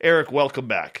there. Eric, welcome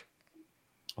back.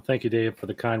 Well, thank you, Dave, for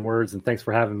the kind words, and thanks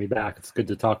for having me back. It's good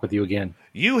to talk with you again.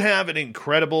 You have an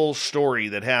incredible story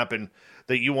that happened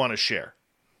that you want to share.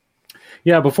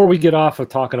 Yeah, before we get off of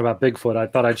talking about Bigfoot, I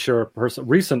thought I'd share a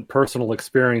recent personal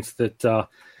experience that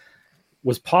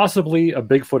was possibly a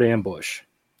Bigfoot ambush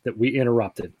that we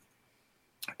interrupted.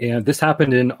 And this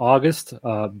happened in August,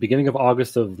 beginning of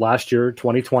August of last year,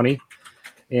 2020.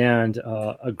 And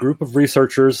a group of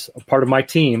researchers, a part of my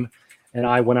team, and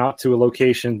I went out to a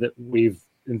location that we've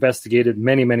investigated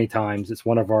many, many times. It's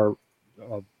one of our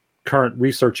current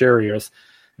research areas.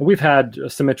 And we've had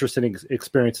some interesting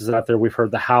experiences out there. We've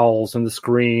heard the howls and the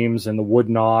screams and the wood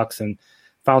knocks and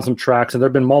found some tracks. And there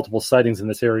have been multiple sightings in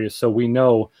this area. So we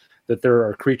know that there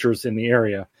are creatures in the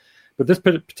area. But this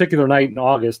particular night in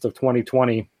August of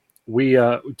 2020, we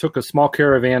took a small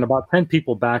caravan, about 10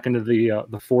 people, back into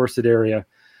the forested area.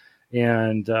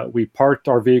 And we parked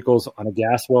our vehicles on a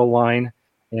gas well line.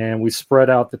 And we spread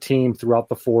out the team throughout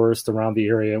the forest around the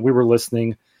area. We were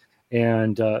listening.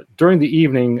 And during the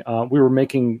evening, we were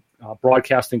making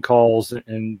broadcasting calls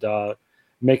and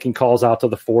making calls out to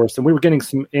the forest. And we were getting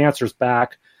some answers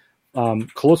back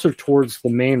closer towards the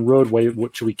main roadway,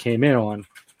 which we came in on.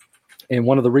 And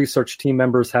one of the research team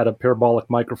members had a parabolic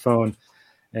microphone,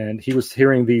 and he was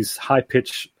hearing these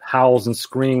high-pitched howls and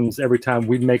screams every time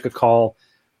we'd make a call.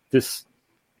 This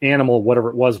animal, whatever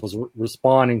it was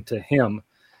responding to him.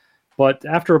 But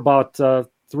after about 3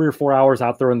 or 4 hours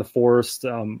out there in the forest,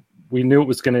 we knew it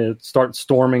was going to start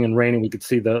storming and raining. We could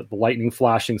see the lightning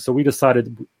flashing. So we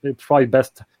decided it's probably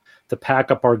best to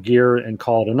pack up our gear and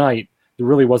call it a night. There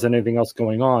really wasn't anything else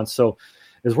going on. So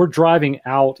as we're driving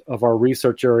out of our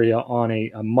research area on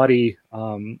a muddy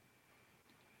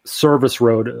service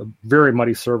road, a very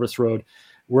muddy service road,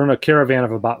 we're in a caravan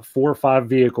of about 4 or 5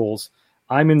 vehicles.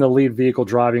 I'm in the lead vehicle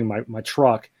driving my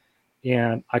truck,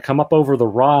 and I come up over the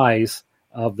rise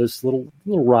of this little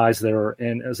rise there.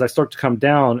 And as I start to come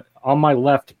down, on my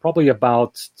left, probably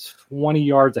about 20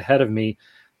 yards ahead of me,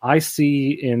 I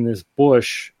see in this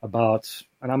bush about,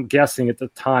 and I'm guessing at the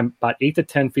time, about 8 to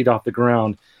 10 feet off the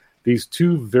ground, these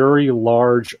 2 very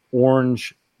large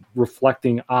orange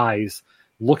reflecting eyes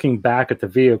looking back at the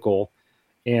vehicle.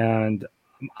 And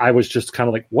I was just kind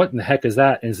of like, what in the heck is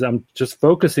that? And as I'm just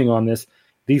focusing on this,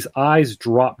 these eyes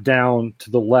drop down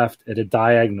to the left at a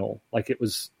diagonal, like it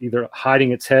was either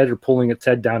hiding its head or pulling its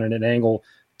head down at an angle,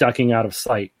 ducking out of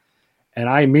sight. And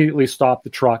I immediately stopped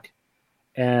the truck,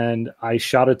 and I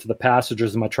shouted to the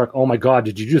passengers in my truck, "Oh my God,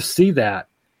 did you just see that?"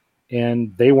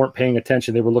 And they weren't paying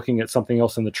attention. They were looking at something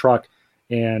else in the truck,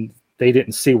 and they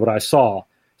didn't see what I saw.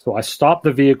 So I stopped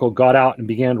the vehicle, got out, and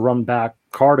began to run back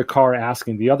car to car,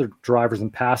 asking the other drivers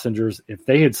and passengers if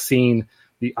they had seen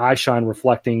the eye shine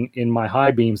reflecting in my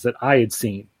high beams that I had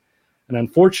seen. And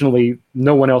unfortunately,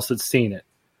 no one else had seen it.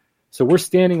 So we're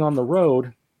standing on the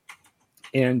road,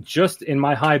 and just in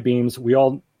my high beams, we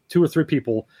all, 2 or 3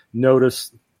 people,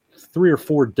 noticed 3 or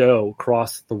 4 doe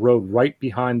cross the road right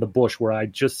behind the bush where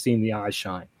I'd just seen the eye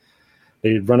shine.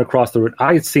 They had run across the road.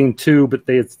 I had seen 2, but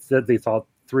they had said they thought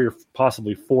 3 or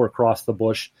possibly 4 across the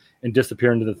bush and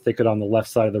disappear into the thicket on the left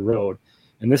side of the road.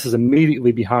 And this is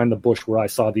immediately behind the bush where I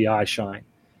saw the eye shine.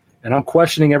 And I'm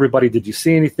questioning everybody, did you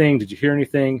see anything? Did you hear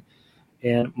anything?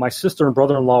 And my sister and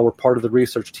brother-in-law were part of the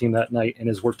research team that night. And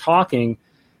as we're talking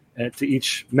to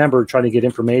each member, trying to get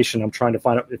information, I'm trying to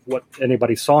find out if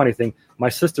anybody saw anything. My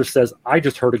sister says, "I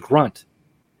just heard a grunt."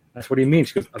 That's what he means.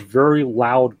 She goes, "A very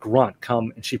loud grunt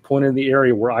come." And she pointed in the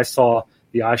area where I saw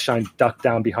the eye shine duck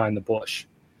down behind the bush.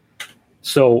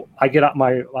 So I get out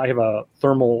I have a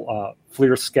thermal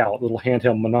FLIR Scout, little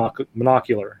handheld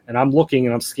monocular, and I'm looking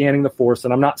and I'm scanning the forest,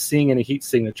 and I'm not seeing any heat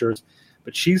signatures,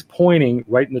 but she's pointing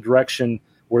right in the direction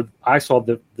where I saw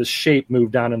the shape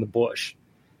move down in the bush.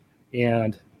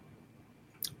 And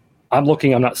I'm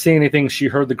looking, I'm not seeing anything. She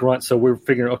heard the grunt, so we're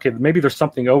figuring, okay, maybe there's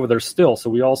something over there still. So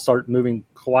we all start moving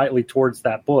quietly towards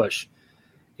that bush.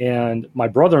 And my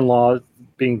brother-in-law,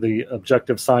 being the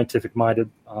objective, scientific-minded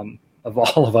of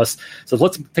all of us, says,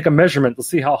 let's take a measurement. Let's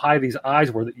see how high these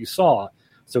eyes were that you saw.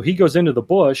 So he goes into the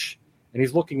bush, and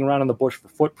he's looking around in the bush for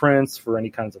footprints, for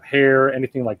any kinds of hair,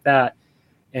 anything like that.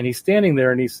 And he's standing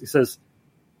there, and he says,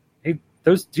 hey,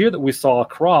 those deer that we saw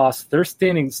across, they're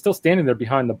still standing there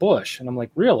behind the bush. And I'm like,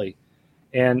 really?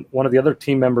 And one of the other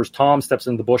team members, Tom, steps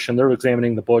into the bush, and they're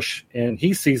examining the bush, and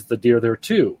he sees the deer there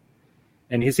too.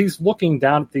 And as he's looking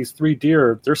down at these 3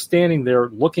 deer, they're standing there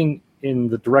looking in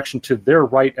the direction to their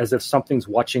right as if something's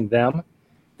watching them,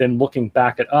 then looking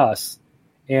back at us.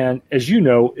 And as you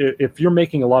know, if you're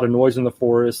making a lot of noise in the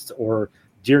forest or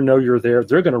deer know you're there,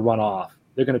 they're going to run off.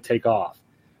 They're going to take off.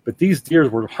 But these deer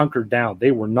were hunkered down.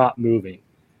 They were not moving.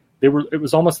 It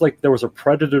was almost like there was a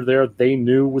predator there they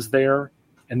knew was there,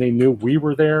 and they knew we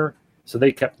were there. So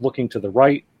they kept looking to the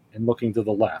right and looking to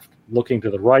the left, looking to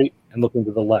the right and looking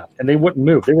to the left. And they wouldn't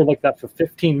move. They were like that for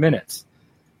 15 minutes.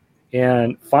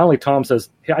 And finally, Tom says,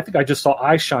 hey, I think I just saw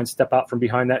Eyeshine step out from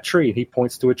behind that tree. And he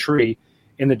points to a tree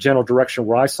in the general direction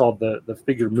where I saw the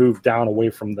figure move down away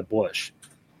from the bush.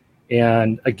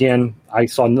 And again, I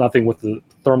saw nothing with the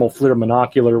thermal FLIR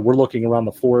monocular. We're looking around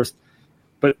the forest.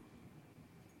 But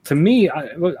to me,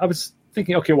 I was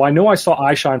thinking, okay, well, I know I saw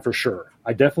Eyeshine for sure.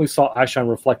 I definitely saw Eyeshine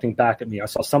reflecting back at me. I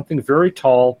saw something very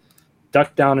tall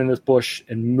duck down in this bush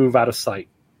and move out of sight.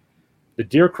 The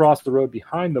deer crossed the road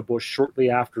behind the bush shortly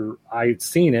after I had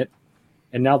seen it,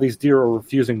 and now these deer are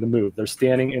refusing to move. They're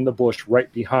standing in the bush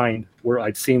right behind where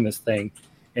I'd seen this thing,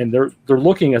 and they're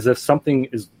looking as if something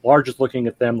as large is looking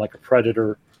at them, like a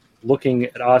predator, looking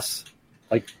at us,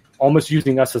 like almost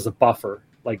using us as a buffer.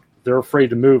 Like they're afraid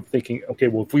to move, thinking, okay,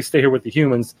 well, if we stay here with the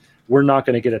humans, we're not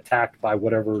going to get attacked by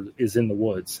whatever is in the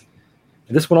woods.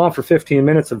 And this went on for 15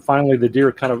 minutes, and finally the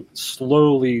deer kind of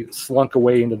slowly slunk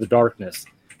away into the darkness.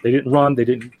 They didn't run. They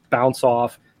didn't bounce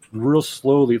off. Real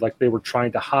slowly, like they were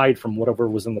trying to hide from whatever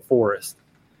was in the forest.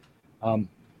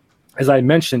 As I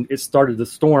mentioned, it started to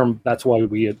storm. That's why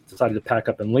we had decided to pack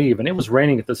up and leave. And it was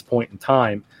raining at this point in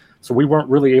time, so we weren't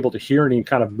really able to hear any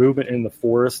kind of movement in the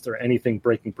forest or anything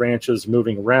breaking branches,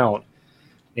 moving around.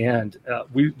 And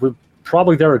we were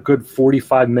probably there a good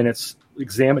 45 minutes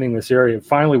examining this area.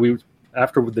 Finally,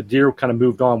 after the deer kind of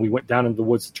moved on, we went down into the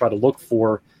woods to try to look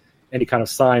for any kind of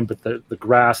sign, but the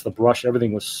grass, the brush,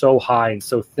 everything was so high and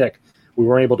so thick, we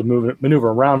weren't able to maneuver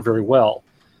around very well.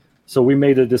 So we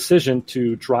made a decision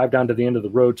to drive down to the end of the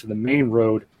road to the main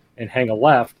road and hang a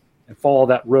left and follow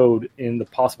that road in the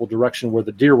possible direction where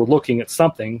the deer were looking at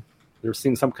something. They were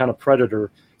seeing some kind of predator.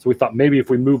 So we thought maybe if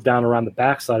we moved down around the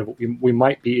backside of it, we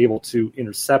might be able to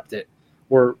intercept it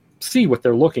or see what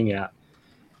they're looking at.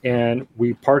 And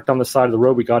we parked on the side of the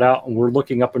road. We got out, and we're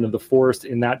looking up into the forest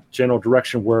in that general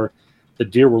direction where the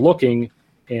deer were looking.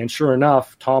 And sure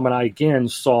enough, Tom and I again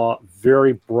saw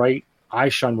very bright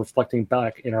eyeshine reflecting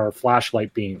back in our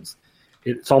flashlight beams.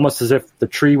 It's almost as if the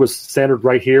tree was centered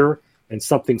right here, and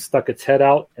something stuck its head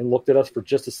out and looked at us for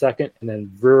just a second, and then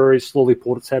very slowly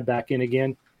pulled its head back in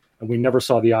again, and we never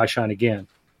saw the eyeshine again.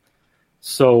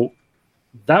 So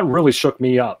that really shook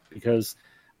me up, because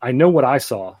I know what I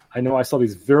saw. I know I saw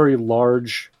these very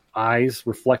large eyes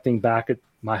reflecting back at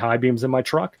my high beams in my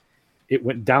truck. It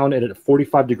went down at a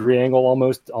 45-degree angle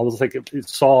almost like it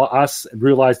saw us and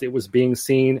realized it was being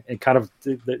seen and kind of,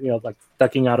 like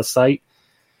ducking out of sight.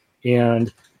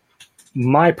 And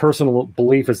my personal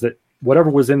belief is that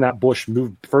whatever was in that bush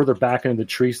moved further back into the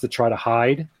trees to try to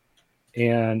hide.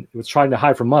 And it was trying to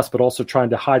hide from us, but also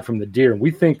trying to hide from the deer. And we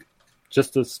think,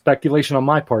 just a speculation on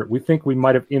my part, we think we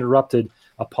might have interrupted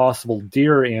a possible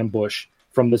deer ambush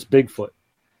from this Bigfoot.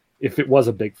 If it was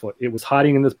a Bigfoot, it was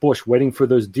hiding in this bush, waiting for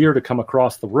those deer to come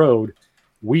across the road.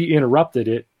 We interrupted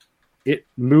it. It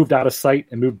moved out of sight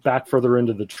and moved back further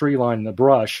into the tree line and the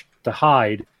brush to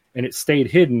hide. And it stayed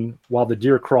hidden while the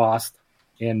deer crossed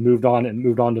and moved on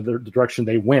to the direction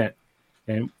they went.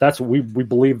 And that's what we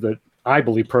believe that, I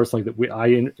believe personally, that I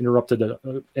interrupted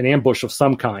an ambush of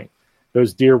some kind.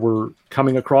 Those deer were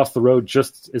coming across the road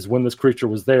just as when this creature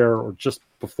was there, or just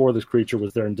before this creature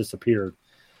was there and disappeared.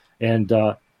 And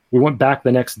we went back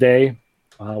the next day.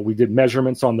 We did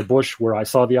measurements on the bush where I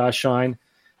saw the eyeshine.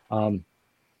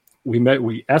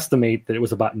 We estimate that it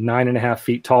was about 9.5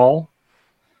 feet tall.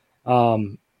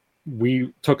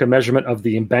 We took a measurement of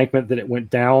the embankment that it went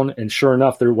down, and sure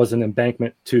enough, there was an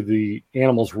embankment to the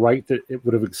animal's right that it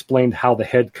would have explained how the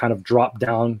head kind of dropped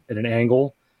down at an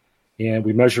angle. And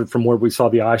we measured from where we saw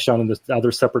the eyeshine on the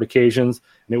other separate occasions,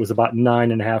 and it was about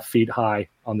 9.5 feet high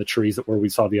on the trees where we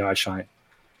saw the eyeshine.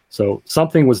 So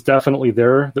something was definitely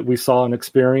there that we saw and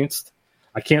experienced.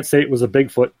 I can't say it was a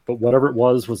Bigfoot, but whatever it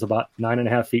was about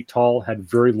 9.5 feet tall, had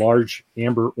very large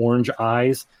amber orange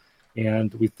eyes,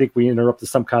 and we think we interrupted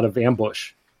some kind of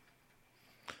ambush.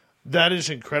 That is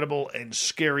incredible and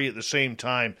scary at the same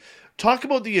time. Talk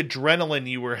about the adrenaline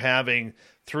you were having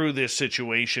through this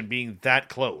situation, being that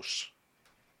close.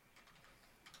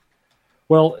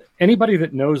 Well, anybody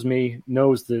that knows me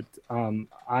knows that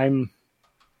I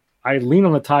lean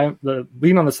on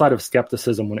the side of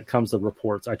skepticism when it comes to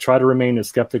reports. I try to remain as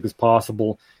skeptic as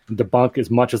possible and debunk as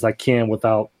much as I can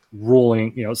without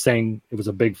ruling, saying it was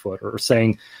a Bigfoot or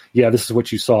saying, yeah, this is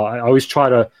what you saw. I always try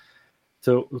to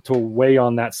weigh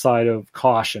on that side of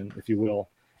caution, if you will.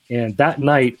 And that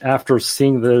night, after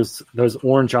seeing those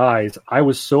orange eyes, I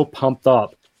was so pumped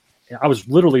up. I was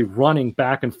literally running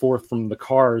back and forth from the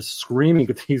cars, screaming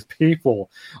at these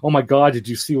people, "Oh my God, did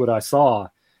you see what I saw?"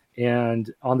 And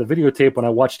on the videotape, when I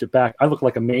watched it back, I looked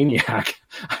like a maniac.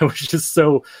 I was just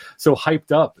so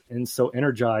hyped up and so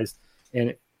energized.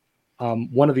 And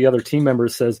one of the other team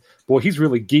members says, "Boy, he's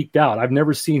really geeked out. I've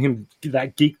never seen him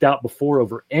that geeked out before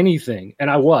over anything." And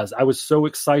I was so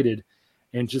excited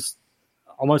and just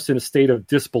almost in a state of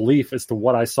disbelief as to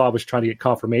what I saw. I was trying to get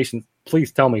confirmation.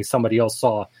 Please tell me somebody else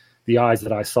saw the eyes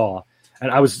that I saw.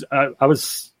 And I was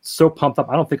so pumped up.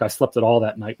 I don't think I slept at all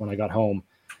that night when I got home.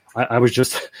 I was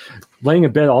just laying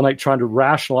in bed all night trying to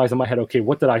rationalize in my head, okay,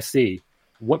 what did I see?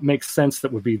 What makes sense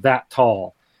that would be that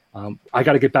tall? I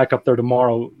got to get back up there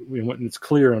tomorrow when it's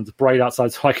clear and it's bright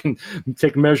outside so I can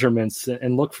take measurements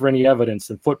and look for any evidence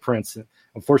and footprints.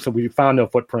 Unfortunately, we found no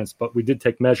footprints, but we did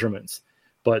take measurements.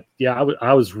 But yeah,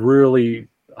 I was really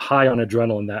high on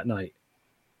adrenaline that night.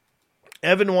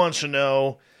 Evan wants to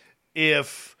know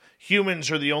if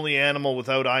humans are the only animal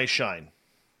without eye shine.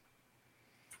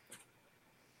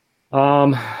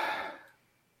 I'm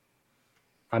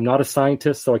not a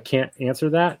scientist, so I can't answer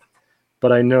that.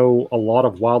 But I know a lot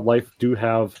of wildlife do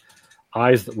have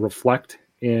eyes that reflect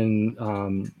in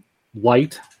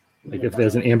light, like if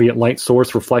there's an ambient light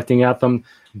source reflecting at them.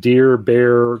 Deer,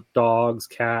 bear, dogs,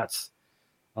 cats,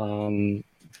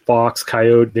 fox,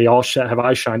 coyote, they all have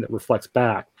eye shine that reflects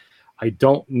back. I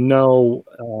don't know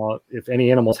if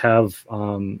any animals have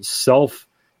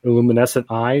self-luminescent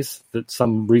eyes that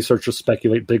some researchers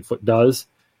speculate Bigfoot does.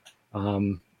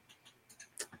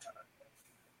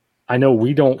 I know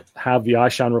we don't have the eye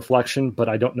shine reflection, but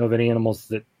I don't know of any animals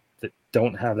that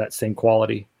don't have that same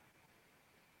quality.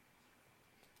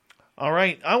 All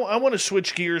right. I want to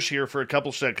switch gears here for a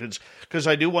couple seconds because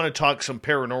I do want to talk some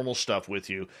paranormal stuff with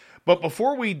you. But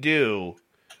before we do,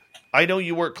 I know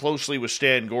you work closely with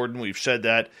Stan Gordon. We've said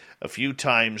that a few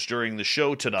times during the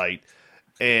show tonight,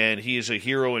 and he is a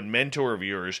hero and mentor of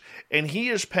yours. And he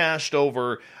has passed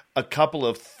over a couple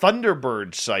of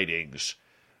Thunderbird sightings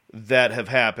that have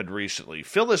happened recently.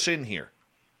 Fill us in here.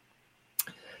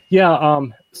 Yeah,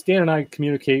 Stan and I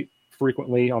communicate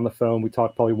frequently on the phone. We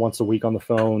talk probably once a week on the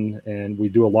phone, and we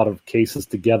do a lot of cases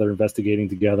together, investigating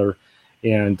together.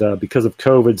 And because of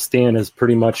COVID, Stan has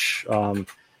pretty much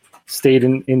stayed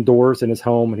indoors in his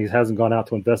home, and he hasn't gone out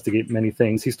to investigate many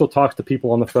things. He still talks to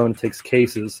people on the phone and takes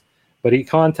cases, but he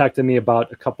contacted me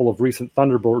about a couple of recent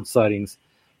Thunderbird sightings.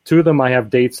 Two of them I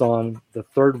have dates on. The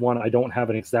third one, I don't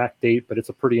have an exact date, but it's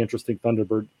a pretty interesting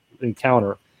Thunderbird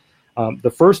encounter.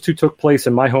 The first two took place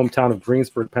in my hometown of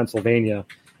Greensburg, Pennsylvania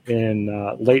in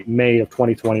late May of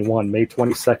 2021, May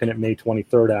 22nd and May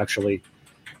 23rd, actually.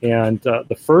 And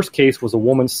the first case was a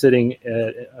woman sitting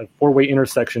at a four-way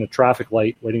intersection, a traffic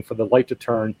light, waiting for the light to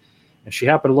turn. And she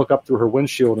happened to look up through her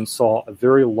windshield and saw a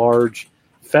very large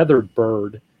feathered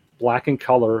bird, black in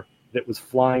color, that was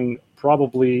flying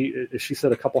probably, she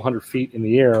said, a couple hundred feet in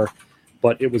the air,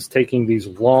 but it was taking these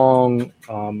long,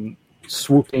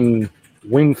 swooping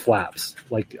wing flaps,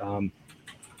 like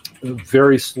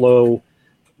very slow,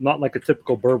 not like a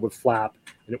typical bird would flap.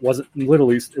 And it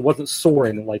wasn't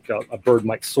soaring like a bird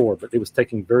might soar, but it was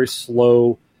taking very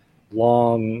slow,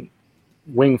 long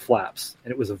wing flaps.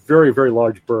 And it was a very, very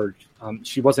large bird.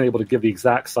 She wasn't able to give the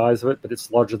exact size of it, but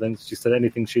it's larger than, she said,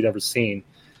 anything she'd ever seen.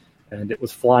 And it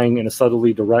was flying in a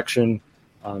southerly direction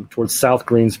towards South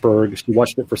Greensburg. She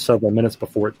watched it for several minutes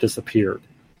before it disappeared.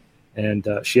 And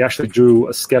she actually drew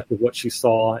a sketch of what she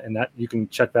saw, and that you can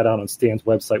check that out on Stan's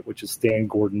website, which is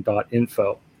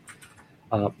stangordon.info.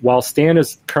 While Stan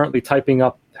is currently typing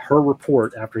up her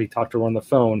report after he talked to her on the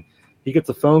phone, he gets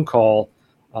a phone call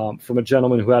from a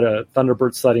gentleman who had a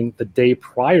Thunderbird sighting the day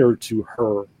prior to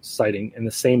her sighting in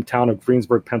the same town of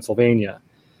Greensburg, Pennsylvania.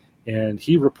 And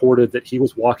he reported that he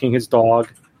was walking his dog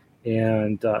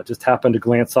and just happened to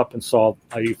glance up and saw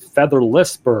a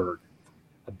featherless bird,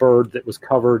 a bird that was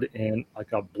covered in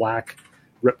like a black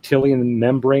reptilian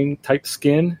membrane type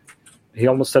skin. He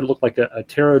almost said it looked like a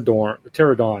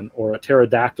pterodon or a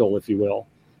pterodactyl, if you will.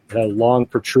 It had a long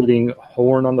protruding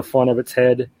horn on the front of its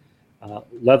head,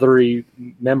 leathery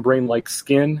membrane-like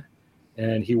skin,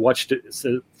 and he watched it as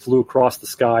it flew across the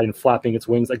sky and flapping its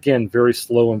wings, again, very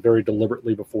slow and very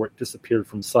deliberately before it disappeared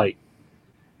from sight.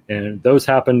 And those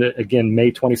happened, again,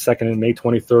 May 22nd and May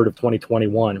 23rd of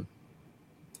 2021.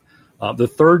 The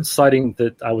third sighting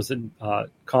that I was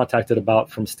contacted about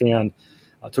from Stan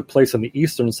took place on the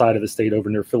eastern side of the state over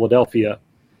near Philadelphia.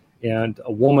 And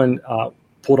a woman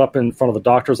pulled up in front of the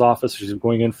doctor's office. She was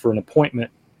going in for an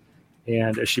appointment.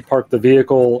 And as she parked the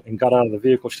vehicle and got out of the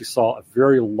vehicle, she saw a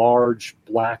very large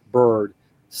black bird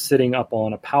sitting up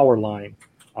on a power line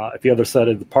at the other side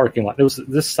of the parking lot. This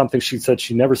is something she said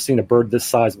she'd never seen a bird this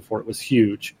size before. It was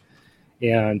huge.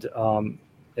 And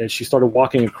as she started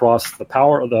walking across the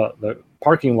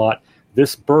parking lot,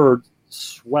 this bird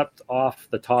swept off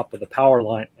the top of the power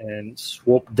line and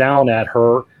swooped down at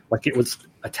her like it was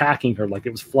attacking her, like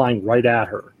it was flying right at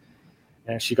her.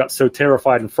 And she got so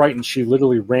terrified and frightened, she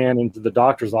literally ran into the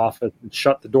doctor's office and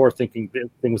shut the door thinking the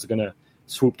thing was going to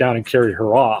swoop down and carry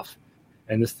her off.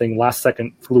 And this thing last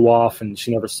second flew off and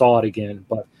she never saw it again.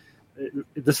 But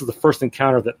this is the first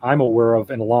encounter that I'm aware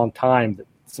of in a long time that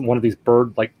one of these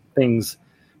bird-like things,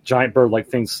 giant bird-like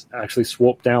things, actually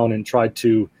swooped down and tried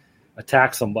to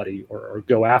attack somebody or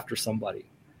go after somebody.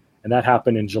 And that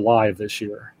happened in July of this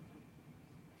year.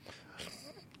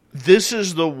 This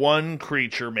is the one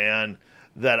creature, man,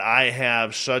 that I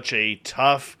have such a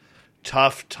tough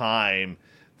time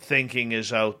thinking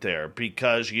is out there.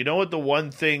 Because you know what the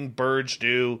one thing birds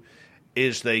do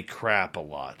is they crap a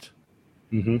lot.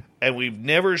 Mm-hmm. And we've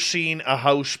never seen a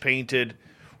house painted.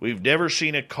 We've never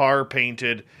seen a car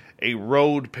painted, a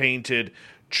road painted,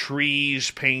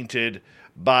 trees painted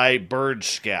by bird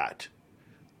scat.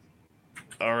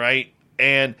 All right?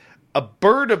 And a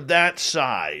bird of that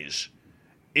size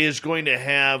is going to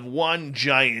have one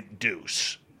giant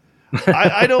deuce.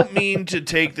 I don't mean to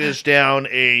take this down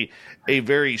a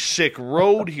very sick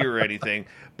road here or anything,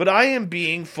 but I am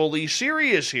being fully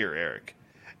serious here, Eric.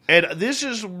 And this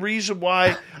is the reason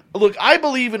why, look, I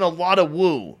believe in a lot of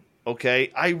woo,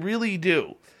 okay? I really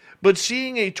do. But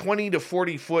seeing a 20 to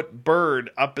 40 foot bird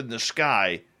up in the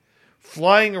sky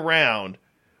flying around,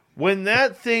 when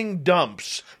that thing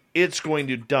dumps, it's going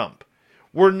to dump.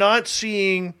 We're not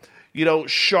seeing,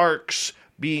 sharks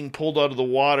being pulled out of the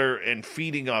water and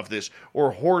feeding off this,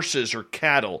 or horses or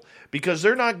cattle, because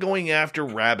they're not going after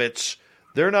rabbits.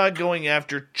 They're not going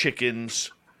after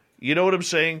chickens. You know what I'm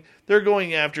saying? They're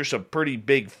going after some pretty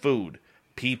big food.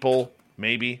 People,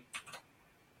 maybe.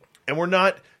 And we're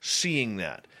not seeing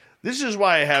that. This is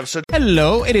why I have such...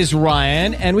 Hello, it is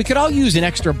Ryan, and we could all use an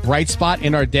extra bright spot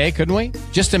in our day, couldn't we?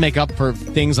 Just to make up for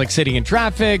things like sitting in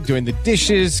traffic, doing the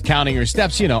dishes, counting your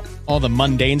steps, all the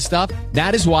mundane stuff.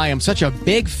 That is why I'm such a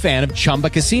big fan of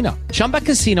Chumba Casino. Chumba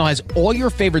Casino has all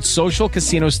your favorite social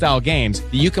casino-style games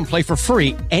that you can play for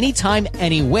free anytime,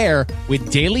 anywhere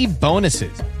with daily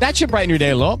bonuses. That should brighten your day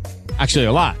a little. Actually,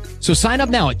 a lot. So sign up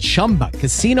now at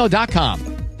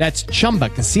ChumbaCasino.com. That's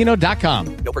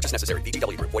ChumbaCasino.com. No purchase necessary.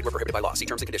 VGW Group. Void where prohibited by law. See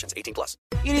terms and conditions. 18+.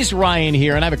 It is Ryan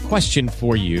here, and I have a question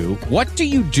for you. What do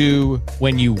you do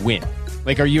when you win?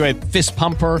 Like, are you a fist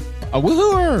pumper, a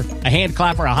woohooer, a hand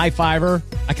clapper, a high fiver?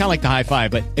 I kind of like the high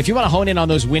five, but if you want to hone in on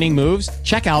those winning moves,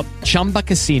 check out Chumba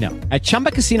Casino. At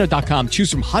ChumbaCasino.com, choose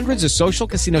from hundreds of social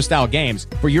casino-style games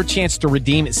for your chance to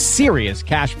redeem serious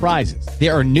cash prizes.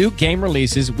 There are new game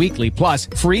releases weekly, plus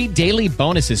free daily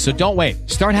bonuses, so don't wait.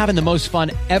 Start having the most fun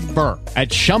ever at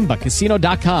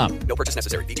ChumbaCasino.com. No purchase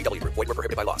necessary. VGW Group. Void where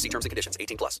prohibited by law. See terms and conditions.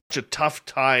 18+. It's a tough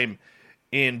time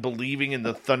in believing in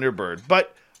the Thunderbird,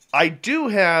 but I do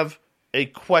have a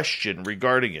question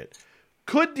regarding it.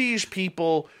 Could these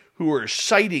people who are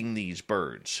sighting these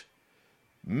birds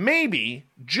maybe,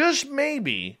 just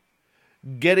maybe,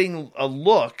 getting a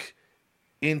look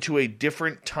into a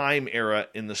different time era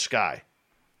in the sky?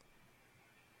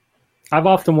 I've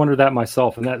often wondered that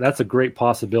myself, and that's a great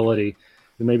possibility.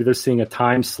 Maybe they're seeing a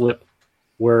time slip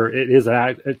where it is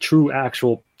a true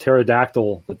actual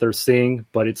pterodactyl that they're seeing,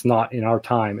 but it's not in our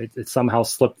time. It somehow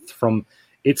slipped from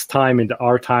its time into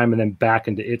our time and then back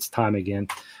into its time again.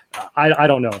 I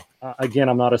don't know. Again,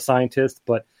 I'm not a scientist,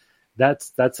 but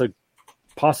that's a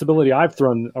possibility I've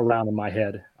thrown around in my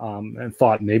head and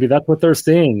thought maybe that's what they're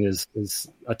seeing is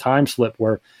a time slip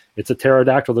where it's a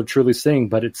pterodactyl they're truly seeing,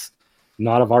 but it's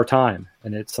not of our time,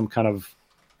 and it's some kind of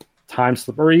time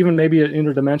slip, or even maybe an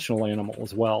interdimensional animal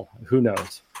as well. Who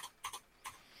knows?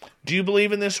 Do you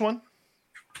believe in this one?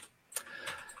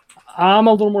 I'm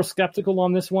a little more skeptical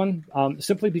on this one,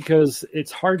 simply because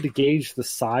it's hard to gauge the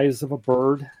size of a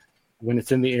bird. when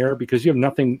it's in the air because you have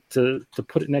nothing to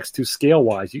put it next to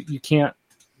scale-wise. You can't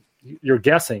 – you're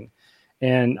guessing.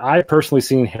 And I personally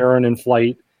seen heron in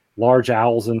flight, large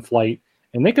owls in flight,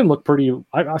 and they can look pretty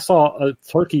 – I saw a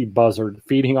turkey buzzard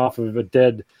feeding off of a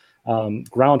dead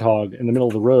groundhog in the middle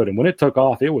of the road. And when it took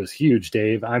off, it was huge,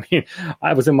 Dave. I mean,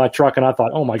 I was in my truck and I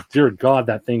thought, oh, my dear God,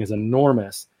 that thing is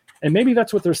enormous. And maybe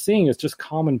that's what they're seeing is just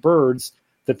common birds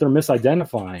that they're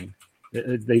misidentifying.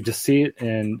 They just see it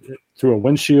and through a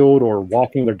windshield or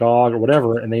walking their dog or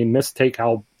whatever, and they mistake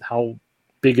how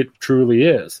big it truly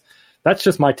is. That's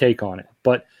just my take on it.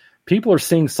 But people are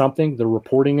seeing something, they're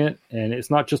reporting it, and it's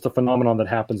not just a phenomenon that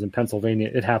happens in Pennsylvania.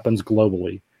 It happens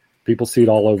globally. People see it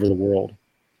all over the world.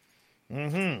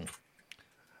 Mm-hmm.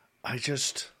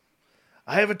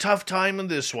 I have a tough time in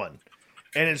this one,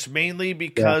 and it's mainly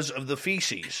because of the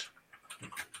feces.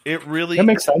 That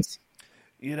makes sense.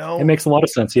 You know, it makes a lot of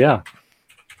sense. Yeah.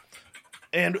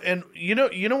 And you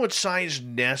know what size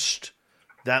nest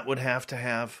that would have to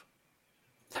have?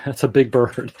 That's a big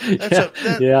bird.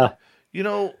 Yeah. You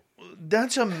know,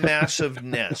 that's a massive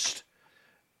nest.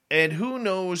 And who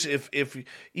knows if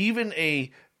even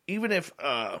if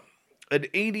an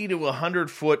 80 to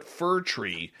 100 foot fir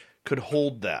tree could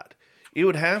hold that. It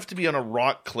would have to be on a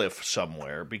rock cliff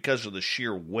somewhere because of the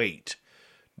sheer weight,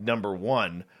 number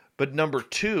one. But number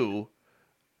two,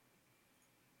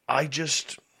 I'm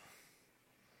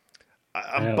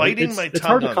biting my tongue. It's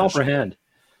hard to comprehend.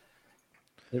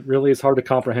 It really is hard to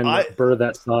comprehend a bird of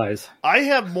that size. I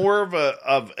have more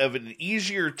of an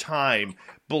easier time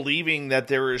believing that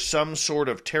there is some sort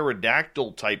of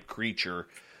pterodactyl type creature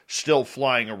still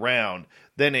flying around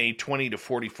than a 20 to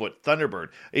 40 foot Thunderbird.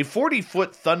 A 40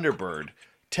 foot Thunderbird,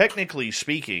 technically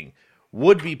speaking,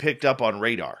 would be picked up on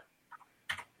radar.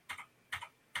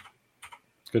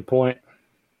 Good point.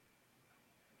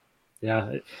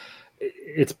 Yeah,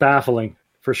 it's baffling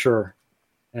for sure.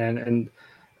 And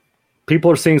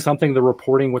people are seeing something, they're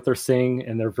reporting what they're seeing,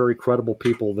 and they're very credible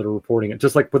people that are reporting it,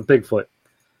 just like with Bigfoot.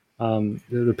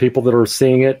 The people that are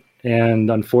seeing it, and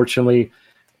unfortunately,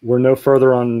 we're no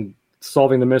further on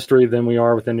solving the mystery than we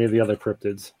are with any of the other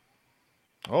cryptids.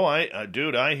 Oh,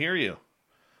 dude, I hear you.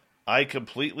 I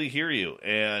completely hear you,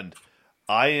 and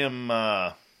I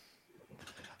am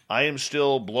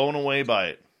still blown away by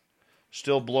it.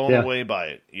 Still blown away by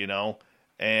it, you know?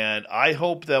 And I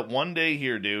hope that one day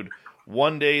here, dude,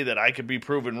 one day that I could be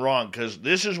proven wrong, because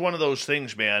this is one of those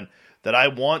things, man, that I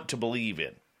want to believe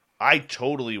in. I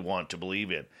totally want to believe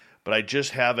in. But I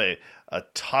just have a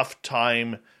tough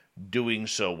time doing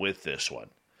so with this one.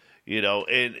 You know,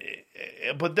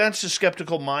 but that's the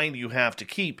skeptical mind you have to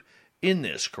keep in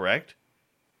this, correct?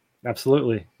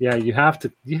 Absolutely. Yeah, you have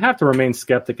to remain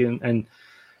skeptic and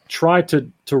try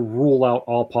to rule out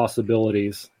all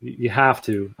possibilities. You have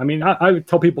to. I mean, I would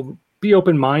tell people, be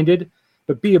open-minded,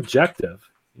 but be objective.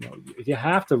 You know, you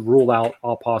have to rule out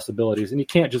all possibilities, and you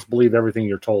can't just believe everything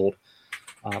you're told.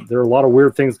 There are a lot of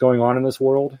weird things going on in this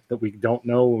world that we don't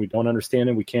know, we don't understand,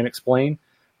 and we can't explain.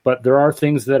 But there are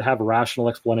things that have rational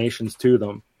explanations to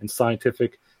them and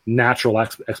scientific, natural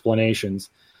explanations.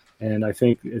 And I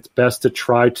think it's best to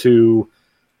try to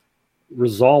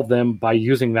resolve them by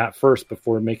using that first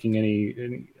before making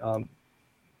any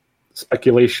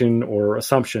speculation or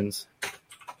assumptions.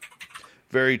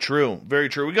 Very true. Very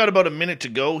true. We got about a minute to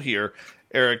go here,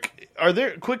 Eric. Are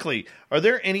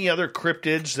there any other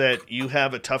cryptids that you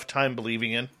have a tough time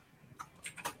believing in?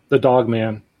 The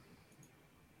Dogman.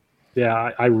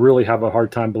 Yeah, I really have a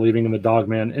hard time believing in the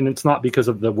Dogman, and it's not because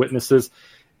of the witnesses.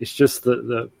 It's just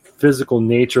the physical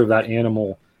nature of that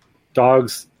animal.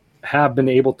 Dogs have been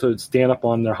able to stand up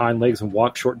on their hind legs and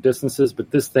walk short distances,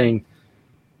 but this thing,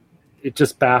 it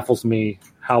just baffles me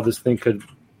how this thing could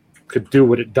do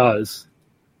what it does.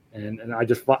 And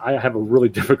I have a really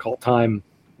difficult time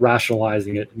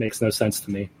rationalizing it. It makes no sense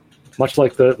to me. Much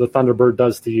like the Thunderbird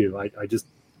does to you.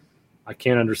 I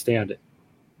can't understand it.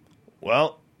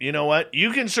 Well, you know what?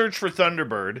 You can search for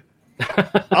Thunderbird.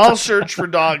 I'll search for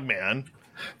Dogman.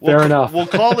 Fair enough. We'll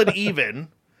call it even.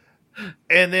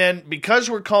 And then because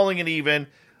we're calling it even,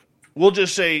 we'll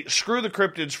just say, screw the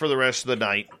cryptids for the rest of the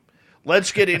night.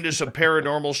 Let's get into some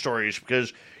paranormal stories,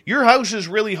 because your house is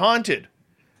really haunted.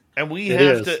 And we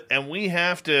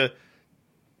have to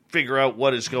figure out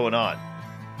what is going on.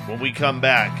 When we come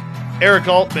back, Eric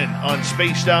Altman on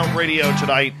Spaced Out Radio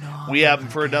tonight. We have him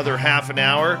for another half an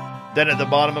hour. Then at the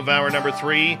bottom of hour number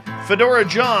 3, Fedora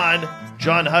John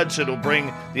Hudson will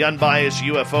bring the unbiased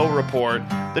UFO report,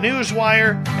 the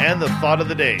Newswire, and the thought of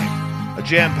the day. A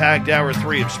jam-packed hour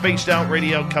 3 of Spaced Out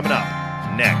Radio coming up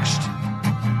next.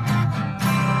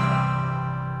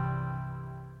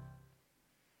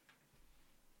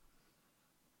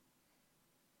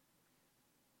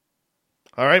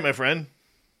 All right, my friend.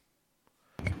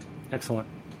 Excellent.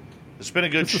 It's been a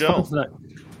good show.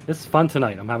 It's fun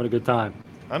tonight. I'm having a good time.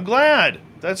 I'm glad.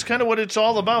 That's kind of what it's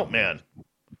all about, man.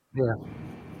 Yeah.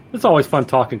 It's always fun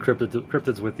talking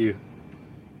cryptids with you.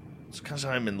 It's because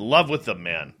I'm in love with them,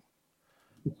 man.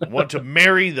 I want to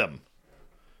marry them.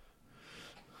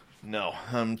 No,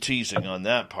 I'm teasing on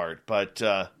that part, but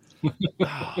them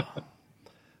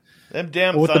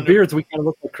damn with the beards, we kind of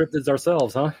look like cryptids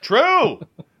ourselves, huh? True,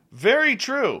 very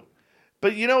true.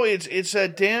 But you know, it's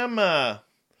that damn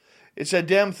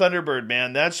Thunderbird,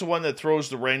 man. That's the one that throws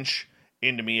the wrench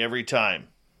into me every time.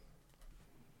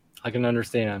 I can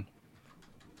understand.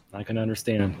 I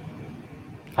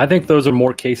think those are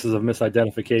more cases of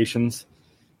misidentifications,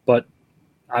 but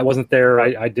I wasn't there.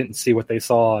 I didn't see what they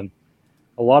saw, and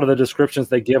a lot of the descriptions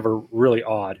they give are really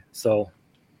odd. So,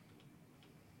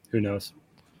 who knows?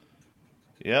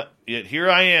 Yeah, yet here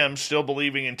I am still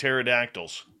believing in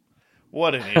pterodactyls.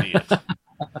 What an idiot.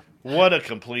 What a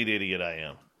complete idiot I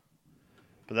am.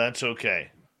 But that's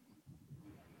okay.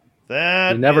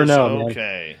 That you never is know,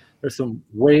 okay. Man. There's some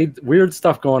weird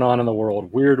stuff going on in the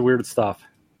world. Weird stuff.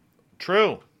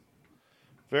 True.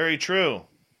 Very true.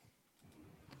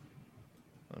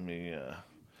 Let me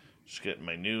just get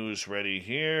my news ready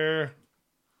here.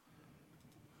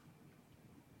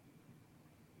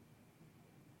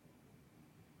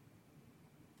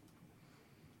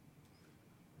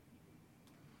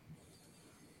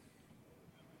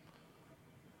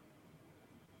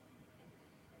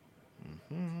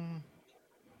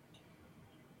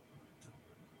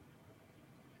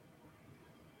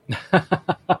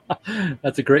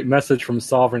 That's a great message from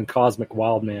Sovereign Cosmic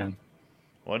Wildman.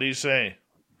 What do you say?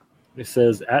 He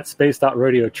says, at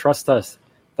space.radio, trust us.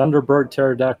 Thunderbird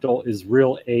pterodactyl is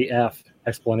real AF!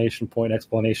 Exclamation point,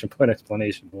 exclamation point,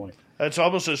 exclamation point. That's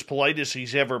almost as polite as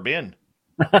he's ever been.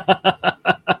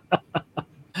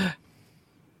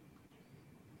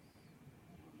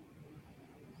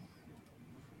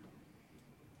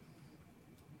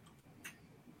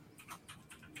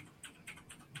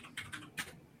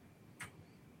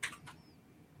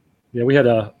 Yeah, we had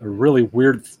a really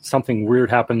something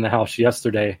weird happen in the house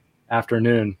yesterday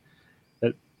afternoon.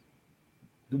 That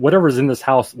whatever's in this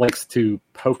house likes to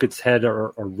poke its head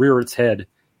or rear its head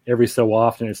every so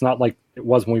often. It's not like it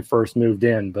was when we first moved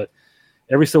in, but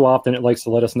every so often it likes to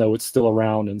let us know it's still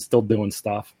around and still doing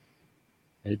stuff.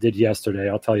 And it did yesterday.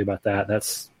 I'll tell you about that.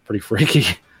 That's pretty freaky.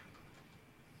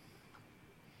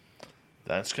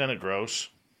 That's kind of gross.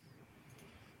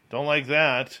 Don't like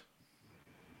that.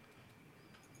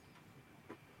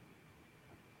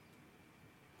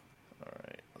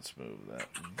 Let's move that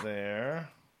there.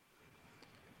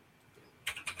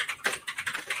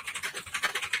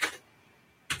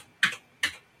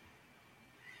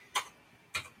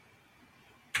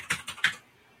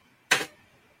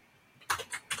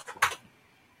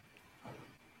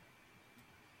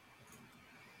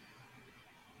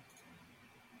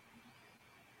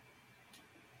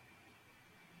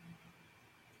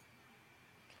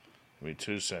 Give me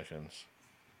 2 seconds.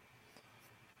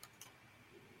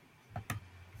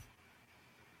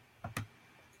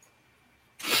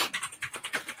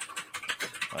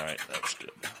 All right, that's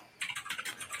good.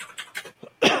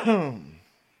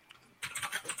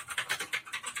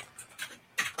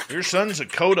 Your son's a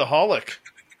codaholic.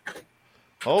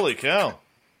 Holy cow.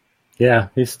 Yeah,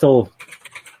 he's still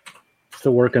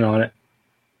working on it.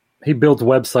 He builds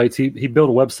websites. He built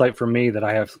a website for me that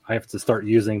I have to start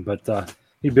using, but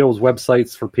he builds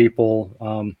websites for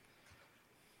people.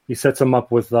 He sets them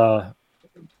up with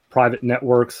private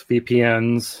networks,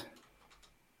 VPNs,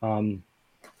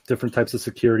 different types of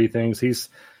security things.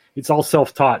 It's all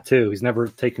self-taught too. He's never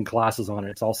taken classes on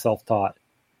it. It's all self-taught.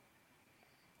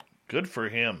 Good for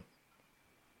him.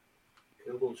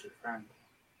 Google's your friend.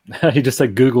 He just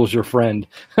said Google's your friend.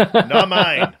 Not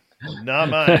mine. Not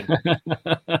mine.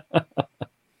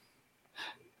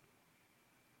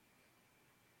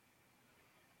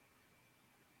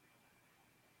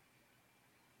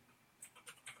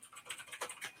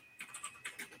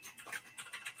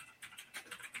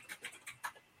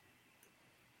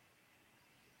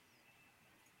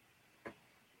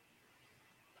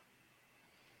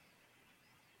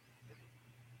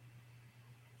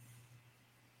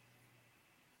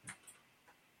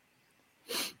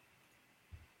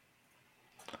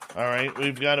 All right,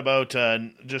 we've got about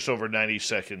just over 90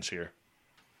 seconds here.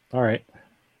 All right.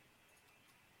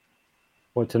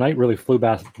 Well, tonight really flew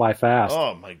by fast.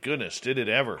 Oh, my goodness. Did it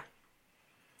ever.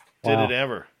 Did Wow. it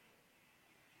ever.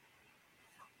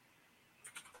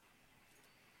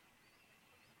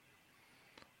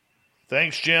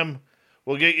 Thanks, Jim.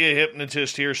 We'll get you a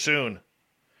hypnotist here soon.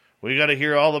 We got to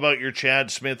hear all about your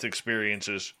Chad Smith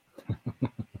experiences.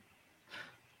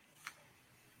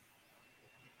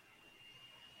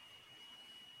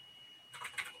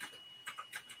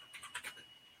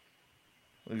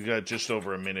 We've got just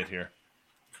over a minute here.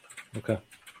 Okay.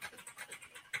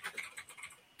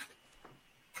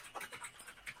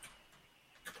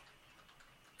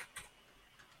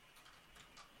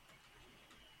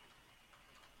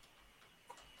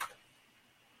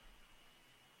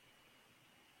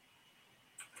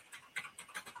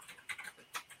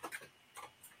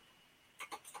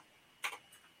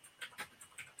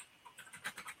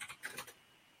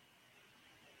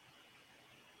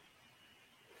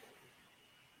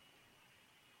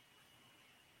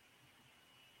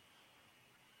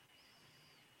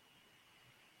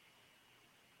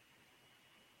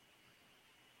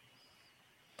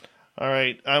 All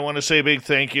right, I want to say a big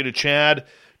thank you to Chad,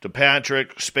 to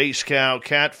Patrick, Space Cow,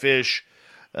 Catfish,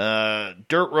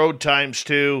 Dirt Road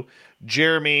 ×2,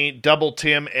 Jeremy, Double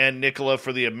Tim, and Nicola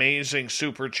for the amazing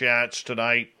super chats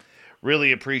tonight.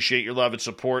 Really appreciate your love and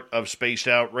support of Spaced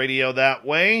Out Radio that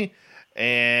way.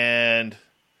 And,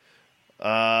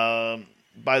 by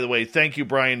the way, thank you,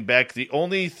 Brian Beck. The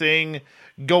only thing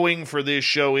going for this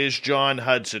show is John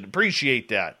Hudson. Appreciate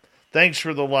that. Thanks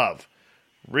for the love.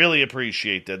 Really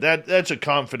appreciate that. That's a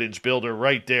confidence builder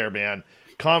right there, man.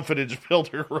 Confidence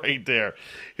builder right there.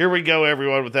 Here we go,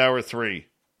 everyone, with hour 3.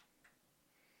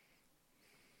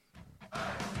 Would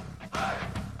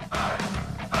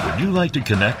you like to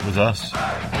connect with us?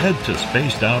 Head to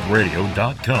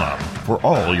spacedoutradio.com for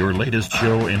all your latest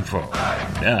show info.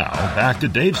 Now, back to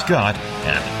Dave Scott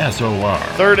and SOR.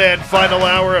 Third and final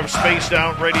hour of Spaced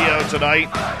Out Radio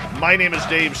tonight. My name is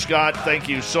Dave Scott. Thank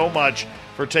you so much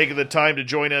for taking the time to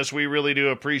join us. We really do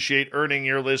appreciate earning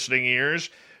your listening ears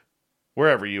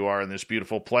wherever you are on this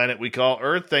beautiful planet we call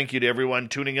Earth. Thank you to everyone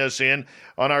tuning us in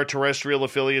on our terrestrial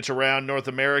affiliates around North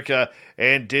America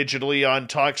and digitally on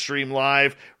TalkStream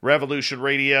Live, Revolution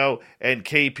Radio, and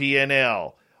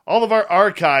KPNL. All of our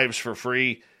archives for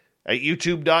free at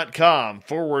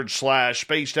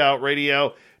youtube.com/Spaced Out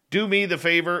Radio. Do me the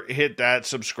favor, hit that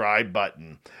subscribe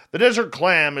button. The Desert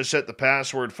Clam has set the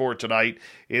password for tonight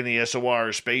in the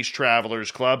SOR Space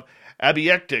Travelers Club.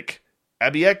 Abiectic.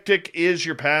 Abiectic is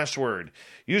your password.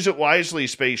 Use it wisely,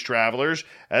 Space Travelers,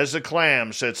 as the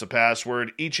Clam sets the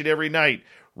password each and every night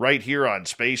right here on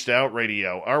Spaced Out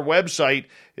Radio. Our website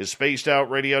is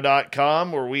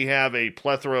spacedoutradio.com, where we have a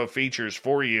plethora of features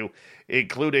for you,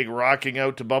 including rocking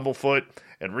out to Bumblefoot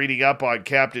and reading up on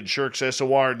Captain Shirk's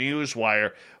SOR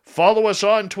Newswire. Follow us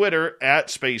on Twitter at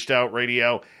Spaced Out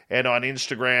Radio and on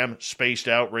Instagram, Spaced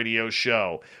Out Radio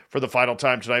Show. For the final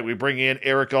time tonight, we bring in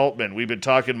Eric Altman. We've been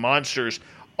talking monsters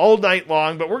all night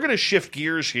long, but we're going to shift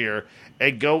gears here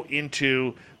and go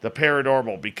into the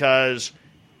paranormal because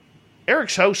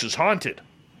Eric's house is haunted.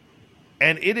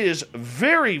 And it is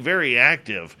very, very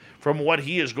active from what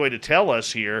he is going to tell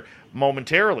us here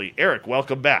momentarily. Eric,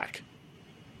 welcome back.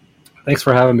 Thanks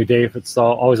for having me, Dave. It's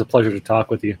always a pleasure to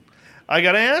talk with you. I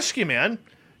got to ask you, man,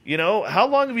 how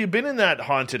long have you been in that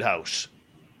haunted house?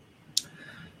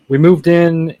 We moved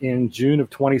in June of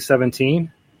 2017,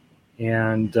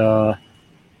 and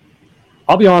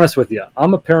I'll be honest with you.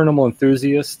 I'm a paranormal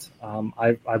enthusiast.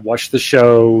 I've watched the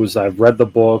shows. I've read the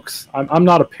books. I'm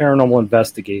not a paranormal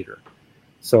investigator.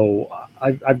 So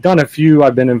I've done a few.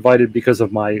 I've been invited because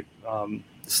of my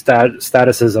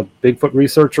status as a Bigfoot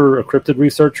researcher, a cryptid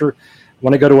researcher.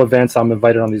 When I go to events, I'm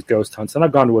invited on these ghost hunts, and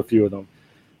I've gone to a few of them.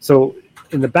 So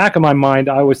in the back of my mind,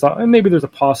 I always thought, maybe there's a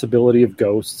possibility of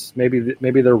ghosts. Maybe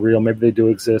they're real. Maybe they do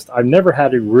exist. I've never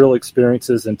had any real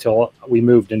experiences until we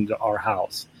moved into our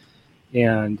house.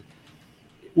 And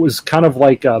it was kind of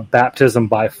like a baptism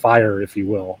by fire, if you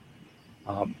will.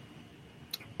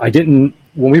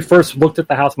 When we first looked at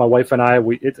the house, my wife and I,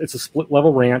 it's a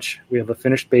split-level ranch. We have a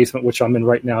finished basement, which I'm in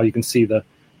right now. You can see the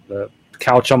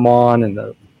couch I'm on and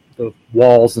the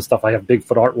walls and stuff. I have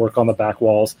Bigfoot artwork on the back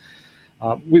walls.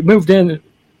 We moved in.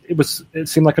 It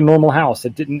seemed like a normal house.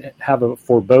 It didn't have a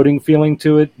foreboding feeling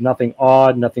to it. Nothing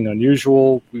odd, nothing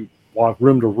unusual. We walked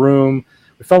room to room.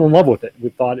 We fell in love with it. We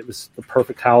thought it was the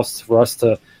perfect house for us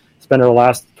to spend our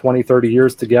last 20, 30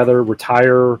 years together,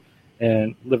 retire,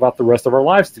 and live out the rest of our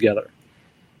lives together.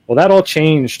 Well, that all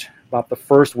changed about the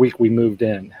first week we moved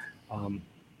in.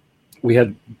 We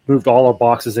had moved all our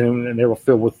boxes in, and they were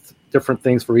filled with different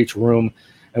things for each room.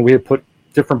 And we had put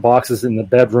different boxes in the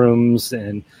bedrooms.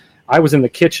 And I was in the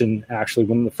kitchen, actually,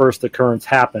 when the first occurrence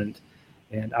happened.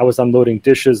 And I was unloading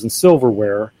dishes and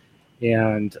silverware.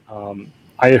 And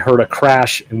I had heard a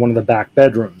crash in one of the back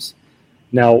bedrooms.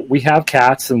 Now, we have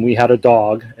cats, and we had a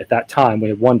dog at that time. We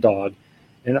had one dog.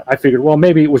 And I figured, well,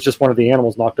 maybe it was just one of the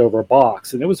animals knocked over a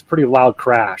box. And it was a pretty loud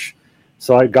crash.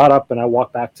 So I got up and I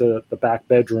walked back to the back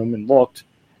bedroom and looked,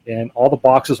 and all the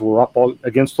boxes were up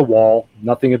against the wall.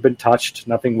 Nothing had been touched.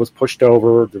 Nothing was pushed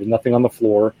over. There was nothing on the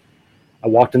floor. I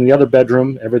walked in the other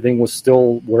bedroom. Everything was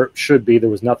still where it should be.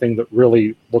 There was nothing that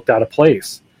really looked out of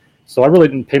place. So I really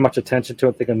didn't pay much attention to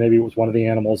it, thinking maybe it was one of the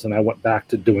animals, and I went back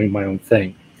to doing my own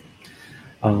thing.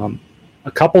 A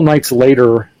couple nights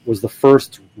later was the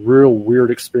first real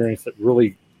weird experience that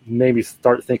really made me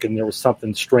start thinking there was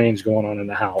something strange going on in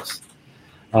the house.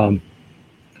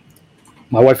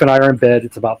 My wife and I are in bed.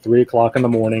 It's about 3 o'clock in the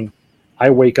morning.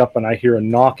 I wake up and I hear a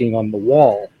knocking on the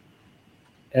wall.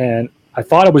 And I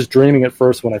thought I was dreaming at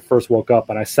first when I first woke up.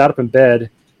 And I sat up in bed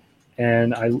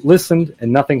and I listened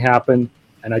and nothing happened.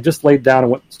 And I just laid down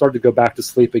and started to go back to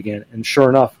sleep again. And sure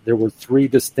enough, there were 3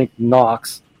 distinct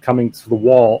knocks coming to the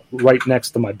wall right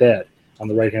next to my bed on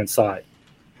the right-hand side.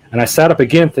 And I sat up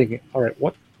again thinking, all right,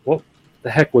 what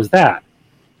the heck was that?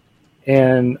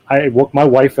 And I woke my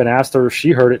wife and asked her if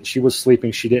she heard it, and she was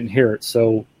sleeping. She didn't hear it.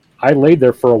 So I laid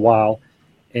there for a while,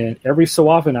 and every so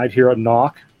often I'd hear a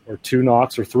knock or 2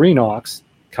 knocks or 3 knocks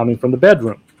coming from the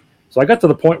bedroom. So I got to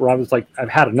the point where I was like, I've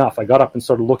had enough. I got up and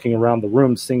started looking around the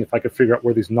room, seeing if I could figure out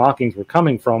where these knockings were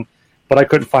coming from, but I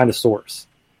couldn't find a source.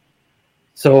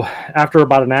 So after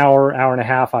about an hour and a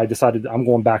half, I decided I'm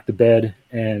going back to bed,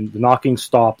 and the knocking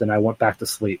stopped, and I went back to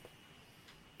sleep.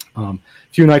 A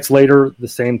few nights later, the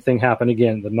same thing happened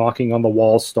again. The knocking on the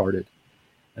walls started,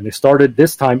 and they started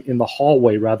this time in the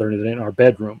hallway rather than in our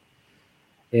bedroom.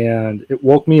 And it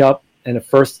woke me up, and at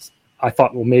first I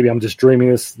thought, well, maybe I'm just dreaming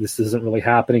this. This isn't really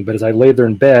happening. But as I lay there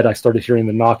in bed, I started hearing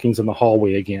the knockings in the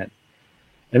hallway again.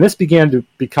 And this began to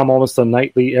become almost a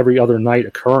nightly, every other night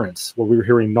occurrence where we were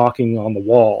hearing knocking on the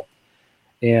wall.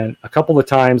 And a couple of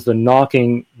times the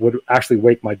knocking would actually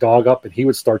wake my dog up, and he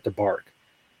would start to bark.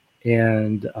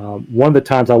 And one of the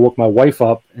times I woke my wife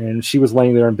up, and she was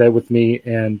laying there in bed with me,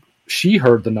 and she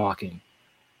heard the knocking.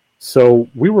 So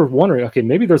we were wondering, okay,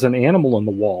 maybe there's an animal in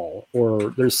the wall,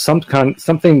 or there's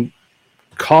something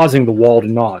causing the wall to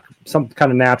knock, some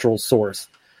kind of natural source.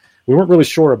 We weren't really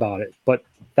sure about it, but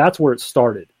that's where it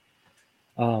started.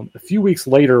 A few weeks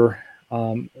later,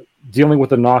 dealing with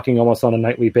the knocking almost on a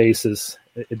nightly basis,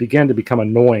 it began to become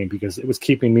annoying because it was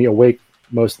keeping me awake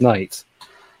most nights.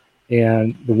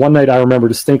 And the one night I remember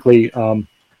distinctly, and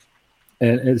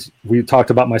as we talked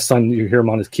about my son, you hear him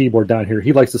on his keyboard down here,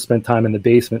 he likes to spend time in the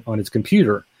basement on his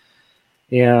computer.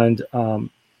 And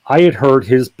I had heard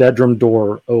his bedroom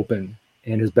door open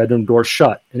and his bedroom door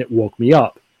shut, and it woke me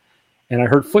up. And I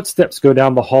heard footsteps go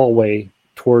down the hallway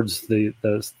towards the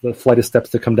flight of steps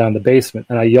that come down the basement.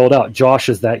 And I yelled out, "Josh,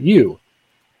 is that you?"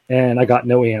 And I got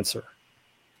no answer.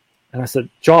 And I said,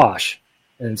 "Josh,"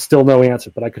 and still no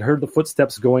answer. But I could hear the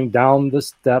footsteps going down the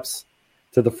steps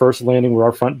to the first landing where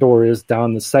our front door is,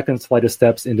 down the second flight of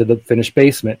steps into the finished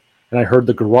basement. And I heard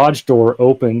the garage door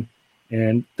open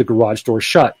and the garage door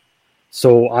shut.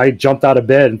 So I jumped out of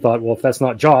bed and thought, well, if that's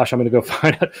not Josh, I'm going to go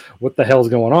find out what the hell's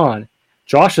going on.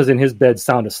 Josh is in his bed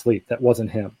sound asleep. That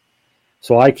wasn't him.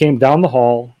 So I came down the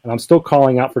hall, and I'm still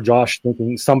calling out for Josh,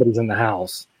 thinking somebody's in the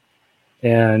house.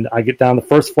 And I get down the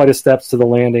first flight of steps to the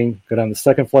landing, go down the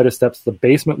second flight of steps. The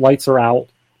basement lights are out.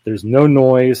 There's no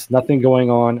noise, nothing going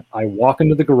on. I walk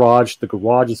into the garage. The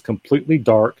garage is completely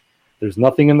dark. There's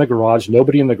nothing in the garage,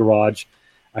 nobody in the garage.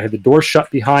 I had the door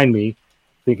shut behind me,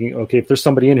 thinking, okay, if there's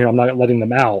somebody in here, I'm not letting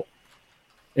them out.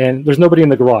 And there's nobody in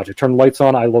the garage. I turned the lights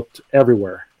on. I looked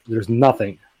everywhere. There's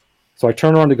nothing. So I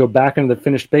turn around to go back into the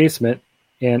finished basement,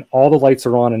 and all the lights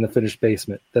are on in the finished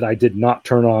basement that I did not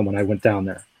turn on when I went down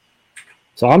there.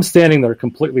 So I'm standing there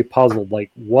completely puzzled,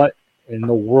 like, what in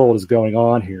the world is going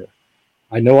on here?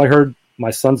 I know I heard my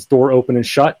son's door open and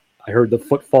shut. I heard the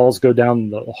footfalls go down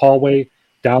the hallway,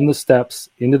 down the steps,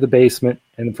 into the basement,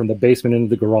 and from the basement into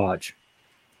the garage.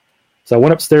 So I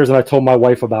went upstairs and I told my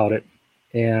wife about it.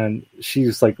 And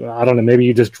she's like, I don't know, maybe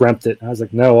you just dreamt it. And I was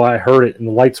like, no, I heard it. And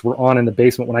the lights were on in the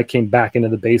basement when I came back into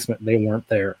the basement, and they weren't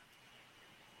there.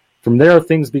 From there,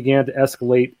 things began to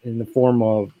escalate in the form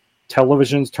of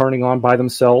televisions turning on by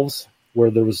themselves,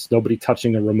 where there was nobody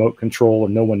touching a remote control or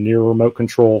no one near a remote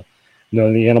control. None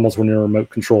of the animals were near remote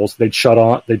controls. They'd shut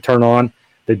on, they'd turn on,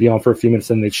 they'd be on for a few minutes,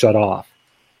 and they'd shut off.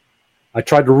 I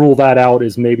tried to rule that out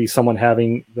as maybe someone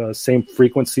having the same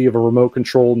frequency of a remote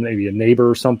control, maybe a neighbor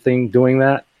or something doing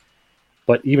that.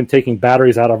 But even taking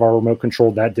batteries out of our remote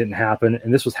control, that didn't happen.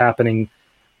 And this was happening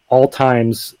all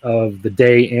times of the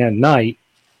day and night,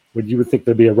 when you would think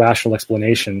there'd be a rational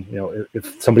explanation. You know,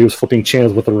 if somebody was flipping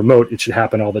channels with a remote, it should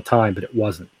happen all the time, but it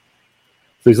wasn't.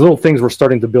 So these little things were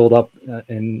starting to build up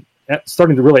and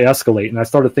starting to really escalate. And I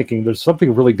started thinking there's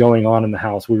something really going on in the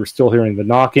house. We were still hearing the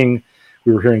knocking.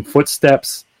 We were hearing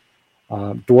footsteps,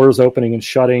 doors opening and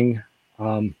shutting.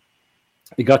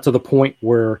 It got to the point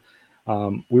where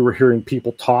we were hearing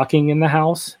people talking in the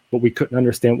house, but we couldn't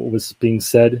understand what was being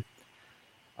said.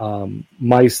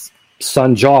 My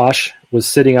son Josh was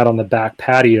sitting out on the back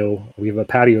patio. We have a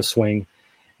patio swing,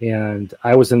 and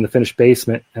I was in the finished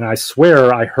basement, and I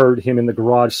swear I heard him in the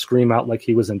garage scream out like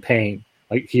he was in pain,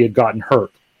 like he had gotten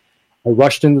hurt. I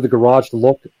rushed into the garage to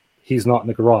look. He's not in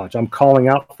the garage. I'm calling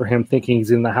out for him thinking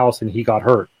he's in the house and he got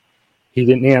hurt. He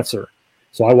didn't answer.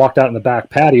 So I walked out in the back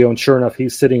patio, and sure enough,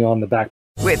 he's sitting on the back.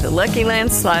 With the Lucky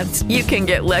Land Slots, you can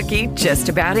get lucky just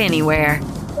about anywhere.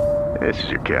 This is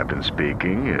your captain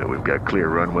speaking. We've got clear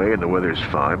runway and the weather's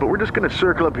fine, but we're just going to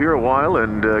circle up here a while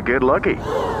and get lucky.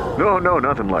 No,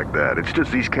 nothing like that. It's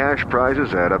just these cash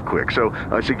prizes add up quick. So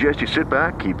I suggest you sit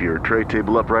back, keep your tray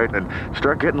table upright, and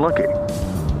start getting lucky.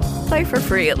 Play for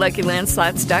free at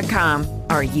LuckyLandSlots.com.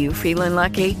 Are you feeling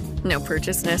lucky? No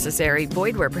purchase necessary.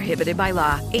 Void where prohibited by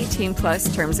law.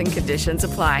 18+ terms and conditions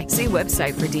apply. See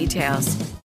website for details.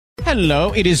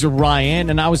 Hello, it is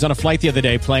Ryan, and I was on a flight the other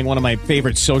day playing one of my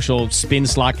favorite social spin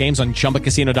slot games on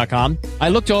ChumbaCasino.com. I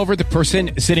looked over at the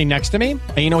person sitting next to me,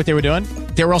 and you know what they were doing?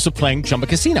 They were also playing Chumba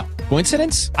Casino.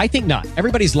 Coincidence? I think not.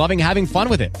 Everybody's loving having fun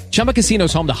with it. Chumba Casino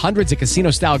is home to hundreds of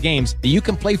casino-style games that you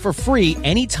can play for free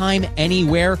anytime,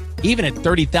 anywhere, even at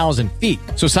 30,000 feet.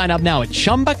 So sign up now at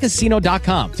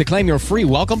ChumbaCasino.com to claim your free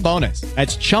welcome bonus.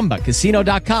 That's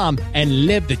ChumbaCasino.com and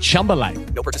live the Chumba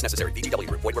life. No purchase necessary. VGW.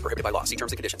 Void where prohibited by law. See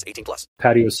terms and conditions. 18+.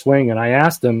 Patio swing, and I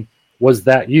asked him, was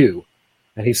that you?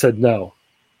 And he said, no,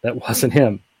 that wasn't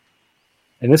him.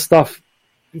 And this stuff,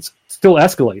 it still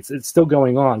escalates. It's still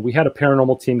going on. We had a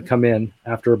paranormal team come in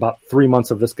after about 3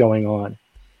 months of this going on,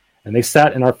 and they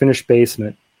sat in our finished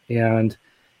basement, and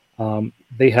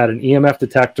they had an EMF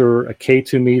detector, a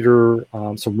K2 meter,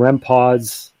 some REM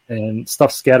pods, and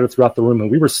stuff scattered throughout the room.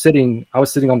 And I was sitting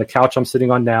on the couch I'm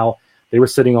sitting on now. They were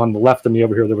sitting on the left of me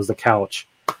over here. There was the couch.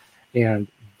 And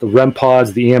the REM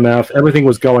pods, the EMF, everything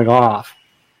was going off.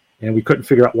 And we couldn't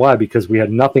figure out why, because we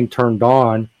had nothing turned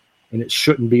on, and it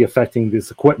shouldn't be affecting this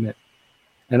equipment.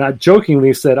 And I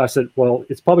jokingly said, well,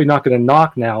 it's probably not going to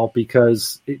knock now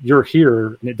because you're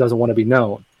here and it doesn't want to be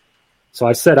known. So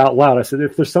I said out loud, I said,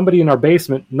 if there's somebody in our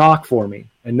basement, knock for me.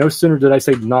 And no sooner did I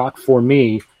say knock for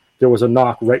me, there was a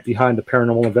knock right behind the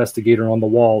paranormal investigator on the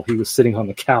wall. He was sitting on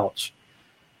the couch,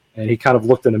 and he kind of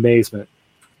looked in amazement.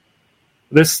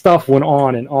 This stuff went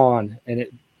on, and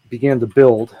it began to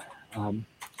build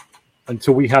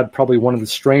until we had probably one of the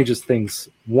strangest things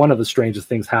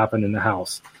happen in the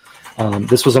house.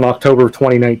 This was in October of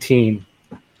 2019.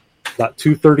 About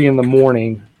 2:30 in the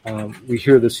morning, we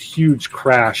hear this huge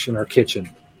crash in our kitchen.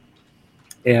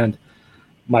 And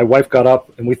my wife got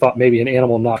up, and we thought maybe an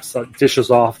animal knocked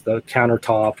dishes off the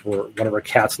countertop, or one of our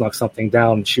cats knocked something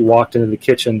down. And she walked into the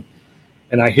kitchen,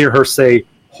 and I hear her say,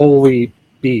 "Holy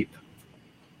beep."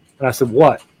 And I said,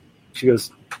 "What?" She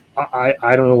goes,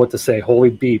 I don't know what to say, holy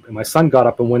beep. And my son got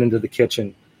up and went into the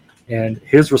kitchen, and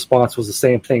his response was the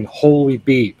same thing, holy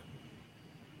beep.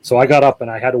 So I got up and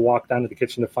I had to walk down to the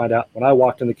kitchen to find out. When I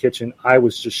walked in the kitchen, I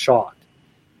was just shocked.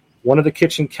 One of the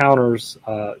kitchen counters,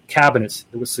 cabinets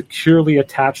that was securely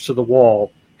attached to the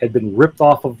wall had been ripped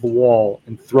off of the wall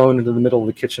and thrown into the middle of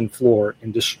the kitchen floor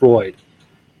and destroyed.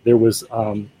 There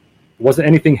wasn't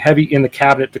anything heavy in the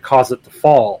cabinet to cause it to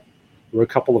fall. There were a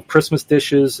couple of Christmas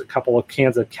dishes, a couple of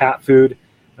cans of cat food,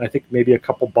 and I think maybe a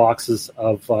couple boxes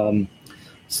of some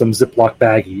Ziploc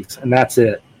baggies, and that's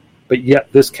it. But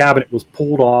yet this cabinet was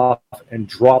pulled off and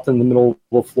dropped in the middle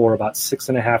of the floor about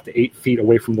 6.5 to 8 feet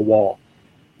away from the wall.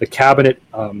 The cabinet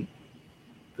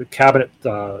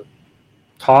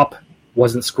top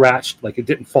wasn't scratched, like it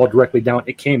didn't fall directly down.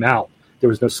 It came out. There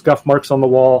was no scuff marks on the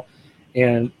wall,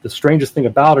 and the strangest thing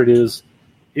about it is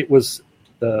it was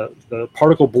the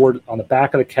particle board on the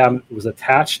back of the cabinet was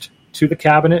attached to the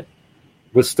cabinet,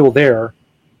 was still there,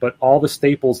 but all the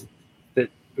staples that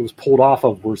it was pulled off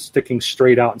of were sticking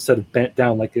straight out instead of bent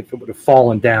down, like if it would have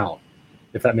fallen down,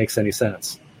 if that makes any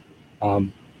sense.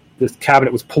 This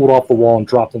cabinet was pulled off the wall and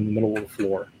dropped in the middle of the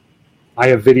floor. I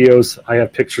have videos, I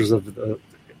have pictures of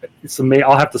it's amazing.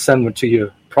 I'll have to send them to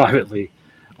you privately.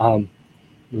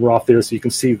 We're off there so you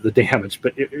can see the damage,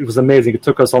 but it was amazing. It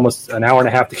took us almost an hour and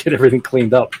a half to get everything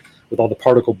cleaned up with all the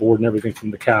particle board and everything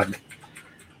from the cabinet.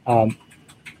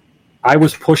 I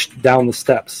was pushed down the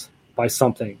steps by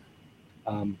something.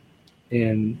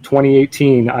 In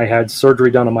 2018, I had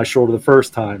surgery done on my shoulder the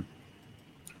first time,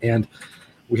 and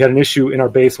we had an issue in our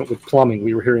basement with plumbing.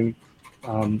 We were hearing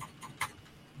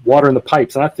water in the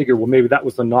pipes. And I figured, well, maybe that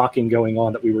was the knocking going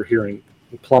on that we were hearing.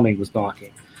 The plumbing was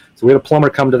knocking. So we had a plumber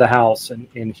come to the house,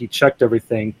 and he checked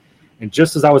everything. And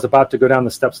just as I was about to go down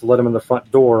the steps to let him in the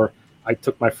front door, I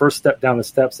took my first step down the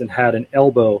steps and had an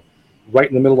elbow right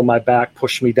in the middle of my back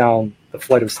push me down the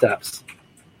flight of steps.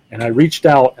 And I reached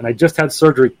out, and I just had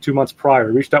surgery 2 months prior. I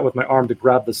reached out with my arm to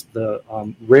grab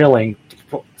the railing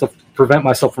to prevent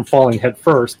myself from falling head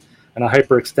first, and I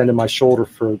hyperextended my shoulder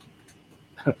for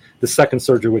the second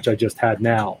surgery, which I just had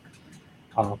now.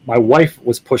 My wife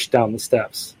was pushed down the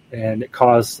steps, and it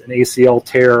caused an ACL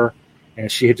tear, and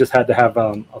she had just had to have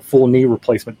a full knee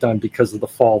replacement done because of the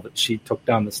fall that she took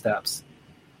down the steps.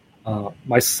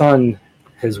 My son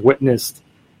has witnessed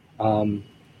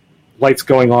lights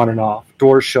going on and off,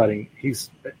 doors shutting.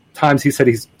 At times he said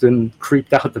he's been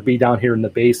creeped out to be down here in the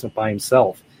basement by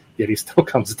himself, yet he still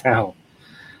comes down.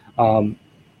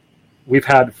 We've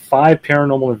had 5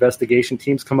 paranormal investigation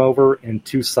teams come over and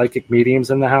 2 psychic mediums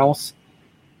in the house.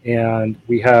 And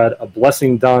we had a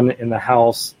blessing done in the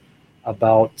house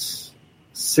about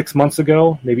 6 months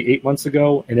ago, maybe 8 months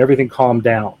ago, and everything calmed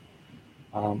down.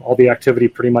 All the activity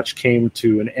pretty much came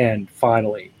to an end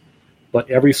finally.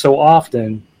 But every so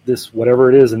often, this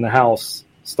whatever it is in the house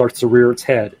starts to rear its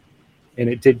head. And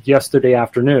it did yesterday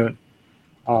afternoon.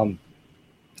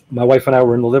 My wife and I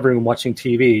were in the living room watching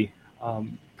TV,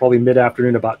 probably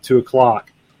mid-afternoon, about 2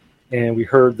 o'clock. And we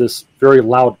heard this very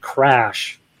loud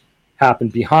crash happen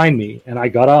behind me. And I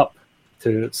got up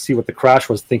to see what the crash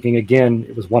was, thinking again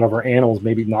it was one of our animals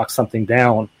maybe knocked something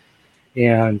down.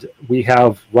 And we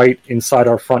have right inside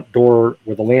our front door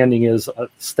where the landing is,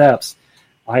 steps.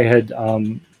 I had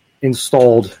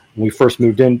installed, when we first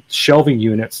moved in, shelving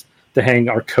units to hang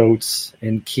our coats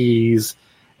and keys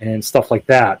and stuff like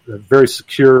that. They're very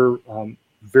secure,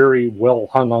 very well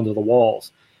hung onto the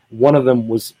walls. One of them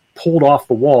was pulled off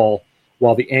the wall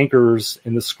while the anchors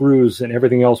and the screws and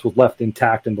everything else was left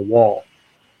intact in the wall.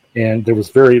 And there was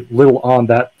very little on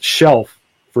that shelf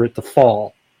for it to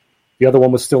fall. The other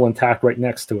one was still intact right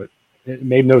next to it. It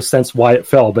made no sense why it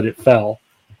fell, but it fell.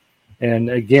 And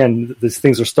again, these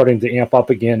things are starting to amp up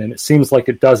again, and it seems like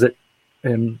it does it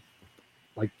in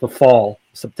like the fall.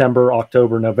 September,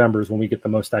 October, November is when we get the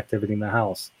most activity in the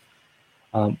house.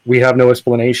 We have no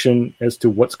explanation as to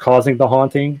what's causing the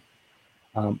haunting.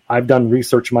 I've done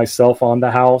research myself on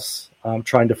the house,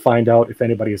 trying to find out if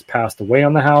anybody has passed away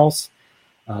on the house.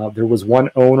 There was one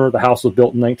owner. The house was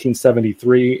built in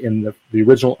 1973, and the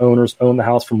original owners owned the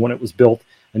house from when it was built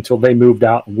until they moved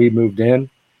out and we moved in.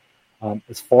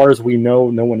 As far as we know,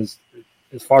 no one is,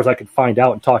 as far as I could find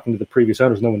out and talking to the previous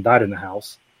owners, no one died in the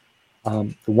house.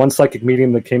 The one psychic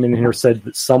medium that came in here said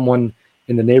that someone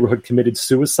in the neighborhood committed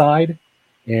suicide,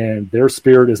 and their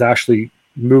spirit is actually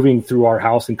moving through our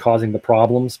house and causing the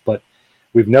problems, but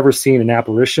we've never seen an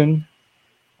apparition.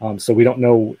 So we don't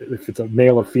know if it's a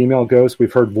male or female ghost.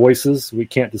 We've heard voices. We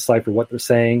can't decipher what they're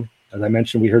saying. As I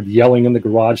mentioned, we heard yelling in the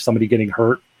garage, somebody getting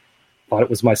hurt. Thought it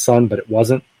was my son, but it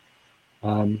wasn't.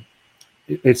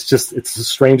 It's the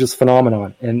strangest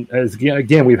phenomenon. And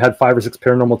again, we've had 5 or 6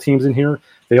 paranormal teams in here.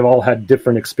 They've all had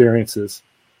different experiences,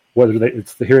 whether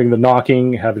it's the hearing the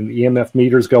knocking, having the EMF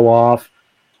meters go off,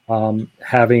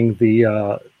 having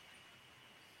the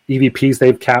EVPs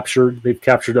they've captured. They've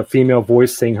captured a female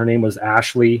voice saying her name was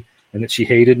Ashley and that she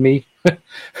hated me,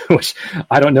 which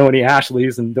I don't know any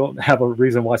Ashleys and don't have a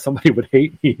reason why somebody would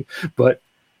hate me, but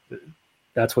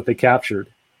that's what they captured.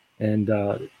 And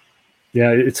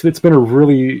yeah, it's been a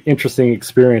really interesting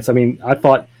experience. I mean, I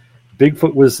thought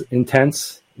Bigfoot was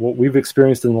intense. What we've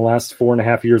experienced in the last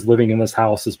 4.5 years living in this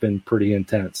house has been pretty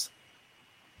intense.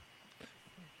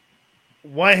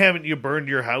 Why haven't you burned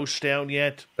your house down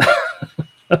yet?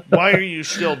 Why are you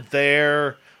still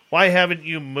there? Why haven't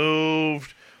you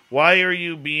moved? Why are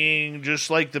you being just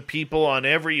like the people on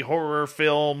every horror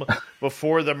film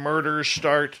before the murders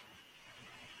start?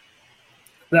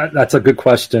 That's a good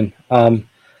question.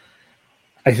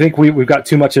 I think we've got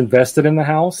too much invested in the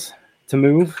house to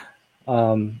move.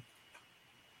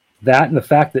 That and the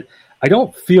fact that I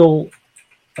don't feel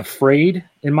afraid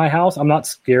in my house. I'm not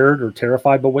scared or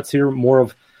terrified by what's here, more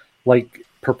of like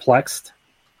perplexed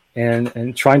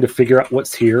and trying to figure out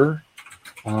what's here.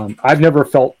 I've never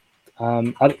felt,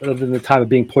 other than the time of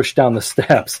being pushed down the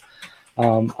steps,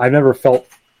 I've never felt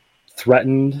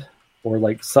threatened or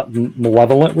like something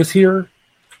malevolent was here.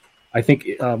 I think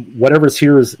whatever's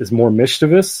here is more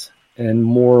mischievous and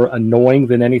more annoying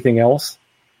than anything else.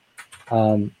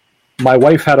 My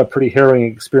wife had a pretty harrowing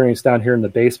experience down here in the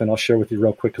basement. I'll share with you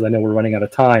real quick because I know we're running out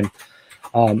of time.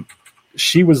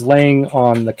 She was laying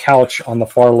on the couch on the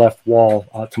far left wall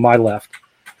to my left,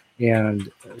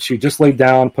 and she just laid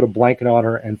down, put a blanket on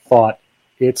her, and thought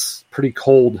it's pretty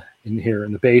cold in here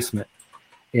in the basement.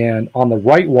 And on the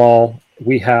right wall,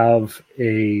 we have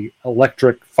a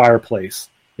electric fireplace.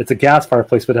 It's a gas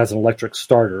fireplace, but it has an electric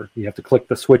starter. You have to click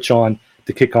the switch on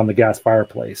to kick on the gas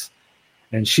fireplace.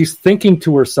 And she's thinking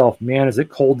to herself, man, is it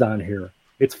cold down here?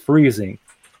 It's freezing.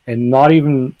 And not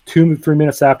even 2-3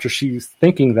 minutes after she's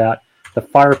thinking that, the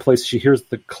fireplace, she hears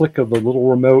the click of the little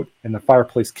remote and the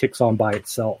fireplace kicks on by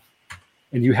itself.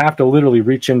 And you have to literally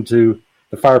reach into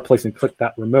the fireplace and click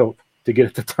that remote to get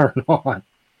it to turn on.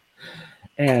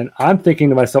 And I'm thinking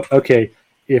to myself, okay,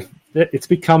 if it's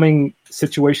becoming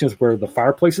situations where the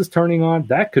fireplace is turning on,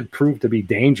 that could prove to be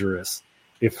dangerous.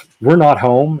 If we're not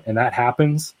home and that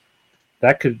happens,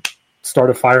 that could start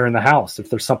a fire in the house if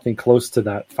there's something close to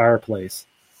that fireplace.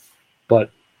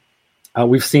 But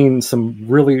we've seen some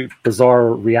really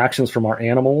bizarre reactions from our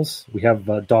animals. We have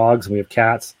dogs and we have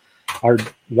cats. Our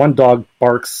one dog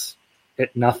barks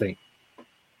at nothing.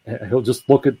 He'll just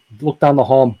look down the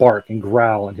hall and bark and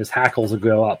growl, and his hackles will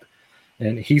go up.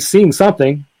 And he's seeing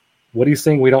something. What he's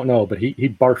seeing, we don't know, but he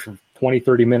barks for 20,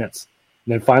 30 minutes.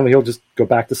 And then finally he'll just go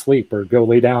back to sleep or go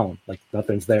lay down like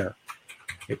nothing's there.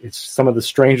 It's some of the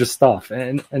strangest stuff.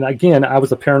 And again, I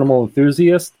was a paranormal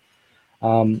enthusiast.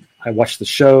 I watched the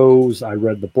shows. I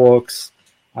read the books.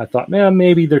 I thought, man,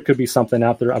 maybe there could be something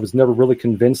out there. I was never really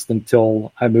convinced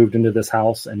until I moved into this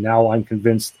house, and now I'm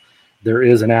convinced there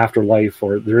is an afterlife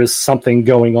or there is something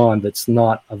going on that's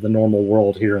not of the normal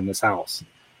world here in this house.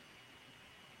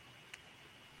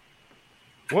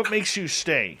 What makes you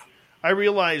stay? I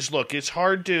realize, look, it's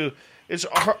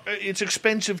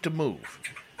expensive to move,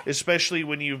 especially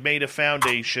when you've made a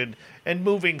foundation, and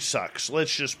moving sucks.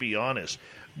 Let's just be honest.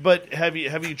 But have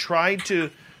you tried to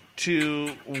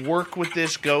work with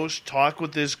this ghost, talk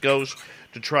with this ghost,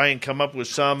 to try and come up with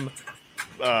some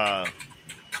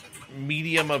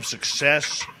medium of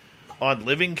success on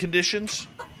living conditions?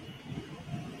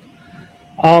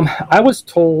 I was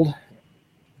told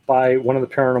by one of the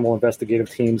paranormal investigative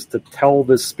teams to tell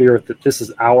this spirit that this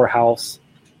is our house.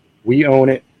 We own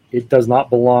it. It does not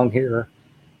belong here.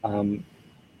 And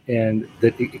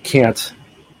that it can't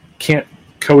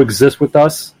coexist with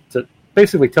us, to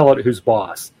basically tell it who's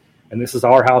boss. And this is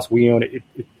our house. We own it.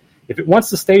 If it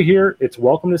wants to stay here, it's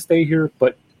welcome to stay here,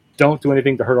 but don't do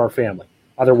anything to hurt our family.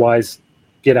 Otherwise,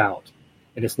 get out.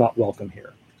 And it's not welcome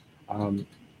here.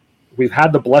 We've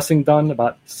had the blessing done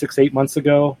about 6-8 months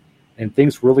ago, and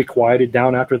things really quieted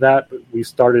down after that. But we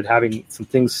started having some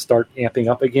things start amping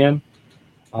up again.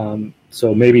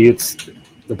 So maybe it's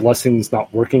the blessing's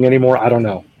not working anymore. I don't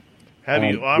know.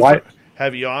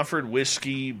 Have you offered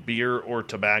whiskey, beer, or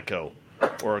tobacco,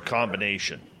 or a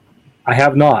combination? I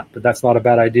have not, but that's not a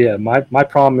bad idea. My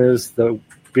problem is the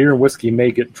beer and whiskey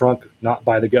may get drunk not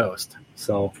by the ghost.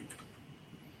 So,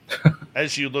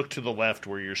 as you look to the left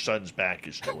where your son's back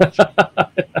is towards you.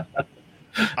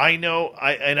 I know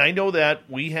that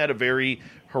we had a very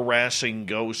harassing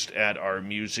ghost at our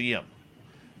museum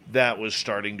that was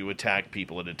starting to attack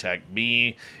people. It attacked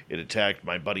me. It attacked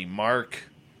my buddy Mark.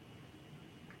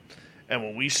 And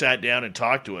when we sat down and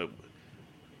talked to it,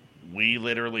 we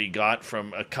literally got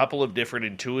from a couple of different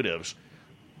intuitives,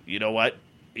 you know what?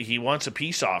 He wants a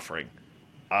peace offering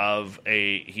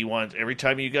he wants, every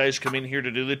time you guys come in here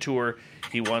to do the tour,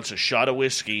 he wants a shot of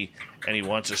whiskey and he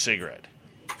wants a cigarette.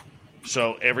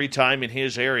 So every time in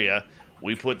his area,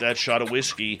 we put that shot of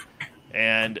whiskey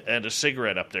and a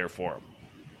cigarette up there for him.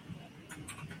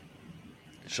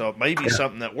 So it may be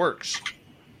something that works.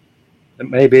 It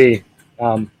may be.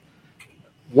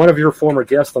 One of your former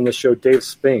guests on this show, Dave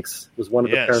Spinks, was one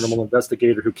of the paranormal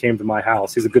investigators who came to my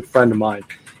house. He's a good friend of mine.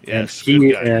 Yes,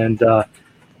 and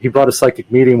he brought a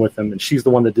psychic medium with him, and she's the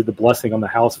one that did the blessing on the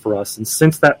house for us. And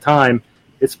since that time,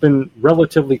 it's been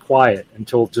relatively quiet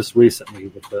until just recently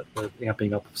with the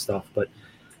amping up of stuff. But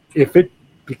if it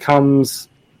becomes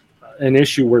an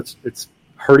issue where it's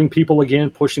hurting people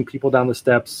again, pushing people down the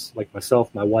steps, like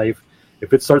myself, my wife,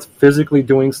 if it starts physically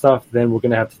doing stuff, then we're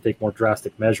going to have to take more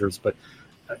drastic measures. But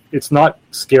it's not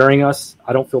scaring us.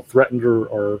 I don't feel threatened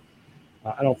or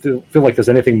I don't feel like there's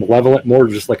anything malevolent, more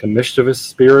just like a mischievous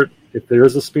spirit. If there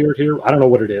is a spirit here, I don't know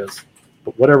what it is.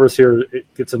 But whatever's here, it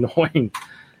gets annoying.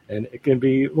 And it can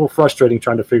be a little frustrating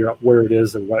trying to figure out where it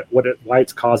is and why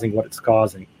it's causing what it's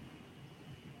causing.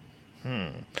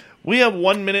 We have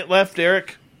 1 minute left,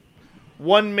 Eric.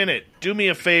 1 minute. Do me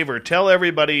a favor. Tell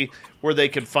everybody where they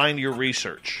can find your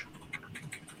research.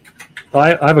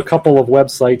 I have a couple of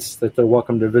websites that they're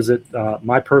welcome to visit.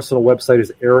 My personal website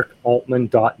is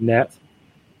ericaltman.net,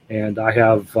 and I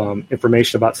have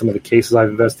information about some of the cases I've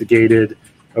investigated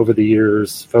over the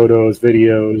years, photos,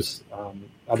 videos,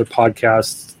 other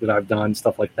podcasts that I've done,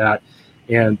 stuff like that.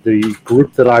 And the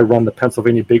group that I run, the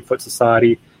Pennsylvania Bigfoot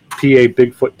Society,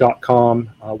 PABigfoot.com,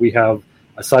 we have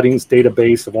a sightings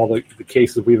database of all the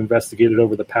cases we've investigated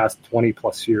over the past 20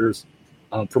 plus years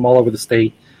from all over the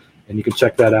state. And you can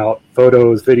check that out.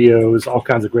 Photos, videos, all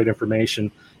kinds of great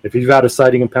information. If you've had a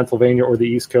sighting in Pennsylvania or the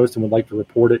East Coast and would like to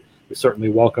report it, we certainly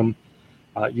welcome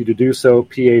you to do so.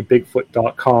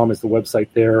 PABigfoot.com is the website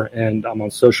there. And I'm on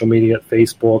social media at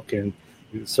Facebook, and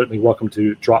you're certainly welcome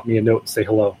to drop me a note and say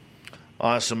hello.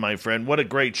 Awesome, my friend. What a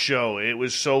great show. It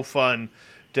was so fun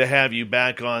to have you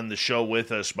back on the show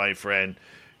with us, my friend.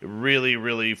 Really,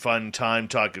 really fun time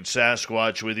talking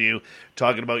Sasquatch with you,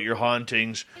 talking about your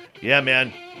hauntings. Yeah,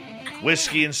 man,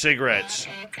 whiskey and cigarettes.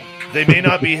 They may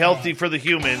not be healthy for the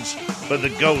humans, but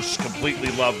the ghosts completely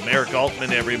love them. Eric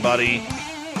Altman, everybody.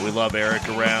 We love Eric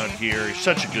around here. He's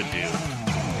such a good dude.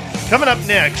 Coming up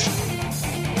next,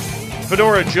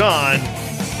 Fedora John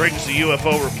brings the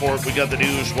UFO report. We got the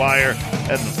news wire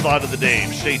and the thought of the day.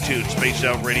 Stay tuned. Spaced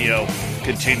Out Radio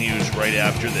continues right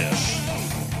after this.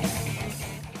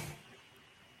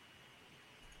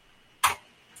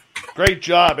 Great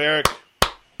job, Eric.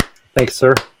 Thanks,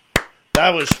 sir.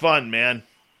 That was fun, man.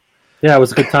 Yeah, it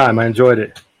was a good time. I enjoyed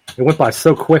it. It went by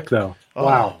so quick, though. Oh,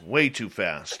 wow. Way too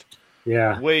fast.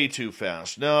 Yeah. Way too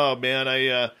fast. No, man,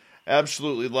 I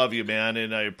absolutely love you, man,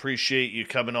 and I appreciate you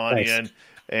coming on in.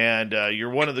 And you're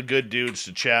one of the good dudes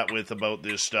to chat with about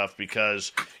this stuff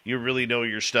because you really know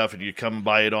your stuff and you come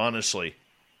by it honestly.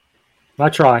 I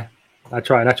try. And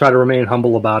I try to remain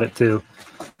humble about it, too.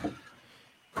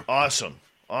 Awesome.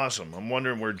 I'm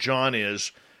wondering where John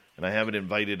is, and I haven't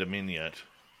invited him in yet.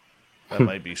 That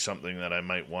might be something that I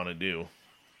might want to do.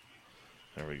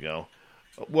 There we go.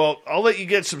 Well, I'll let you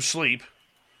get some sleep.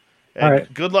 And all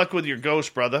right. Good luck with your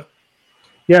ghost, brother.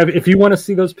 Yeah, if you want to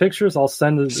see those pictures, I'll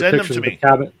send the pictures them to of me. The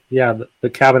cabinet. Yeah, the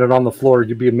cabinet on the floor.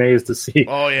 You'd be amazed to see.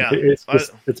 Oh, yeah.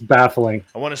 It's baffling.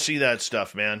 I want to see that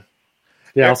stuff, man.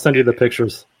 Yeah, I'll send you the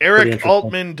pictures.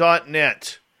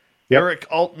 EricAltman.net. Yep.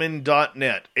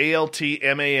 EricAltman.net.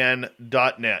 ALTMAN.net.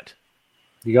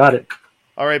 You got it.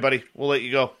 All right, buddy. We'll let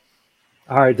you go.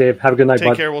 All right, Dave. Have a good night, bud.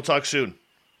 Take care. We'll talk soon.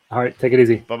 All right. Take it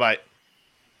easy. Bye-bye.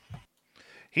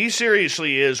 He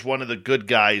seriously is one of the good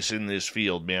guys in this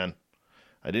field, man.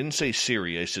 I didn't say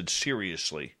Siri. I said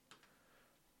seriously.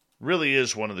 Really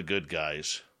is one of the good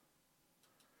guys.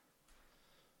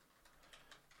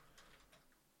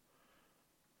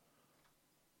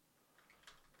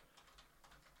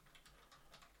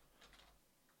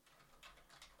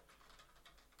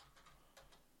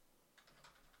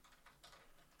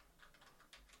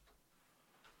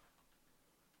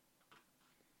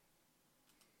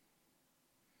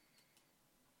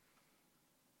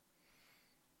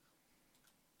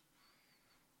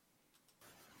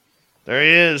 There he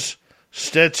is,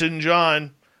 Stetson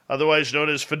John, otherwise known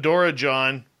as Fedora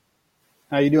John.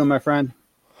 How you doing, my friend?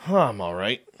 I'm all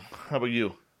right. How about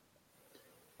you?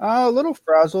 A little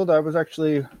frazzled. I was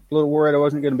actually a little worried I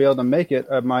wasn't going to be able to make it.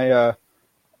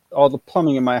 All the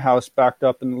plumbing in my house backed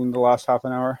up in the last half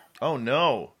an hour. Oh,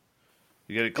 no.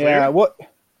 You get it clear? Yeah, what?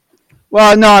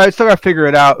 Well, no, I still got to figure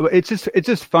it out. It's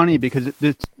just funny because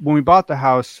when we bought the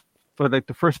house, for like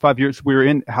the first 5 years we were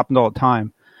in, it happened all the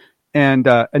time. And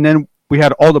then we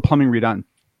had all the plumbing redone,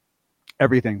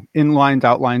 everything, inlines,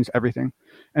 outlines, everything.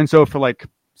 And so for like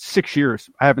 6 years,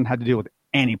 I haven't had to deal with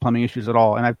any plumbing issues at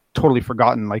all. And I've totally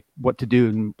forgotten like what to do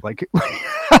and like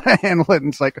how to handle it.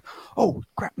 And it's like, oh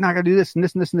crap, now I got to do this and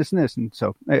this and this and this and this. And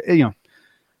so,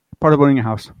 part of owning a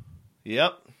house.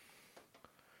 Yep.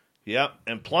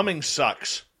 And plumbing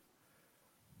sucks.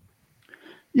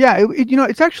 Yeah.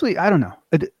 It's actually, I don't know.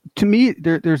 To me,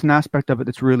 there's an aspect of it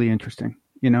that's really interesting.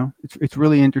 It's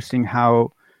really interesting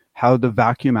how the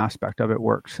vacuum aspect of it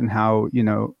works and how,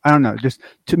 I don't know, just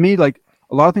to me, like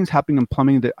a lot of things happening in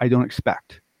plumbing that I don't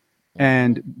expect.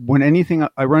 And when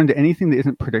I run into anything that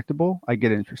isn't predictable, I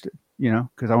get interested,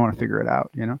 because I want to figure it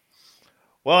out,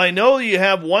 Well, I know you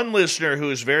have one listener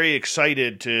who is very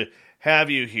excited to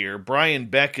have you here. Brian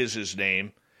Beck is his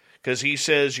name, because he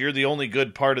says you're the only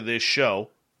good part of this show.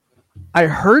 I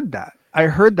heard that.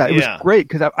 It was great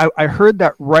because I heard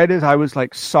that right as I was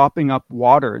like sopping up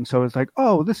water, and so I was like,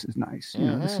 "Oh, this is nice.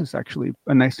 This is actually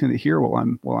a nice thing to hear while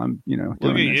I'm doing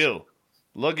this.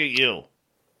 Look at you.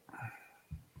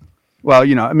 Well,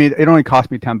 I mean, it only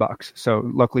cost me $10, so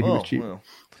luckily he was cheap. Well,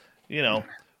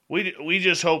 we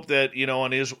just hope that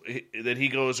on that he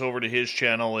goes over to his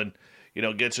channel and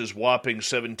gets his whopping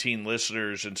 17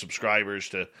 listeners and subscribers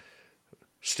to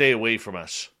stay away from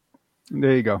us.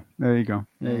 There you go.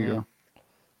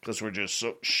 Because we're just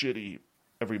so shitty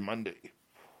every Monday.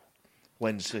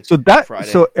 Wednesday. Friday.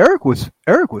 So Eric was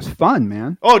fun,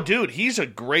 man. Oh, dude, he's a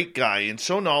great guy and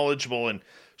so knowledgeable and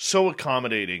so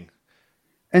accommodating.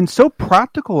 And so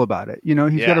practical about it. You know,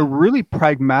 he's got a really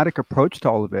pragmatic approach to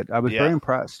all of it. I was very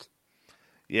impressed.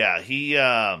 Yeah, he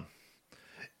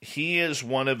is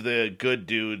one of the good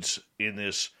dudes in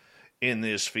this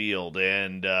field,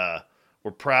 and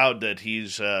we're proud that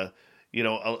he's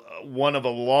one of a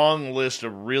long list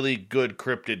of really good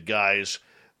cryptid guys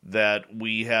that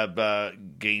we have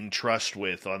gained trust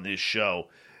with on this show.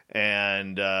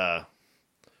 And I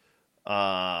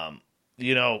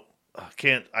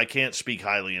can't speak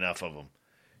highly enough of him.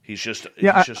 He's just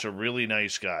a really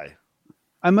nice guy.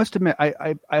 I must admit,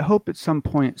 I hope at some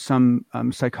point some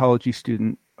psychology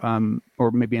student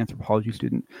or maybe anthropology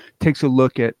student takes a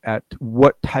look at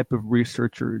what type of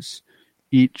researchers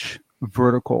each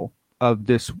vertical of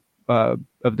this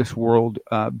world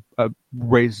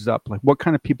raises up. Like, what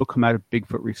kind of people come out of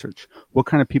Bigfoot research? What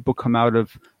kind of people come out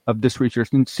of this research?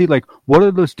 And see, like, what are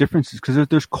those differences? Because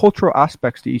there's cultural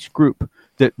aspects to each group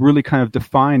that really kind of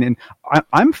define. And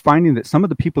I'm finding that some of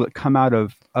the people that come out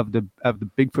of the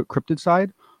Bigfoot cryptid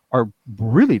side are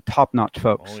really top-notch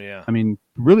folks. Oh, yeah. I mean,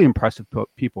 really impressive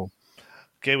people.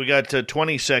 Okay, we got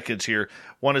 20 seconds here.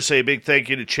 Want to say a big thank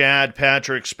you to Chad,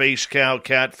 Patrick, Space Cow,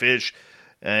 Catfish,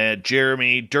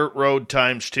 Jeremy, Dirt Road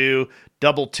 ×2,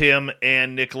 Double Tim,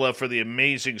 and Nicola for the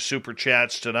amazing super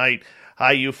chats tonight.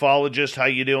 Hi, ufologist. How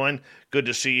you doing? Good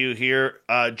to see you here.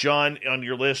 John, on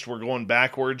your list, we're going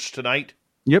backwards tonight.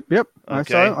 Yep.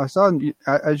 Okay. I saw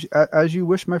as you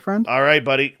wish, my friend. All right,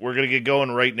 buddy. We're going to get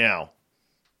going right now.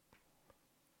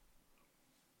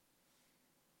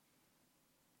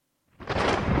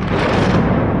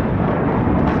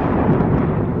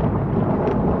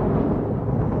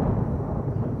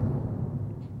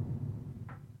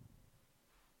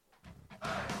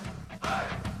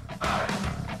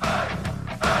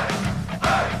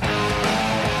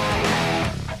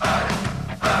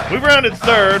 We rounded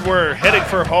third. We're heading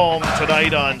for home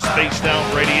tonight on Spaced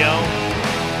Out Radio.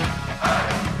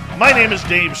 My name is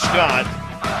Dave Scott.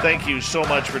 Thank you so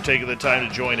much for taking the time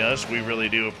to join us. We really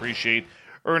do appreciate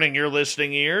earning your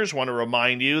listening ears. Want to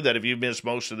remind you that if you missed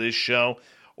most of this show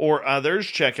or others,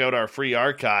 check out our free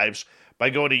archives by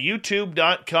going to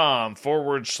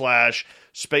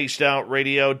youtube.com/Spaced Out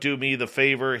Radio. Do me the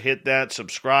favor, hit that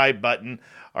subscribe button.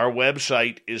 Our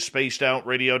website is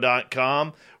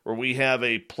spacedoutradio.com, where we have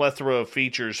a plethora of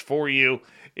features for you,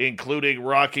 including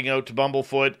rocking out to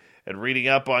Bumblefoot and reading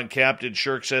up on Captain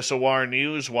Shirk's SOR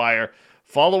Newswire.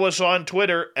 Follow us on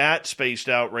Twitter at Spaced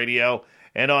Out Radio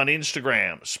and on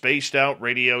Instagram, Spaced Out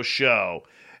Radio Show.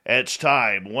 It's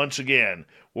time, once again,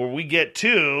 where we get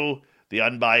to the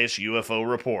Unbiased UFO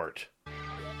Report.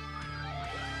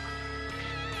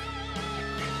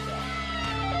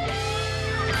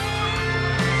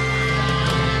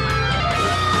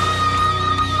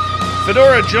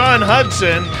 Fedora John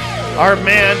Hudson, our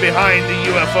man behind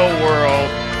the UFO world,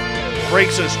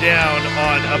 breaks us down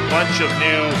on a bunch of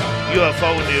new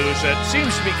UFO news that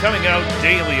seems to be coming out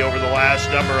daily over the last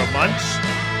number of months.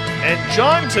 And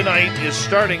John tonight is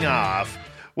starting off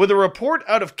with a report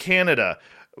out of Canada.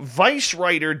 Vice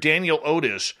writer Daniel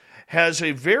Otis has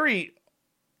a very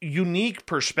unique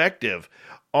perspective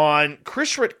on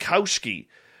Chris Rutkowski,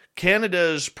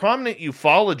 Canada's prominent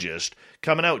ufologist,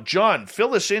 coming out. John,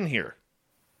 fill us in here.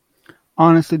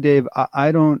 Honestly, Dave,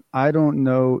 I don't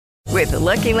know. With the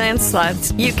Lucky Land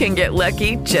Slots, you can get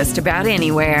lucky just about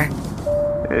anywhere.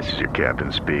 This is your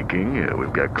captain speaking.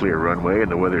 We've got clear runway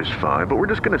and the weather's fine, but we're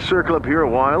just going to circle up here a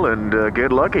while and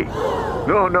get lucky.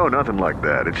 No, nothing like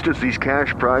that. It's just these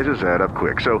cash prizes add up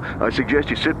quick. So I suggest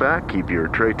you sit back, keep your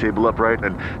tray table upright,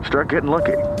 and start getting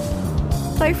lucky.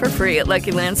 Play for free at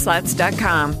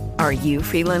LuckyLandSlots.com. Are you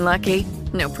feeling lucky?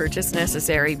 No purchase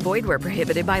necessary. Void where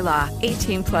prohibited by law.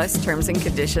 18+ terms and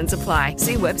conditions apply.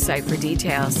 See website for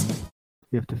details.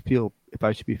 You have to feel if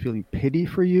I should be feeling pity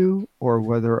for you or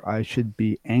whether I should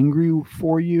be angry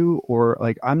for you, or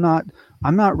like I'm not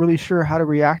really sure how to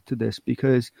react to this,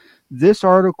 because this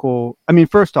article, I mean,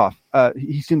 first off,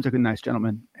 he seems like a nice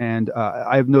gentleman, and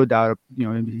I have no doubt,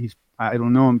 I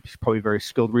don't know him. He's probably a very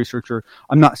skilled researcher.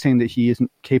 I'm not saying that he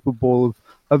isn't capable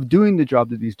of doing the job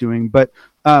that he's doing, but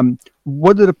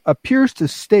what it appears to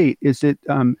state is that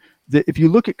that if you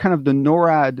look at kind of the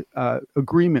NORAD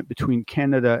agreement between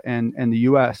Canada and the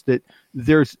U.S., that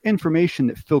there's information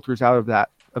that filters out of that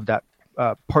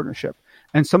partnership,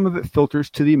 and some of it filters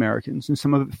to the Americans, and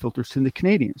some of it filters to the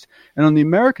Canadians. And on the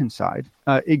American side,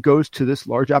 it goes to this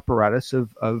large apparatus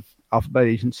of alphabet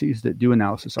agencies that do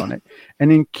analysis on it. And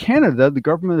in Canada, the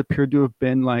government appeared to have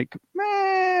been like,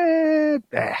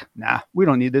 nah, we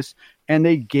don't need this. And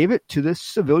they gave it to this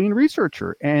civilian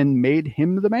researcher and made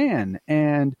him the man.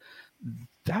 And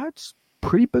that's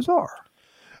pretty bizarre.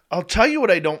 I'll tell you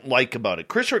what I don't like about it.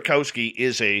 Chris Rutkowski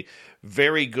is a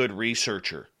very good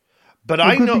researcher. But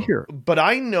I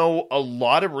know a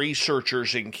lot of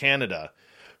researchers in Canada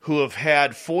who have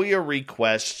had FOIA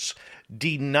requests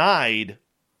denied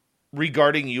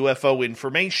regarding UFO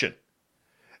information.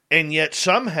 And yet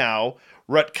somehow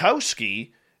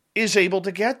Rutkowski is able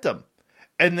to get them.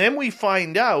 And then we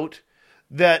find out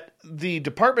that the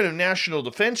Department of National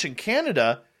Defense in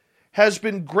Canada has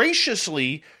been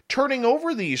graciously turning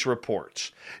over these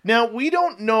reports. Now, we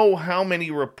don't know how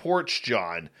many reports,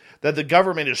 John, that the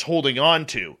government is holding on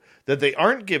to that they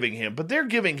aren't giving him, but they're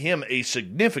giving him a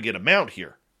significant amount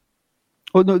here.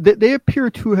 Oh, no, they appear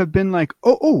to have been like,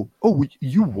 oh,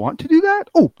 you want to do that?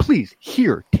 Oh, please,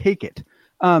 here, take it.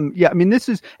 Yeah, I mean, this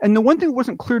is, and the one thing that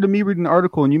wasn't clear to me reading the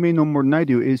article, and you may know more than I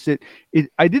do, is that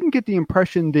I didn't get the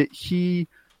impression that he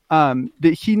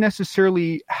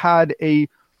necessarily had a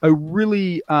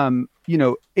really,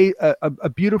 a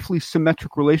beautifully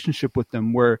symmetric relationship with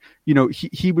them where,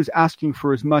 he was asking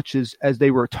for as much as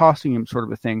they were tossing him, sort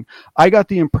of a thing. I got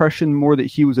the impression more that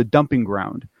he was a dumping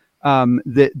ground.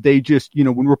 That they just,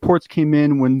 when reports came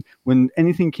in, when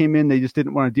anything came in, they just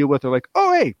didn't want to deal with. They're like,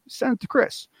 oh, hey, send it to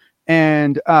Chris.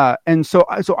 And so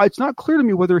it's not clear to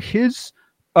me whether his,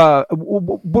 what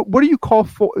do you call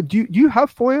FOIA? Do you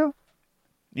have FOIA?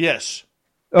 Yes.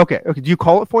 Okay. Do you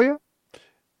call it FOIA?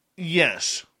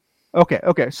 Yes.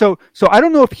 Okay. So I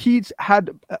don't know if he's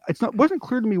had. Wasn't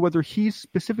clear to me whether he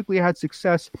specifically had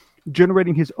success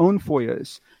generating his own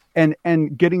FOIAs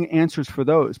and getting answers for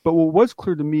those. But what was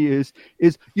clear to me is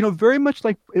very much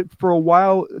like for a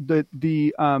while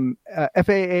the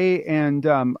FAA and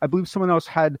I believe someone else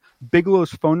had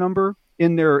Bigelow's phone number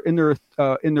in their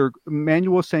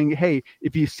manual saying, hey,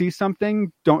 if you see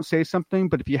something, don't say something,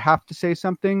 but if you have to say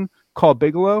something, call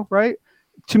Bigelow, right?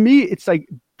 To me, it's like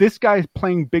this guy's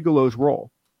playing Bigelow's role.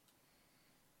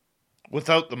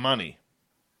 Without the money.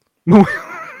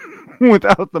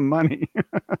 Without the money.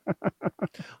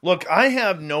 Look, I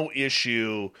have no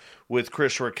issue with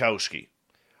Chris Rutkowski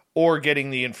or getting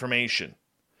the information,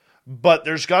 but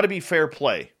there's got to be fair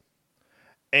play.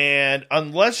 And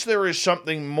unless there is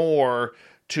something more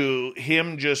to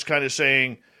him just kind of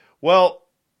saying, well,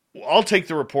 I'll take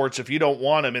the reports if you don't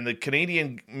want them, and the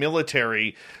Canadian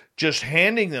military just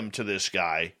handing them to this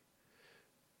guy,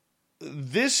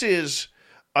 this is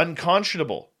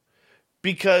unconscionable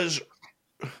because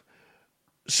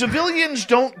civilians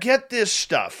don't get this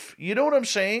stuff. You know what I'm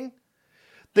saying?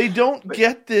 They don't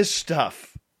get this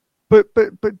stuff. But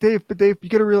Dave, you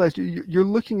got to realize you're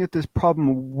looking at this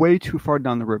problem way too far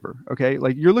down the river. Okay,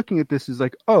 like you're looking at this as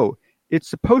like, oh, it's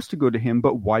supposed to go to him,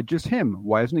 but why just him?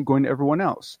 Why isn't it going to everyone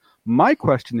else? My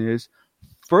question is,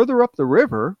 further up the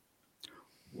river,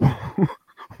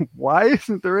 why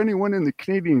isn't there anyone in the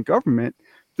Canadian government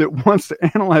that wants to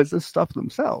analyze this stuff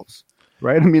themselves?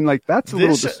 Right? I mean, like, that's a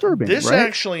little disturbing. This right?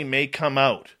 actually may come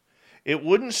out. It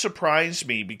wouldn't surprise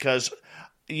me because,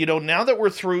 now that we're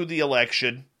through the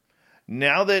election,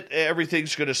 now that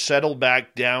everything's going to settle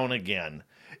back down again,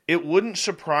 it wouldn't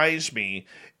surprise me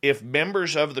if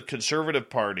members of the Conservative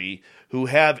Party who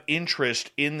have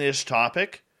interest in this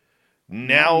topic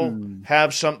now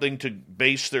have something to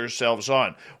base themselves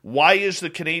on. Why is the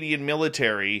Canadian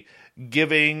military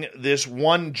giving this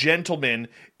one gentleman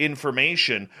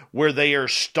information where they are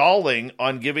stalling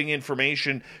on giving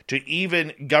information to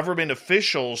even government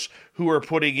officials who are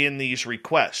putting in these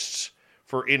requests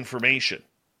for information?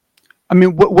 I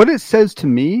mean, what it says to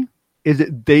me is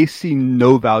that they see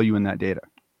no value in that data.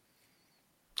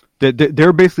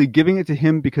 They're basically giving it to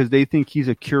him because they think he's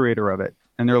a curator of it.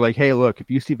 And they're like, hey, look, if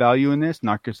you see value in this,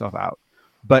 knock yourself out.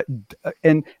 But,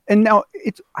 and now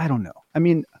I don't know. I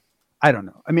mean,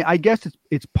 I guess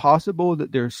it's possible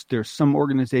that there's some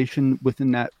organization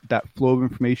within that flow of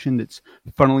information that's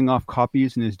funneling off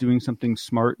copies and is doing something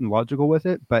smart and logical with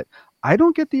it. But I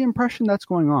don't get the impression that's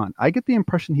going on. I get the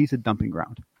impression he's a dumping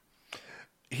ground.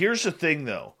 Here's the thing,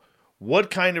 though. What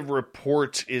kind of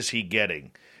reports is he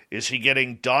getting? Is he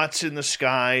getting dots in the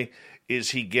sky?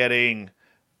 Is he getting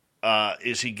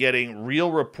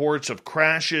real reports of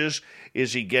crashes?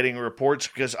 Is he getting reports?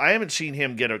 Because I haven't seen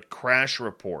him get a crash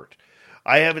report.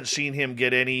 I haven't seen him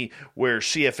get any where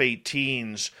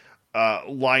CF-18s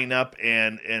line up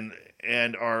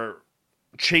and are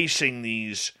chasing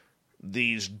these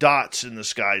dots in the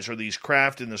skies or these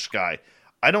craft in the sky.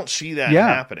 I don't see that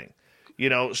happening.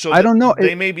 So I don't know.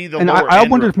 They may be the and lower I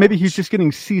end wonder if maybe reports. he's just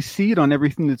getting CC'd on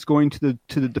everything that's going to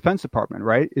the Defense Department,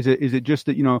 right? Is it just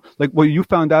that, like what you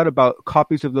found out about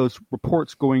copies of those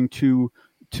reports going to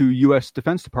U.S.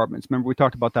 Defense Departments? Remember, we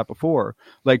talked about that before.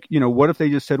 Like, what if they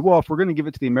just said, well, if we're going to give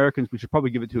it to the Americans, we should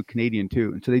probably give it to a Canadian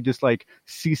too. And so they just like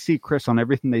CC Chris on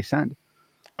everything they send.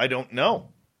 I don't know.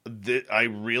 I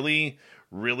really,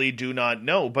 really do not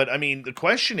know. But I mean, the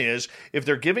question is, if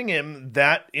they're giving him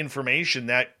that information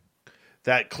that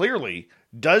clearly,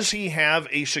 does he have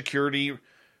a security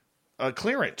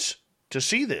clearance to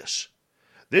see this?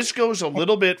 This goes a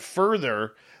little bit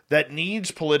further. That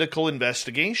needs political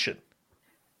investigation.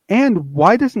 And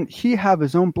why doesn't he have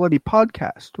his own bloody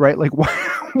podcast, right? Like,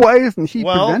 why isn't he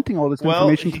presenting all this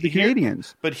information to the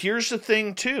Canadians? But here's the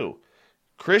thing, too.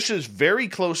 Chris is very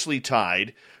closely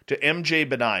tied to MJ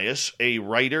Banias, a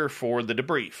writer for The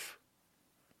Debrief.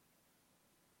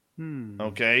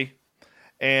 Okay?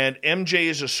 And MJ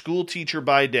is a school teacher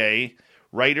by day,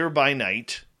 writer by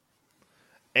night.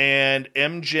 And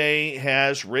MJ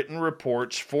has written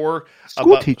reports for...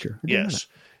 School teacher. Yes.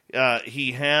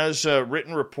 He has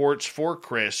written reports for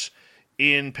Chris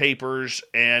in papers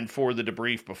and for The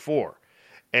Debrief before.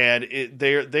 And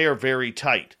they are very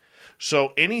tight.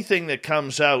 So anything that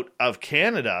comes out of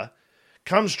Canada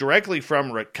comes directly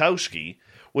from Rutkowski,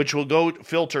 which will go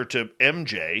filter to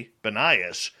MJ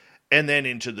Banias and then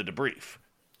into The Debrief.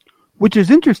 Which is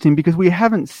interesting because we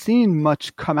haven't seen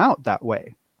much come out that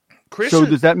way. So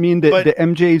does that mean that the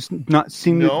MJ's not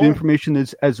seeing the information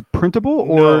as printable?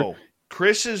 Or no.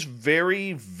 Chris is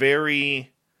very,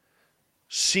 very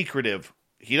secretive.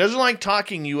 He doesn't like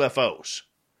talking UFOs.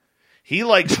 He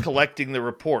likes collecting the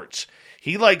reports.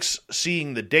 He likes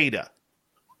seeing the data.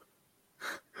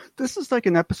 This is like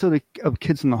an episode of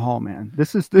Kids in the Hall, man.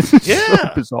 This is so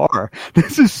bizarre.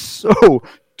 This is so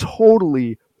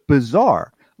totally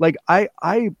bizarre. Like I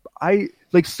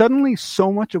like suddenly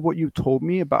so much of what you told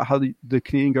me about how the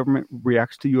Canadian government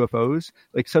reacts to UFOs,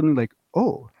 like suddenly like,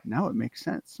 oh, now it makes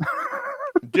sense.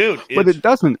 Dude, but it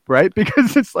doesn't, right?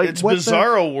 Because it's like it's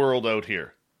bizarro world out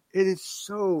here. It is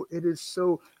so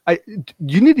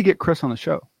you need to get Chris on the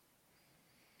show.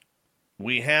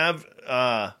 We have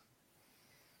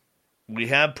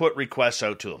put requests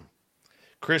out to him.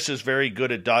 Chris is very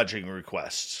good at dodging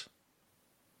requests.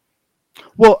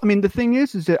 Well, I mean, the thing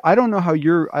is that I don't know how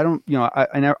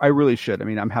I really should. I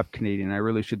mean, I'm half Canadian. I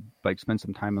really should like spend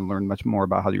some time and learn much more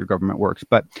about how your government works.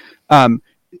 But in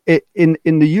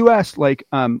the U.S., like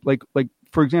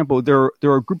for example, there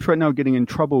are groups right now getting in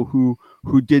trouble who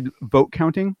did vote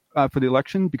counting for the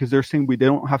election because they're saying they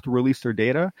don't have to release their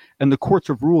data, and the courts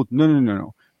have ruled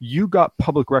no. You got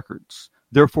public records.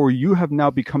 Therefore, you have now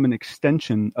become an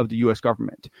extension of the U.S.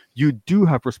 government. You do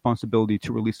have responsibility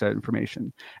to release that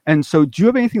information. And so do you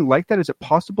have anything like that? Is it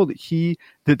possible that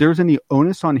there's any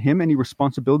onus on him, any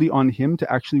responsibility on him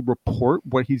to actually report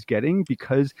what he's getting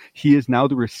because he is now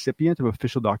the recipient of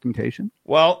official documentation?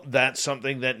 Well, that's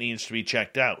something that needs to be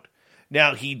checked out.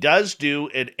 Now, he does do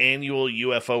an annual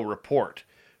UFO report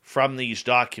from these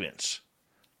documents.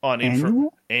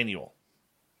 Annual.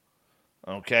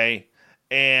 Okay.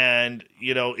 And,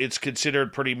 it's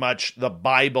considered pretty much the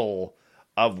Bible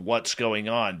of what's going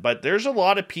on. But there's a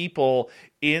lot of people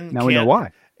in Now we know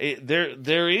why.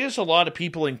 There is a lot of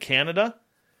people in Canada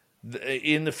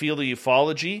in the field of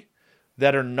ufology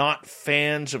that are not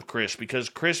fans of Chris because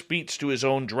Chris beats to his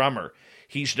own drummer.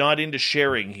 He's not into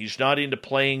sharing. He's not into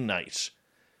playing nice.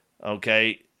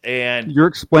 Okay? And you're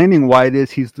explaining why it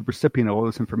is he's the recipient of all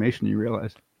this information, you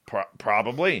realize.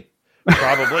 Probably.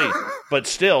 But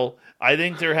still, I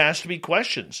think there has to be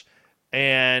questions.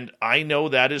 And I know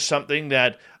that is something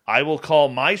that I will call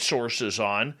my sources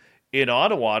on in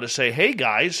Ottawa to say, hey,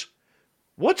 guys,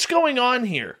 what's going on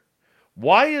here?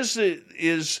 Why is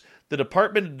the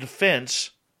Department of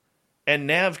Defense and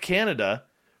NAV Canada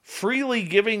freely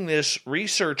giving this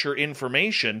researcher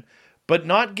information, but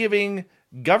not giving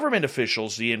government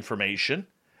officials the information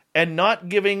and not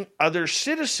giving other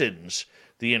citizens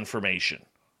the information?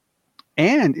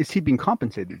 And is he being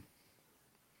compensated?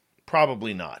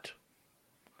 Probably not.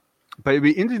 But it'd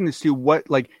be interesting to see what,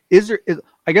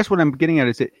 I guess what I'm getting at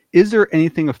is there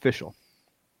anything official,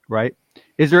 right?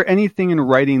 Is there anything in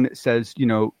writing that says,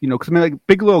 because I mean, like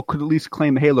Bigelow could at least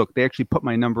claim, hey, look, they actually put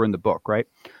my number in the book, right?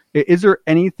 Is there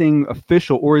anything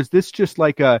official, or is this just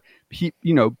like his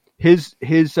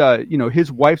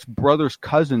wife's brother's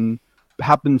cousin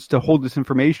happens to hold this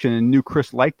information and knew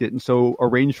Chris liked it and so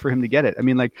arranged for him to get it? I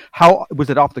mean, like, how was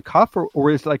it off the cuff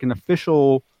or is it like an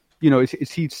official,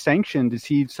 is he sanctioned? Is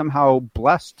he somehow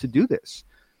blessed to do this?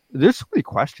 There's so many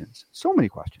questions.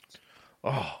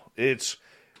 Oh,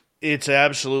 It's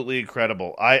absolutely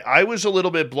incredible. I was a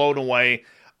little bit blown away.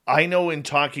 I know in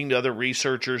talking to other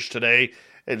researchers today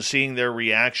and seeing their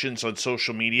reactions on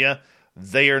social media,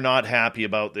 they are not happy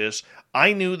about this.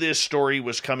 I knew this story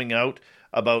was coming out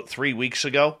about 3 weeks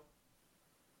ago.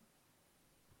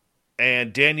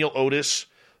 And Daniel Otis,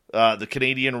 the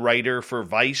Canadian writer for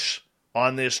Vice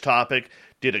on this topic,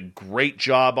 did a great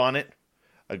job on it.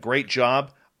 A great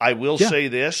job. I will say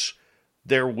this.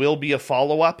 There will be a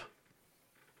follow-up.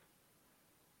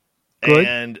 Good.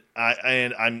 And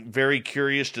I'm very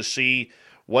curious to see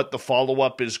what the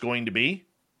follow-up is going to be.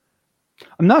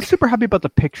 I'm not super happy about the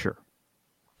picture.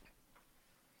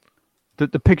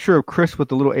 The picture of Chris with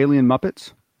the little alien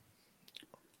Muppets.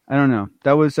 I don't know.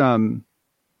 That was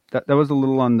that was a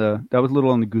little on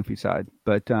the goofy side,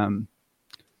 but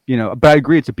but I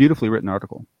agree, it's a beautifully written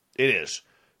article. It is.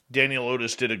 Daniel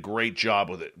Otis did a great job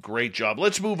with it. Great job.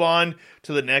 Let's move on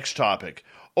to the next topic.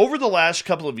 Over the last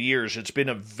couple of years, it's been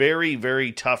a very,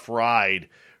 very tough ride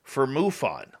for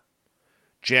MUFON.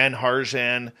 Jan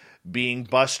Harzan being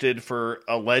busted for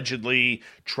allegedly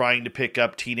trying to pick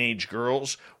up teenage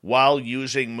girls while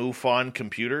using MUFON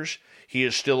computers. He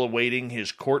is still awaiting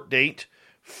his court date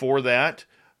for that.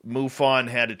 MUFON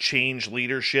had to change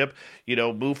leadership.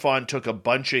 MUFON took a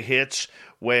bunch of hits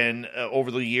when over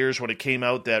the years when it came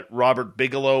out that Robert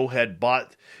Bigelow had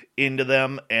bought into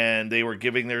them and they were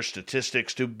giving their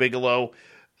statistics to Bigelow.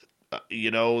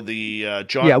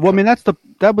 John. Yeah, well, I mean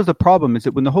that was the problem, is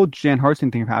that when the whole Jan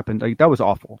Harzan thing happened, that was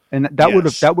awful, and that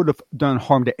would have done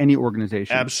harm to any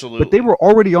organization. Absolutely, but they were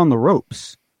already on the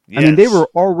ropes. Yes. I mean, they were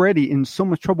already in so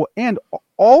much trouble, and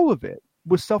all of it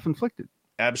was self-inflicted.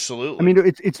 Absolutely. I mean,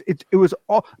 it was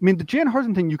all. I mean, the Jan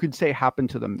Harzan thing you could say happened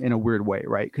to them in a weird way,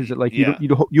 right? Because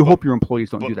you hope your employees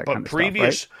don't do that kind of stuff.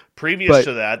 But previous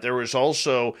to that, there was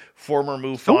also former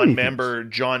MUFON member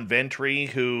John Ventry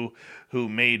who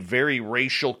made very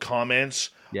racial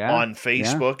comments on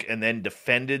Facebook and then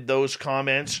defended those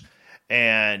comments,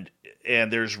 and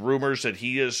there's rumors that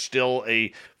he is still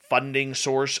a funding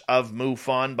source of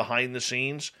MUFON behind the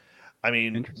scenes. I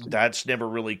mean, that's never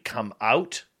really come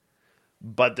out.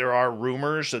 But there are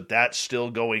rumors that that's still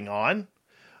going on.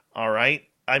 All right.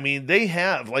 I mean, they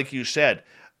have, like you said,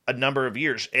 a number of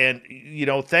years. And,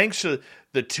 thanks to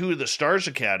the Two of the Stars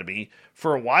Academy,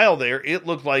 for a while there, it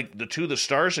looked like the Two of the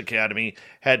Stars Academy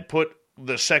had put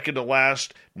the second to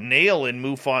last nail in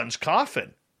MUFON's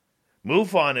coffin.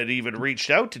 MUFON had even reached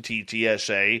out to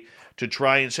TTSA to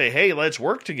try and say, hey, let's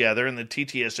work together. And the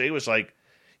TTSA was like,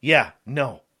 yeah,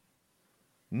 no,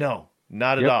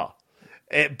 not at all.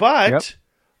 But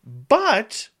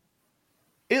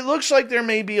it looks like there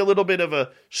may be a little bit of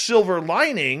a silver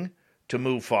lining to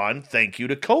MUFON. Thank you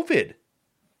to COVID.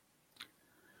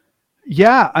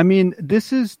 Yeah, I mean,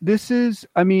 this is.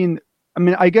 I mean,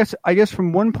 I guess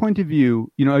from one point of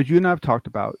view, as you and I have talked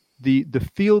about, the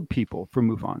field people for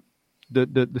MUFON,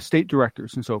 the state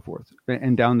directors and so forth,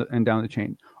 and down the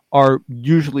chain, are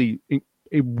usually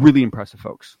really impressive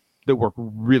folks that work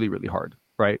really, really hard.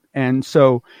 Right. And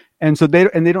so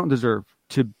they don't deserve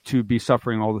to be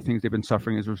suffering all the things they've been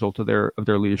suffering as a result of their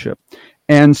leadership.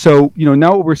 And so,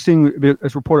 now what we're seeing,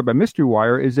 as reported by Mystery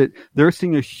Wire, is that they're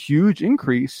seeing a huge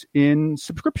increase in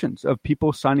subscriptions of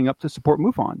people signing up to support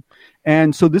MUFON.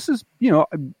 And so this is,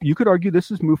 you could argue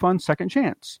this is MUFON's second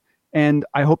chance. And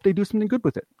I hope they do something good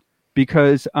with it.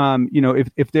 Because,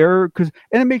 if they're, and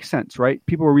it makes sense, right?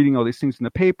 People are reading all these things in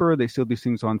the paper. They see these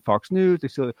things on Fox News.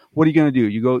 What are you going to do?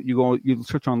 You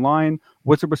search online.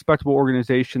 What's a respectable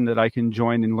organization that I can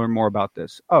join and learn more about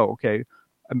this? Oh, okay.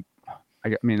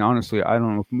 I mean, honestly, I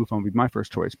don't know if MUFON would be my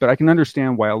first choice, but I can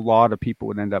understand why a lot of people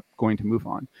would end up going to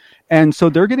MUFON. And so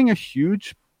they're getting a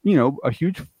huge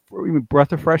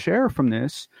breath of fresh air from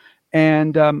this.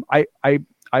 And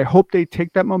I hope they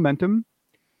take that momentum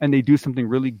and they do something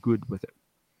really good with it.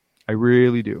 I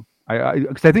really do.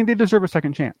 Because I think they deserve a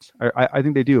second chance. I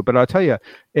think they do. But I'll tell you,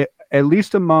 at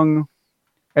least among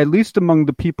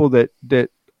the people that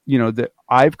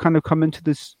I've kind of come into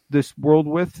this world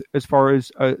with, as far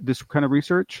as this kind of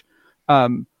research,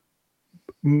 MUFON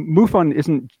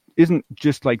isn't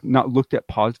just like not looked at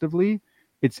positively.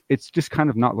 It's just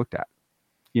kind of not looked at.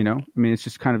 I mean, it's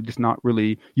just kind of just not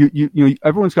really. You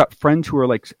everyone's got friends who are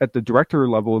like at the director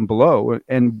level and below,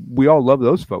 and we all love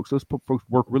those folks. Those folks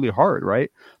work really hard,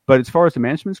 right? But as far as the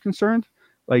management's concerned,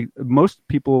 like most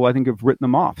people, I think have written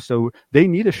them off. So they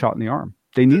need a shot in the arm.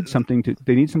 They need something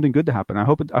good to happen. I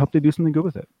hope they do something good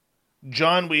with it.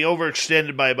 John, we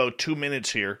overextended by about 2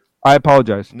 minutes here. I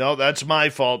apologize. No, that's my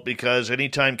fault, because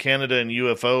anytime Canada and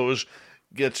UFOs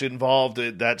gets involved,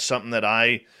 that's something that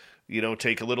I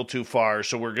take a little too far.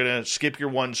 So we're going to skip your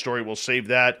one story. We'll save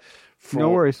that No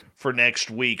worries. For next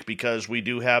week, because we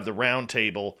do have the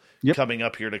roundtable coming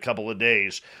up here in a couple of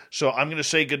days. So I'm going to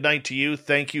say goodnight to you.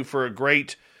 Thank you for a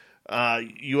great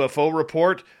UFO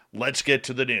report. Let's get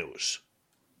to the news.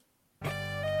 The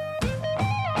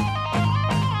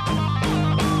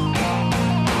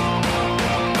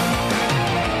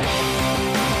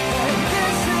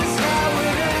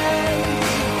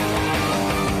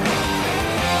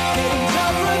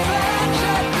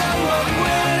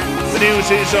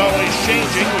news is always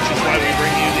changing, which is why we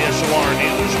bring you the SOR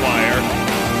News Wire.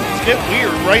 It's a bit weird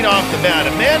right off the bat.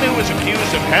 A man who was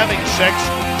accused of having sex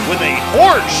with a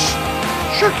horse.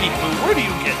 Shirky Poo, where do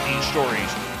you get these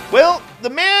stories? Well, the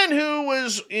man who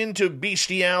was into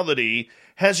bestiality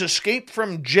has escaped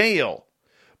from jail,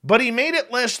 but he made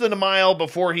it less than a mile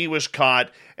before he was caught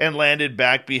and landed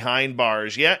back behind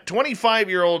bars. Yet,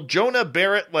 25-year-old Jonah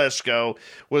Barrett Lesko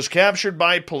was captured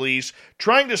by police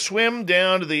trying to swim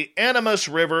down to the Animas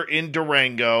River in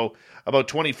Durango about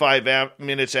 25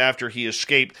 minutes after he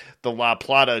escaped the La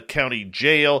Plata County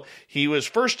Jail. He was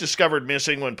first discovered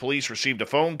missing when police received a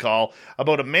phone call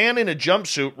about a man in a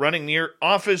jumpsuit running near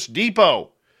Office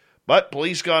Depot. But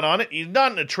police got on it. He's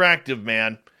not an attractive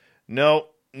man. No,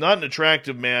 not an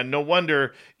attractive man. No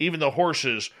wonder even the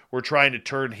horses were trying to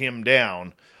turn him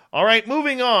down. All right,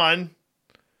 moving on.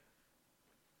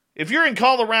 If you're in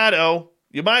Colorado,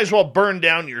 you might as well burn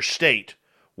down your state.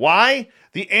 Why?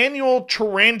 The annual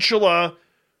tarantula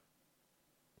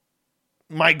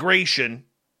migration,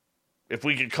 if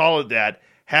we could call it that,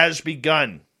 has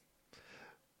begun.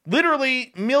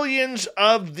 Literally, millions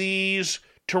of these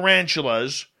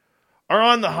tarantulas are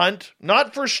on the hunt,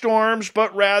 not for storms,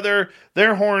 but rather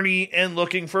they're horny and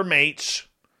looking for mates.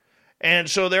 And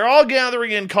so they're all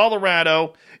gathering in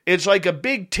Colorado. It's like a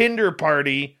big Tinder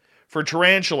party for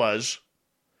tarantulas.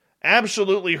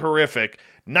 Absolutely horrific.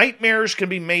 Nightmares can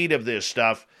be made of this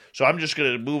stuff. So I'm just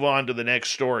going to move on to the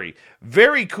next story.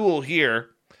 Very cool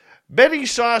here. Betty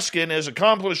Soskin has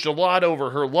accomplished a lot over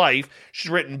her life.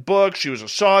 She's written books. She was a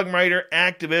songwriter,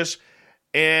 activist,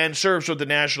 and serves with the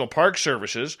National Park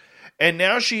Services. And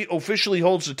now she officially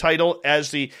holds the title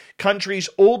as the country's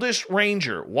oldest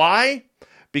ranger. Why?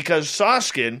 Because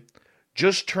Soskin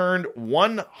just turned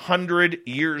 100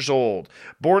 years old.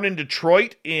 Born in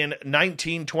Detroit in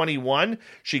 1921,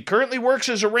 she currently works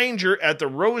as a ranger at the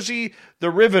Rosie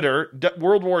the Riveter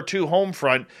World War II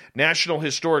Homefront National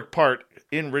Historic Park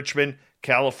in Richmond,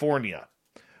 California.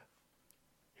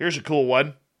 Here's a cool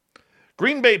one.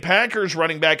 Green Bay Packers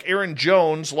running back Aaron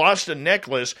Jones lost a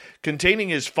necklace containing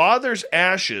his father's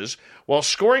ashes while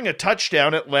scoring a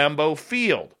touchdown at Lambeau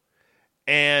Field.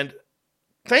 And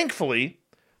thankfully,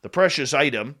 the precious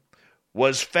item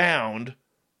was found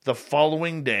the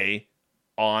following day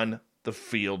on the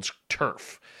field's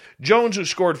turf. Jones, who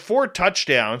scored 4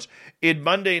 touchdowns in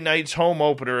Monday night's home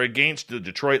opener against the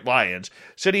Detroit Lions,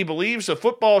 said he believes the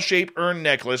football-shaped urn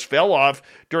necklace fell off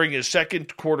during his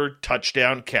second quarter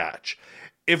touchdown catch.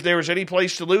 If there was any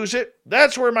place to lose it,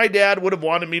 that's where my dad would have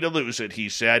wanted me to lose it, he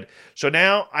said. So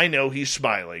now I know he's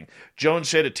smiling. Jones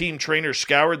said a team trainer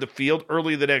scoured the field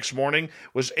early the next morning,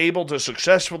 was able to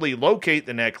successfully locate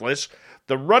the necklace.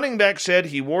 The running back said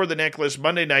he wore the necklace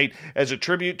Monday night as a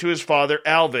tribute to his father,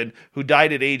 Alvin, who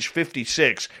died at age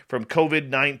 56 from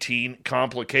COVID-19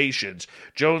 complications.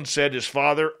 Jones said his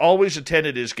father always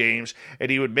attended his games, and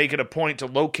he would make it a point to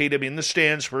locate him in the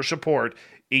stands for support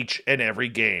each and every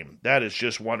game. That is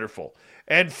just wonderful.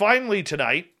 And finally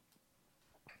tonight,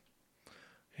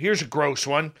 here's a gross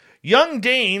one. Young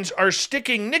Danes are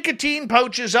sticking nicotine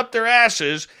pouches up their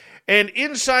asses and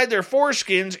inside their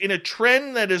foreskins in a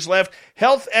trend that has left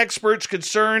health experts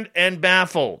concerned and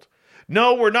baffled.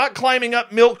 No, we're not climbing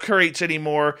up milk crates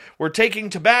anymore. We're taking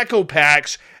tobacco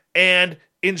packs and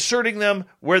inserting them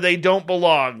where they don't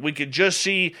belong. We could just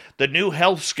see the new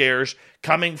health scares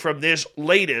coming from this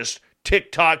latest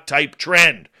TikTok-type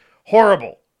trend.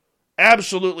 Horrible.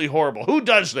 Absolutely horrible. Who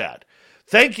does that?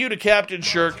 Thank you to Captain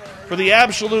Shirk for the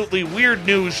absolutely weird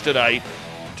news tonight.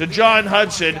 To John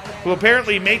Hudson, who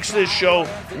apparently makes this show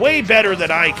way better than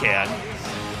I can.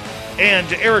 And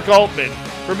to Eric Altman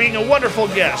for being a wonderful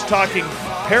guest talking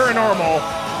paranormal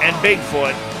and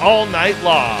Bigfoot all night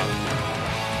long.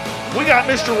 We got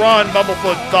Mr. Ron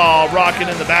Bumblefoot Thaw rocking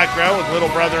in the background with Little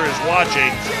Brother is Watching.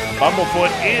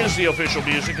 Bumblefoot is the official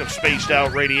music of Spaced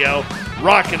Out Radio,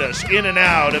 rocking us in and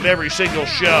out of every single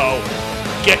show.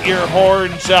 Get your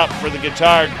horns up for the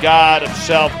guitar god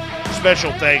himself.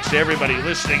 Special thanks to everybody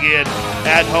listening in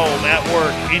at home, at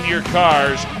work, in your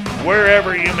cars,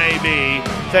 wherever you may be.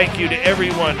 Thank you to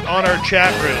everyone on our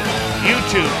chat room,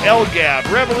 YouTube,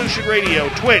 LGAB, Revolution Radio,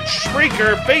 Twitch,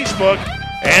 Spreaker, Facebook,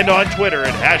 and on Twitter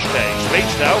at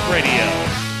 #SpacedOutRadio.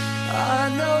 I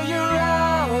know you're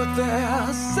out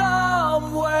there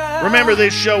somewhere. Remember,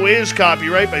 this show is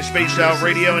copyright by Spaced Out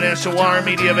Radio and SOR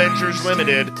Media Ventures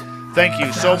Limited. Thank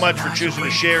you so much for choosing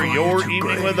to share your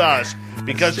evening with us,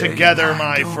 because together,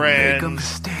 my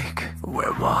friends,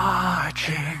 we're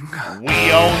watching.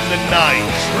 We own the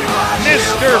night.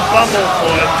 Mr.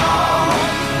 Bumblefoot,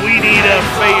 we need a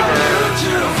favor.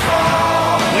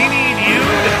 We need you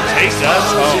to take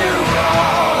us home.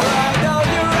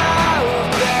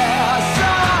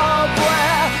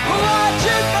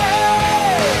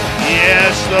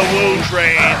 Yes, the Woo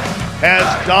Train has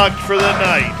docked for the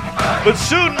night. But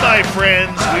soon, my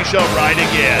friends, we shall ride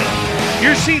again.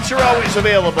 Your seats are always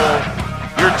available.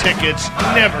 Your tickets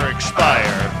never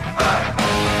expire.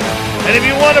 And if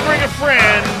you want to bring a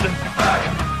friend,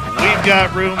 we've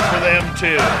got room for them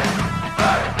too.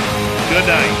 Good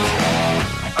night.